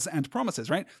words and promises,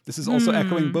 right? This is also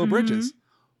echoing Beau Bridges.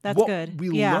 That's what good.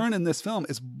 We learn in this film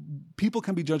is people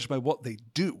can be judged by what they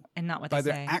do and not what by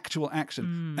they their say. Actual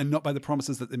action and not by the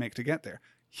promises that they make to get there.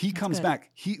 He comes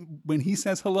back. When he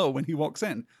says hello, when he walks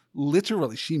in,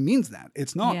 literally she means that.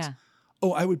 It's not,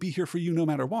 oh, I would be here for you no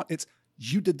matter what. It's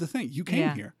you did the thing. You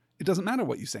came here. It doesn't matter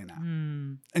what you say now.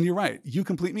 And you're right. You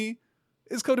complete me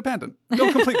is codependent.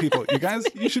 Don't complete people. You guys,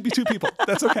 you should be two people.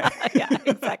 That's okay. Yeah,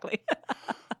 exactly.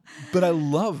 But I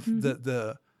love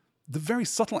the very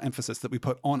subtle emphasis that we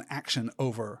put on action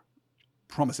over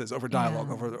promises, over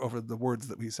dialogue, over the words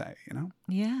that we say, you know?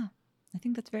 Yeah, I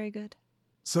think that's very good.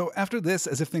 So after this,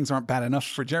 as if things aren't bad enough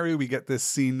for Jerry, we get this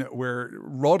scene where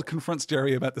Rod confronts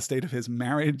Jerry about the state of his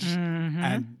marriage.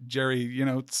 And Jerry, you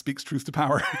know, speaks truth to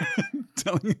power,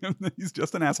 telling him that he's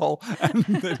just an asshole and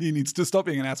that he needs to stop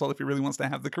being an asshole if he really wants to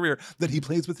have the career, that he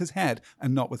plays with his head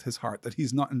and not with his heart, that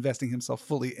he's not investing himself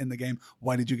fully in the game.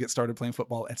 Why did you get started playing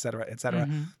football, et cetera, et cetera.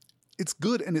 It's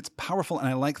good and it's powerful. And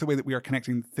I like the way that we are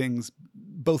connecting things,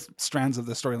 both strands of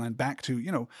the storyline back to,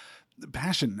 you know,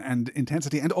 passion and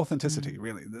intensity and authenticity,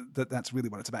 really. That's really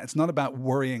what it's about. It's not about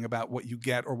worrying about what you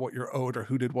get or what you're owed or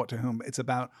who did what to whom. It's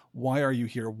about why are you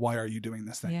here? Why are you doing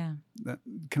this thing? Yeah.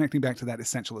 Connecting back to that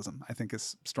essentialism, I think,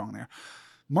 is strong there.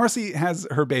 Marcy has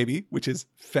her baby, which is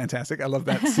fantastic. I love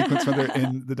that sequence when they're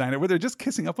in the diner, where they're just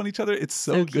kissing up on each other. It's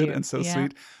so good and so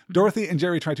sweet. Dorothy and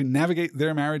Jerry try to navigate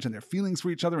their marriage and their feelings for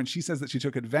each other, and she says that she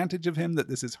took advantage of him, that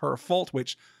this is her fault,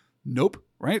 which, nope,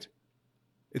 right?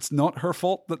 It's not her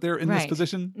fault that they're in this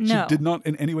position. No. She did not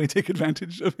in any way take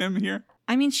advantage of him here.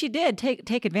 I mean, she did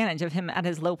take advantage of him at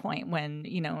his low point when,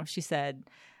 you know, she said,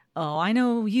 oh, I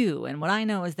know you, and what I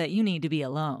know is that you need to be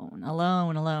alone.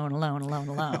 Alone, alone, alone, alone,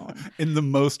 alone. In the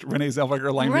most Renee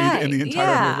Zellweger line read in the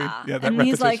entire movie. Yeah, that and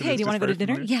he's like, hey, do you want to go to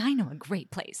dinner? Familiar. Yeah, I know a great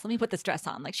place. Let me put this dress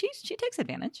on. Like, she takes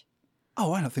advantage.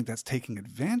 Oh, I don't think that's taking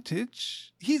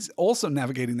advantage. He's also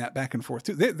navigating that back and forth,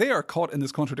 too. They are caught in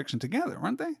this contradiction together,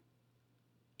 aren't they?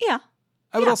 Yeah.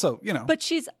 I would also, you know. But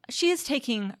she is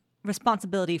taking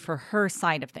responsibility for her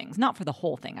side of things, not for the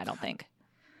whole thing, I don't think.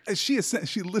 She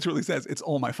literally says, it's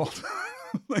all my fault.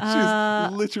 Like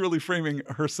she's literally framing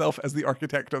herself as the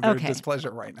architect of their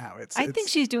displeasure right now. I think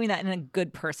she's doing that in a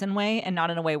good person way and not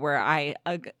in a way where I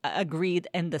agree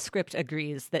and the script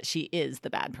agrees that she is the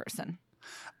bad person.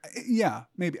 Yeah,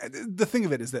 maybe. The thing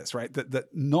of it is this, right? That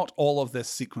not all of this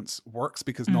sequence works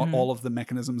because not all of the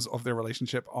mechanisms of their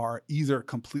relationship are either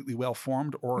completely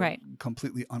well-formed or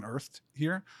completely unearthed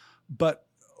here. But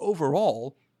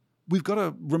overall, we've got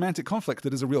a romantic conflict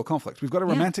that is a real conflict. We've got a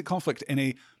romantic conflict in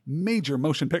a major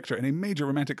motion picture, in a major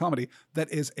romantic comedy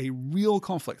that is a real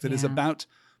conflict that is about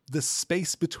the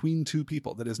space between two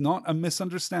people, that is not a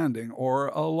misunderstanding or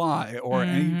a lie or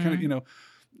any kind of,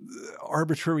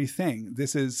 arbitrary thing.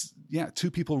 This is,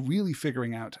 two people really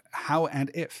figuring out how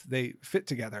and if they fit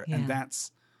together. And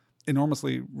that's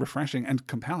enormously refreshing and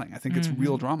compelling. I think it's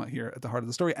real drama here at the heart of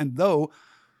the story. And though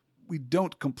we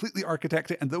don't completely architect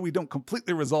it, and though we don't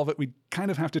completely resolve it, we kind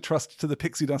of have to trust to the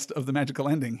pixie dust of the magical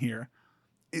ending here.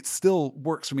 It still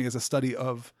works for me as a study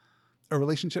of a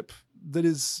relationship that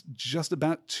is just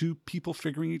about two people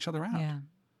figuring each other out.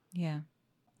 Yeah.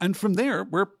 And from there,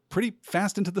 we're pretty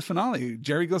fast into the finale.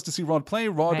 Jerry goes to see Rod play.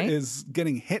 Rod is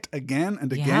getting hit again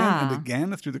and again and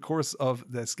again through the course of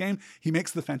this game. He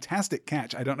makes the fantastic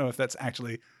catch. I don't know if that's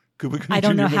actually Cuba Gooding I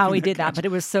don't Jr. know how he making did that, but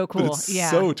it was so cool. But it's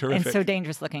so terrific. And so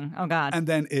dangerous looking. Oh, God. And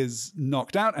then is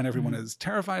knocked out, and everyone is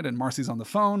terrified, and Marcy's on the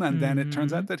phone, and then it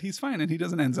turns out that he's fine, and he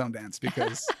does an end zone dance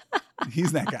because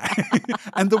he's that guy.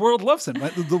 And the world loves him.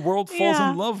 Right? The world falls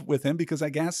in love with him because I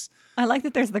guess... I like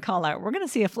that there's the call out. We're going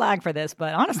to see a flag for this,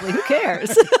 but honestly, who cares?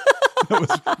 That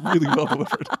was really well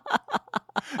delivered.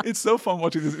 It's so fun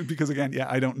watching this because, again,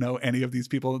 I don't know any of these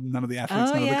people, none of the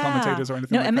athletes, none of the commentators or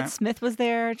anything like that. No, Emmett Smith was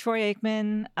there, Troy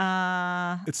Aikman.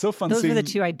 It's so fun those seeing were the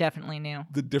two I definitely knew.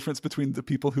 The difference between the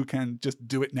people who can just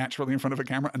do it naturally in front of a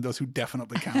camera and those who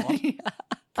definitely cannot.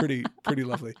 Pretty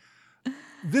lovely.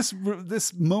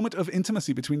 This moment of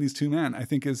intimacy between these two men, I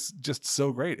think, is just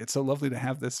so great. It's so lovely to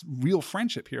have this real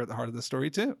friendship here at the heart of the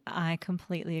story, too. I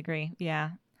completely agree.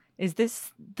 Yeah. Is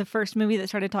this the first movie that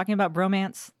started talking about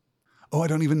bromance? Oh, I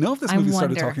don't even know if this movie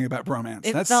started talking about bromance.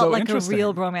 It That's felt so like interesting. a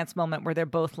real bromance moment where they're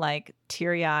both like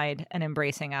teary-eyed and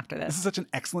embracing after this. This is such an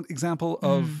excellent example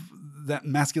of that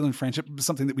masculine friendship,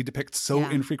 something that we depict so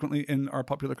infrequently in our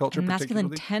popular culture.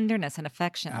 Masculine tenderness and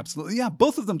affection. Absolutely. Yeah,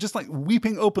 both of them just like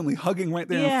weeping openly, hugging right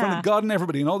there in front of God and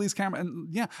everybody and all these cameras.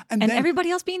 And then, everybody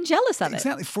else being jealous of it.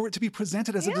 Exactly. For it to be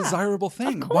presented as a desirable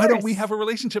thing. Why don't we have a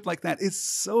relationship like that? It's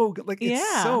so good.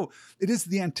 It is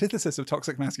the antithesis of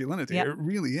toxic masculinity. It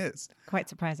really is. Quite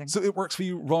surprising. So it works for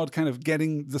you, Rod, kind of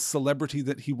getting the celebrity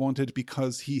that he wanted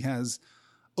because he has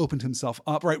opened himself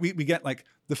up, right? We get like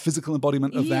the physical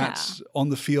embodiment of that on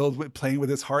the field, playing with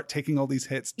his heart, taking all these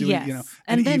hits, doing,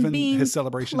 and then even being his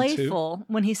celebration playful too.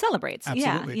 When he celebrates.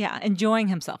 Absolutely. Yeah. Enjoying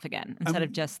himself again instead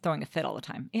of just throwing a fit all the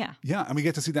time. Yeah. Yeah. And we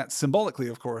get to see that symbolically,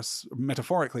 of course,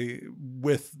 metaphorically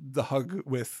with the hug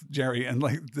with Jerry and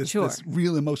like this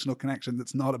real emotional connection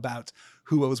that's not about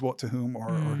who owes what to whom or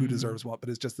who deserves what, but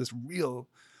it's just this real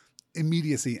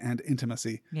immediacy and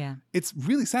intimacy. Yeah. It's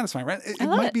really satisfying, right? It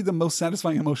might be the most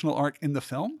satisfying emotional arc in the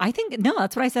film. I think, no,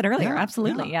 that's what I said earlier.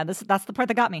 Absolutely. Yeah. That's the part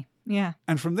that got me. Yeah.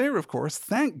 And from there, of course,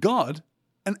 thank God,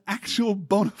 an actual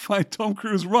bona fide Tom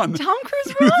Cruise run. Tom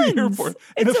Cruise runs. The airport.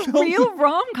 It's a real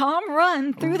rom-com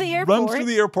run through the airport. Run through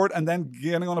the airport and then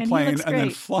getting on a plane and then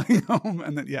flying home.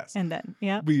 And then,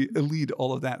 we lead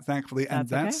all of that, thankfully. And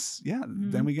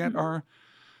then we get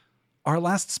our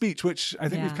last speech, which I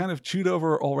think we've kind of chewed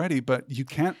over already, but you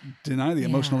can't deny the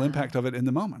emotional impact of it in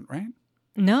the moment, right?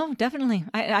 No, definitely.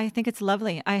 I think it's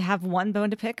lovely. I have one bone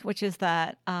to pick, which is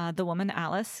that the woman,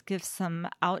 Alice, gives some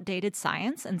outdated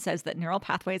science and says that neural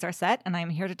pathways are set. And I'm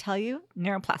here to tell you,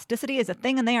 neuroplasticity is a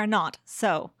thing and they are not.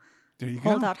 So there you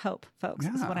hold go. out hope, folks,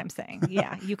 is what I'm saying.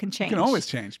 Yeah, you can change. You can always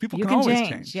change. People can always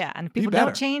change. Yeah, and if people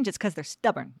don't change, it's because they're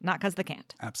stubborn, not because they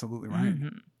can't. Absolutely right.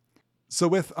 So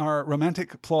with our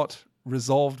romantic plot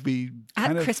resolved, we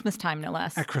at Christmas time, no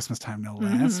less. At Christmas time, no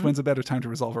less. When's a better time to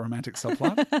resolve a romantic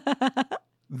subplot?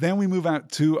 Then we move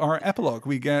out to our epilogue.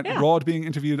 We get Rod being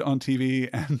interviewed on TV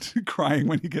and crying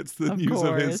when he gets the news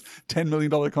of his $10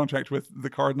 million contract with the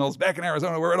Cardinals back in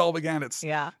Arizona, where it all began. It's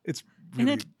really and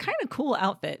a kind of cool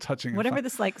outfit. Touching. Whatever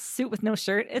this like suit with no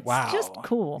shirt. It's just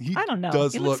cool. I don't know. He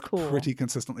does looks look cool. pretty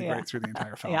consistently great through the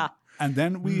entire film. Yeah. And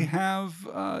then we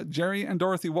have Jerry and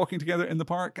Dorothy walking together in the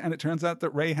park, and it turns out that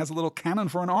Ray has a little cannon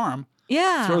for an arm.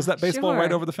 Yeah. Throws that baseball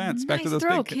right over the fence. Back to those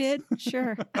throw, big kids. Kid.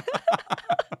 Sure.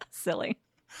 Silly.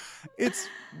 It's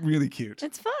really cute.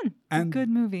 It's fun. It's and a good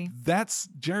movie. That's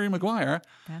Jerry Maguire.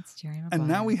 That's Jerry Maguire. And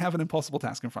now we have an impossible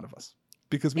task in front of us.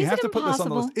 Because we have to put this on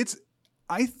the list.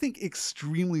 I think,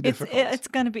 extremely difficult. It is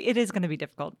going to be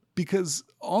difficult. Because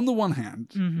on the one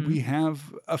hand, we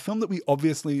have a film that we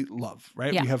obviously love,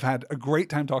 right? Yeah. We have had a great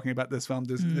time talking about this film.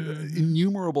 There's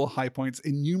innumerable high points,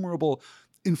 innumerable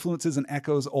influences and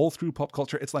echoes all through pop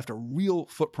culture. It's left a real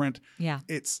footprint. Yeah.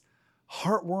 It's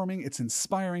heartwarming. It's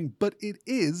inspiring. But it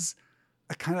is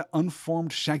a kind of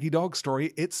unformed Shaggy Dog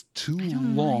story. It's too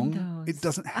long. It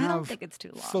doesn't have I don't think it's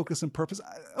too long. Focus and purpose.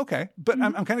 Okay, but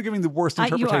I'm kind of giving the worst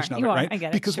interpretation of it, right? I get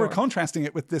it, because sure. we're contrasting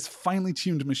it with this finely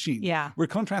tuned machine. Yeah. We're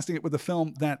contrasting it with a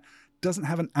film that doesn't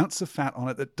have an ounce of fat on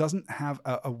it, that doesn't have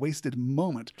a wasted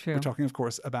moment. True. We're talking, of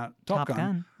course, about Top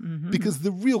Gun. Mm-hmm. Because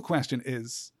the real question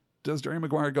is, does Jerry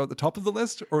Maguire go at the top of the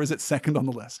list, or is it second on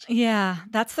the list? Yeah,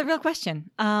 that's the real question.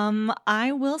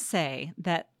 I will say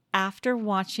that after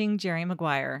watching Jerry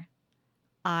Maguire,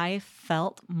 I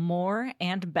felt more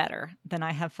and better than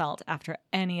I have felt after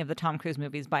any of the Tom Cruise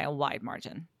movies by a wide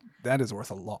margin. That is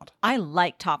worth a lot. I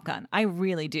like Top Gun. I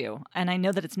really do. And I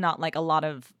know that it's not like a lot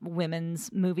of women's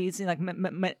movies. Like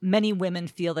many women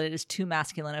feel that it is too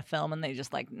masculine a film and they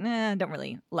just like, don't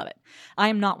really love it. I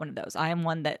am not one of those. I am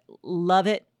one that love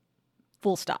it,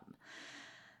 full stop.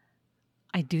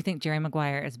 I do think Jerry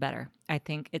Maguire is better. I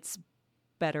think it's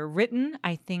better written.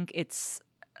 I think it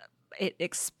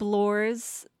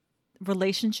explores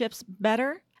relationships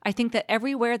better. I think that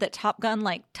everywhere that Top Gun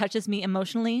like touches me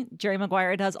emotionally, Jerry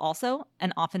Maguire does also,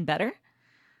 and often better.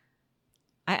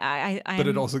 But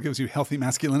it also gives you healthy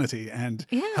masculinity and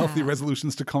healthy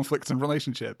resolutions to conflicts and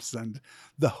relationships and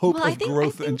the hope of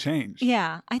growth and change.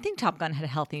 Yeah, I think Top Gun had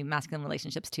healthy masculine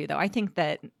relationships too, though. I think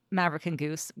that Maverick and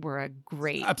Goose were a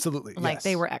great. Absolutely. Like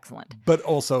they were excellent. But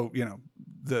also,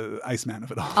 the Iceman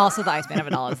of it all. Also, the Iceman of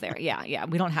it all is there. Yeah.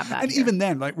 We don't have that. And here. Even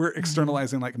then, like we're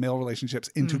externalizing like male relationships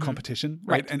into competition,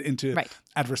 right? And into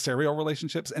adversarial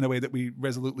relationships in a way that we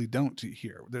resolutely don't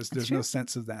here. There's no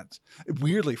sense of that.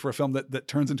 Weirdly, for a film that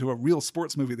turns into a real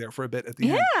sports movie there for a bit at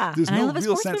the end, there's no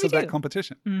real sense of that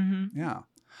competition. Mm-hmm. Yeah.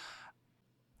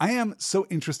 I am so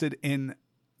interested in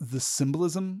the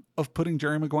symbolism of putting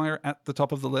Jerry Maguire at the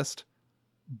top of the list,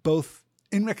 both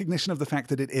in recognition of the fact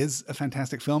that it is a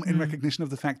fantastic film, in recognition of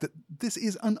the fact that this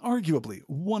is unarguably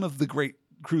one of the great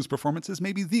Cruise performances,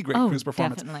 maybe the great Cruise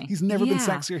performance. Definitely. He's never been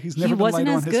sexier. He's never been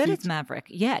lighter on his feet. He wasn't as good as Maverick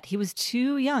yet. He was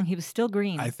too young. He was still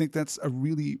green. I think that's a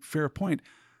really fair point.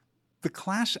 The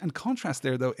clash and contrast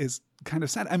there, though, is kind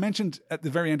of sad. I mentioned at the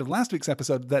very end of last week's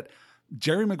episode that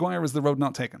Jerry Maguire is the road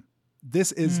not taken.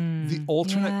 This is the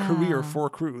alternate career for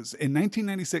Cruise. In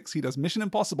 1996, he does Mission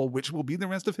Impossible, which will be the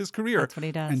rest of his career. That's what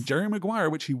he does. And Jerry Maguire,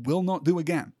 which he will not do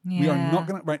again. We are not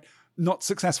going to, not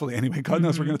successfully anyway. God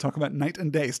knows we're going to talk about Night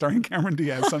and Day starring Cameron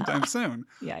Diaz sometime soon.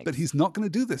 Yikes. But he's not going to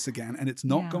do this again. And it's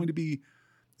not going to be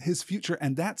his future.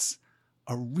 And that's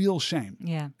a real shame.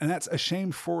 Yeah. And that's a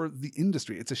shame for the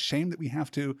industry. It's a shame that we have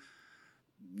to,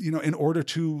 in order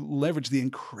to leverage the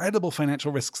incredible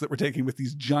financial risks that we're taking with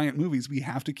these giant movies, we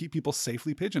have to keep people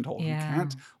safely pigeonholed. Yeah. We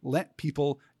can't let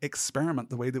people experiment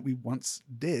the way that we once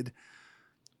did.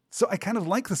 So I kind of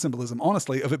like the symbolism,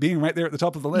 honestly, of it being right there at the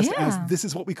top of the list as this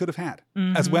is what we could have had,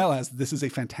 as well as this is a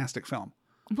fantastic film.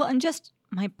 Well, and just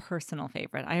my personal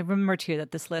favorite. I remember too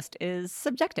that this list is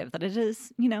subjective, that it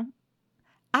is,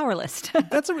 our list.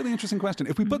 That's a really interesting question.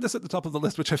 If we put this at the top of the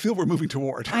list, which I feel we're moving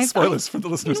toward, spoilers for the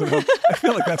listeners at home, I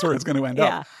feel like that's where it's going to end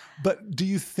up. But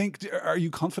are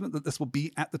you confident that this will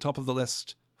be at the top of the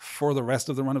list for the rest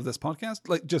of the run of this podcast?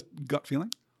 Like just gut feeling?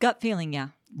 Gut feeling, yeah.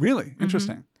 Really?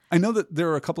 Interesting. I know that there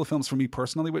are a couple of films for me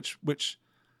personally which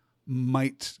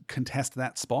might contest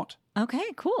that spot. Okay,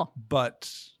 cool.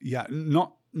 But yeah,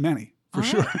 not many for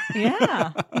sure.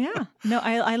 Yeah. No,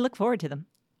 I look forward to them.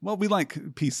 Well, we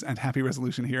like peace and happy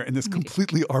resolution here in this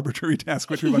completely arbitrary task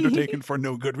which we've undertaken for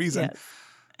no good reason. Yes.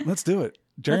 Let's do it.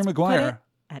 Jerry Maguire.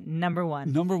 At number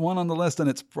one. Number one on the list, and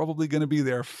it's probably going to be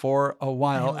there for a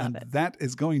while. That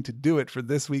is going to do it for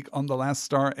this week on The Last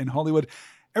Star in Hollywood.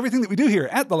 Everything that we do here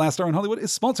at The Last Star in Hollywood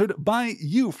is sponsored by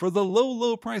you for the low,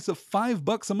 low price of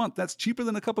 $5 a month. That's cheaper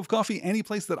than a cup of coffee any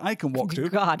place that I can walk to.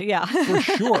 God, yeah. For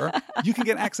sure. You can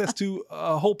get access to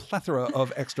a whole plethora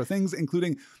of extra things,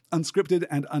 including unscripted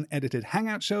and unedited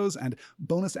hangout shows and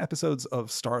bonus episodes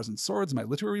of Stars and Swords, my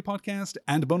literary podcast,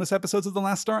 and bonus episodes of The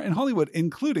Last Star in Hollywood,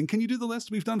 including, can you do the list?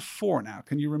 We've done 4 now.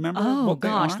 Can you remember what they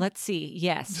are? Let's see.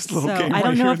 Yes. Just a little game I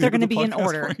don't know if they're going to be in podcast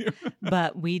order,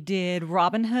 but we did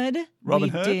Robin Hood. We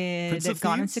did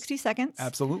Gone in 60 Seconds.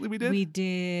 Absolutely we did. We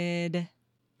did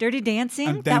Dirty Dancing.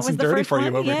 I'm dancing dirty for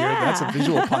you over here. That's a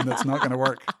visual pun that's not going to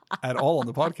work at all on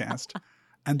the podcast.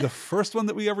 And the first one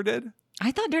that we ever did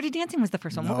I thought Dirty Dancing was the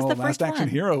first one. No, What was the Last first Action one?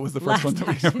 Hero was the first one that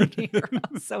we Last ever Action did. Hero.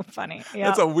 So funny. Yeah.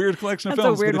 That's a weird collection of That's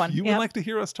films. a weird but one. if you would Yep. like to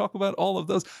hear us talk about all of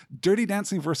those, Dirty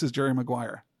Dancing versus Jerry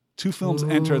Maguire. 2 films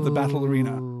enter the battle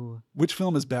arena. Ooh. Which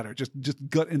film is better? Just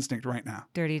gut instinct right now.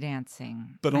 Dirty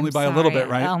Dancing. But only I'm by a little sorry. bit,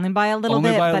 right? Only by a little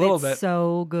Only bit, by a but little it's bit.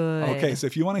 so good. Okay, so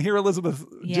if you want to hear Elizabeth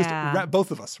just Yeah.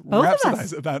 both of us Both of rhapsodize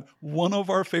us. about one of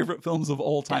our favorite films of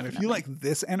all time. If you Definitely. like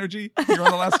this energy here on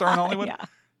The Last Star in Hollywood, Yeah.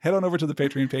 head on over to the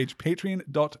Patreon page,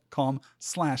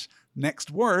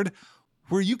 patreon.com/nextword,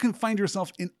 where you can find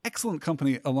yourself in excellent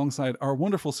company alongside our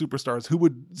wonderful superstars who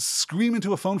would scream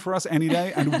into a phone for us any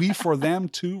day, and we for them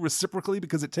too, reciprocally,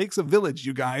 because it takes a village,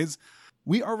 you guys.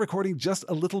 We are recording just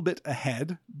a little bit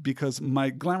ahead because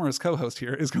my glamorous co-host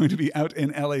here is going to be out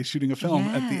in LA shooting a film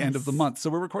at the end of the Yes. month.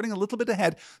 So we're recording a little bit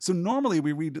ahead. So normally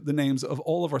we read the names of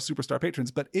all of our superstar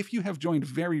patrons, but if you have joined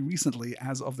very recently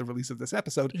as of the release of this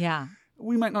episode, Yeah.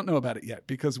 we might not know about it yet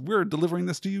because we're delivering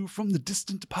this to you from the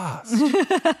distant past.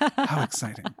 How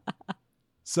exciting.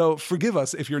 So forgive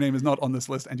us if your name is not on this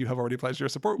list and you have already pledged your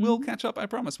support. We'll catch up, I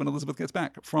promise, when Elizabeth gets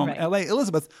back from Right. LA.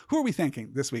 Elizabeth, who are we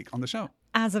thanking this week on the show?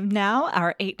 As of now,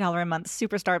 our $8 a month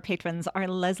superstar patrons are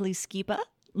Leslie Skipa,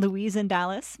 Louise in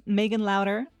Dallas, Megan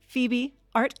Lauder, Phoebe,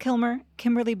 Art Kilmer,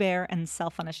 Kimberly Bear, and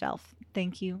Self on a Shelf.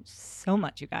 Thank you so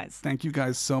much, you guys. Thank you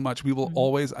guys so much. We will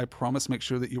always, I promise, make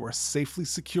sure that you are safely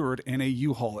secured in a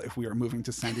U-Haul if we are moving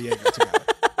to San Diego together.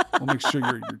 We'll make sure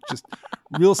you're just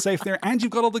real safe there. And you've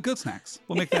got all the good snacks.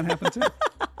 We'll make that happen too.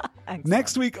 Excellent.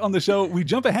 Next week on the show, we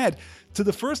jump ahead to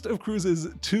the first of Cruise's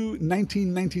 2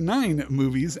 1999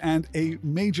 movies and a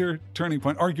major turning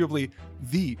point, arguably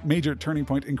the major turning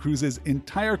point in Cruise's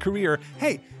entire career.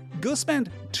 Hey, go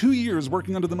spend 2 years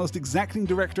working under the most exacting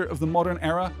director of the modern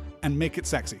era and make it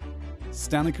sexy.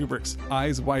 Stanley Kubrick's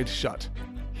Eyes Wide Shut,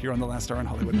 here on The Last Star in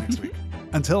Hollywood next week.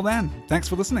 Until then, thanks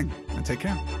for listening and take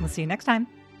care. We'll see you next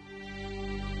time.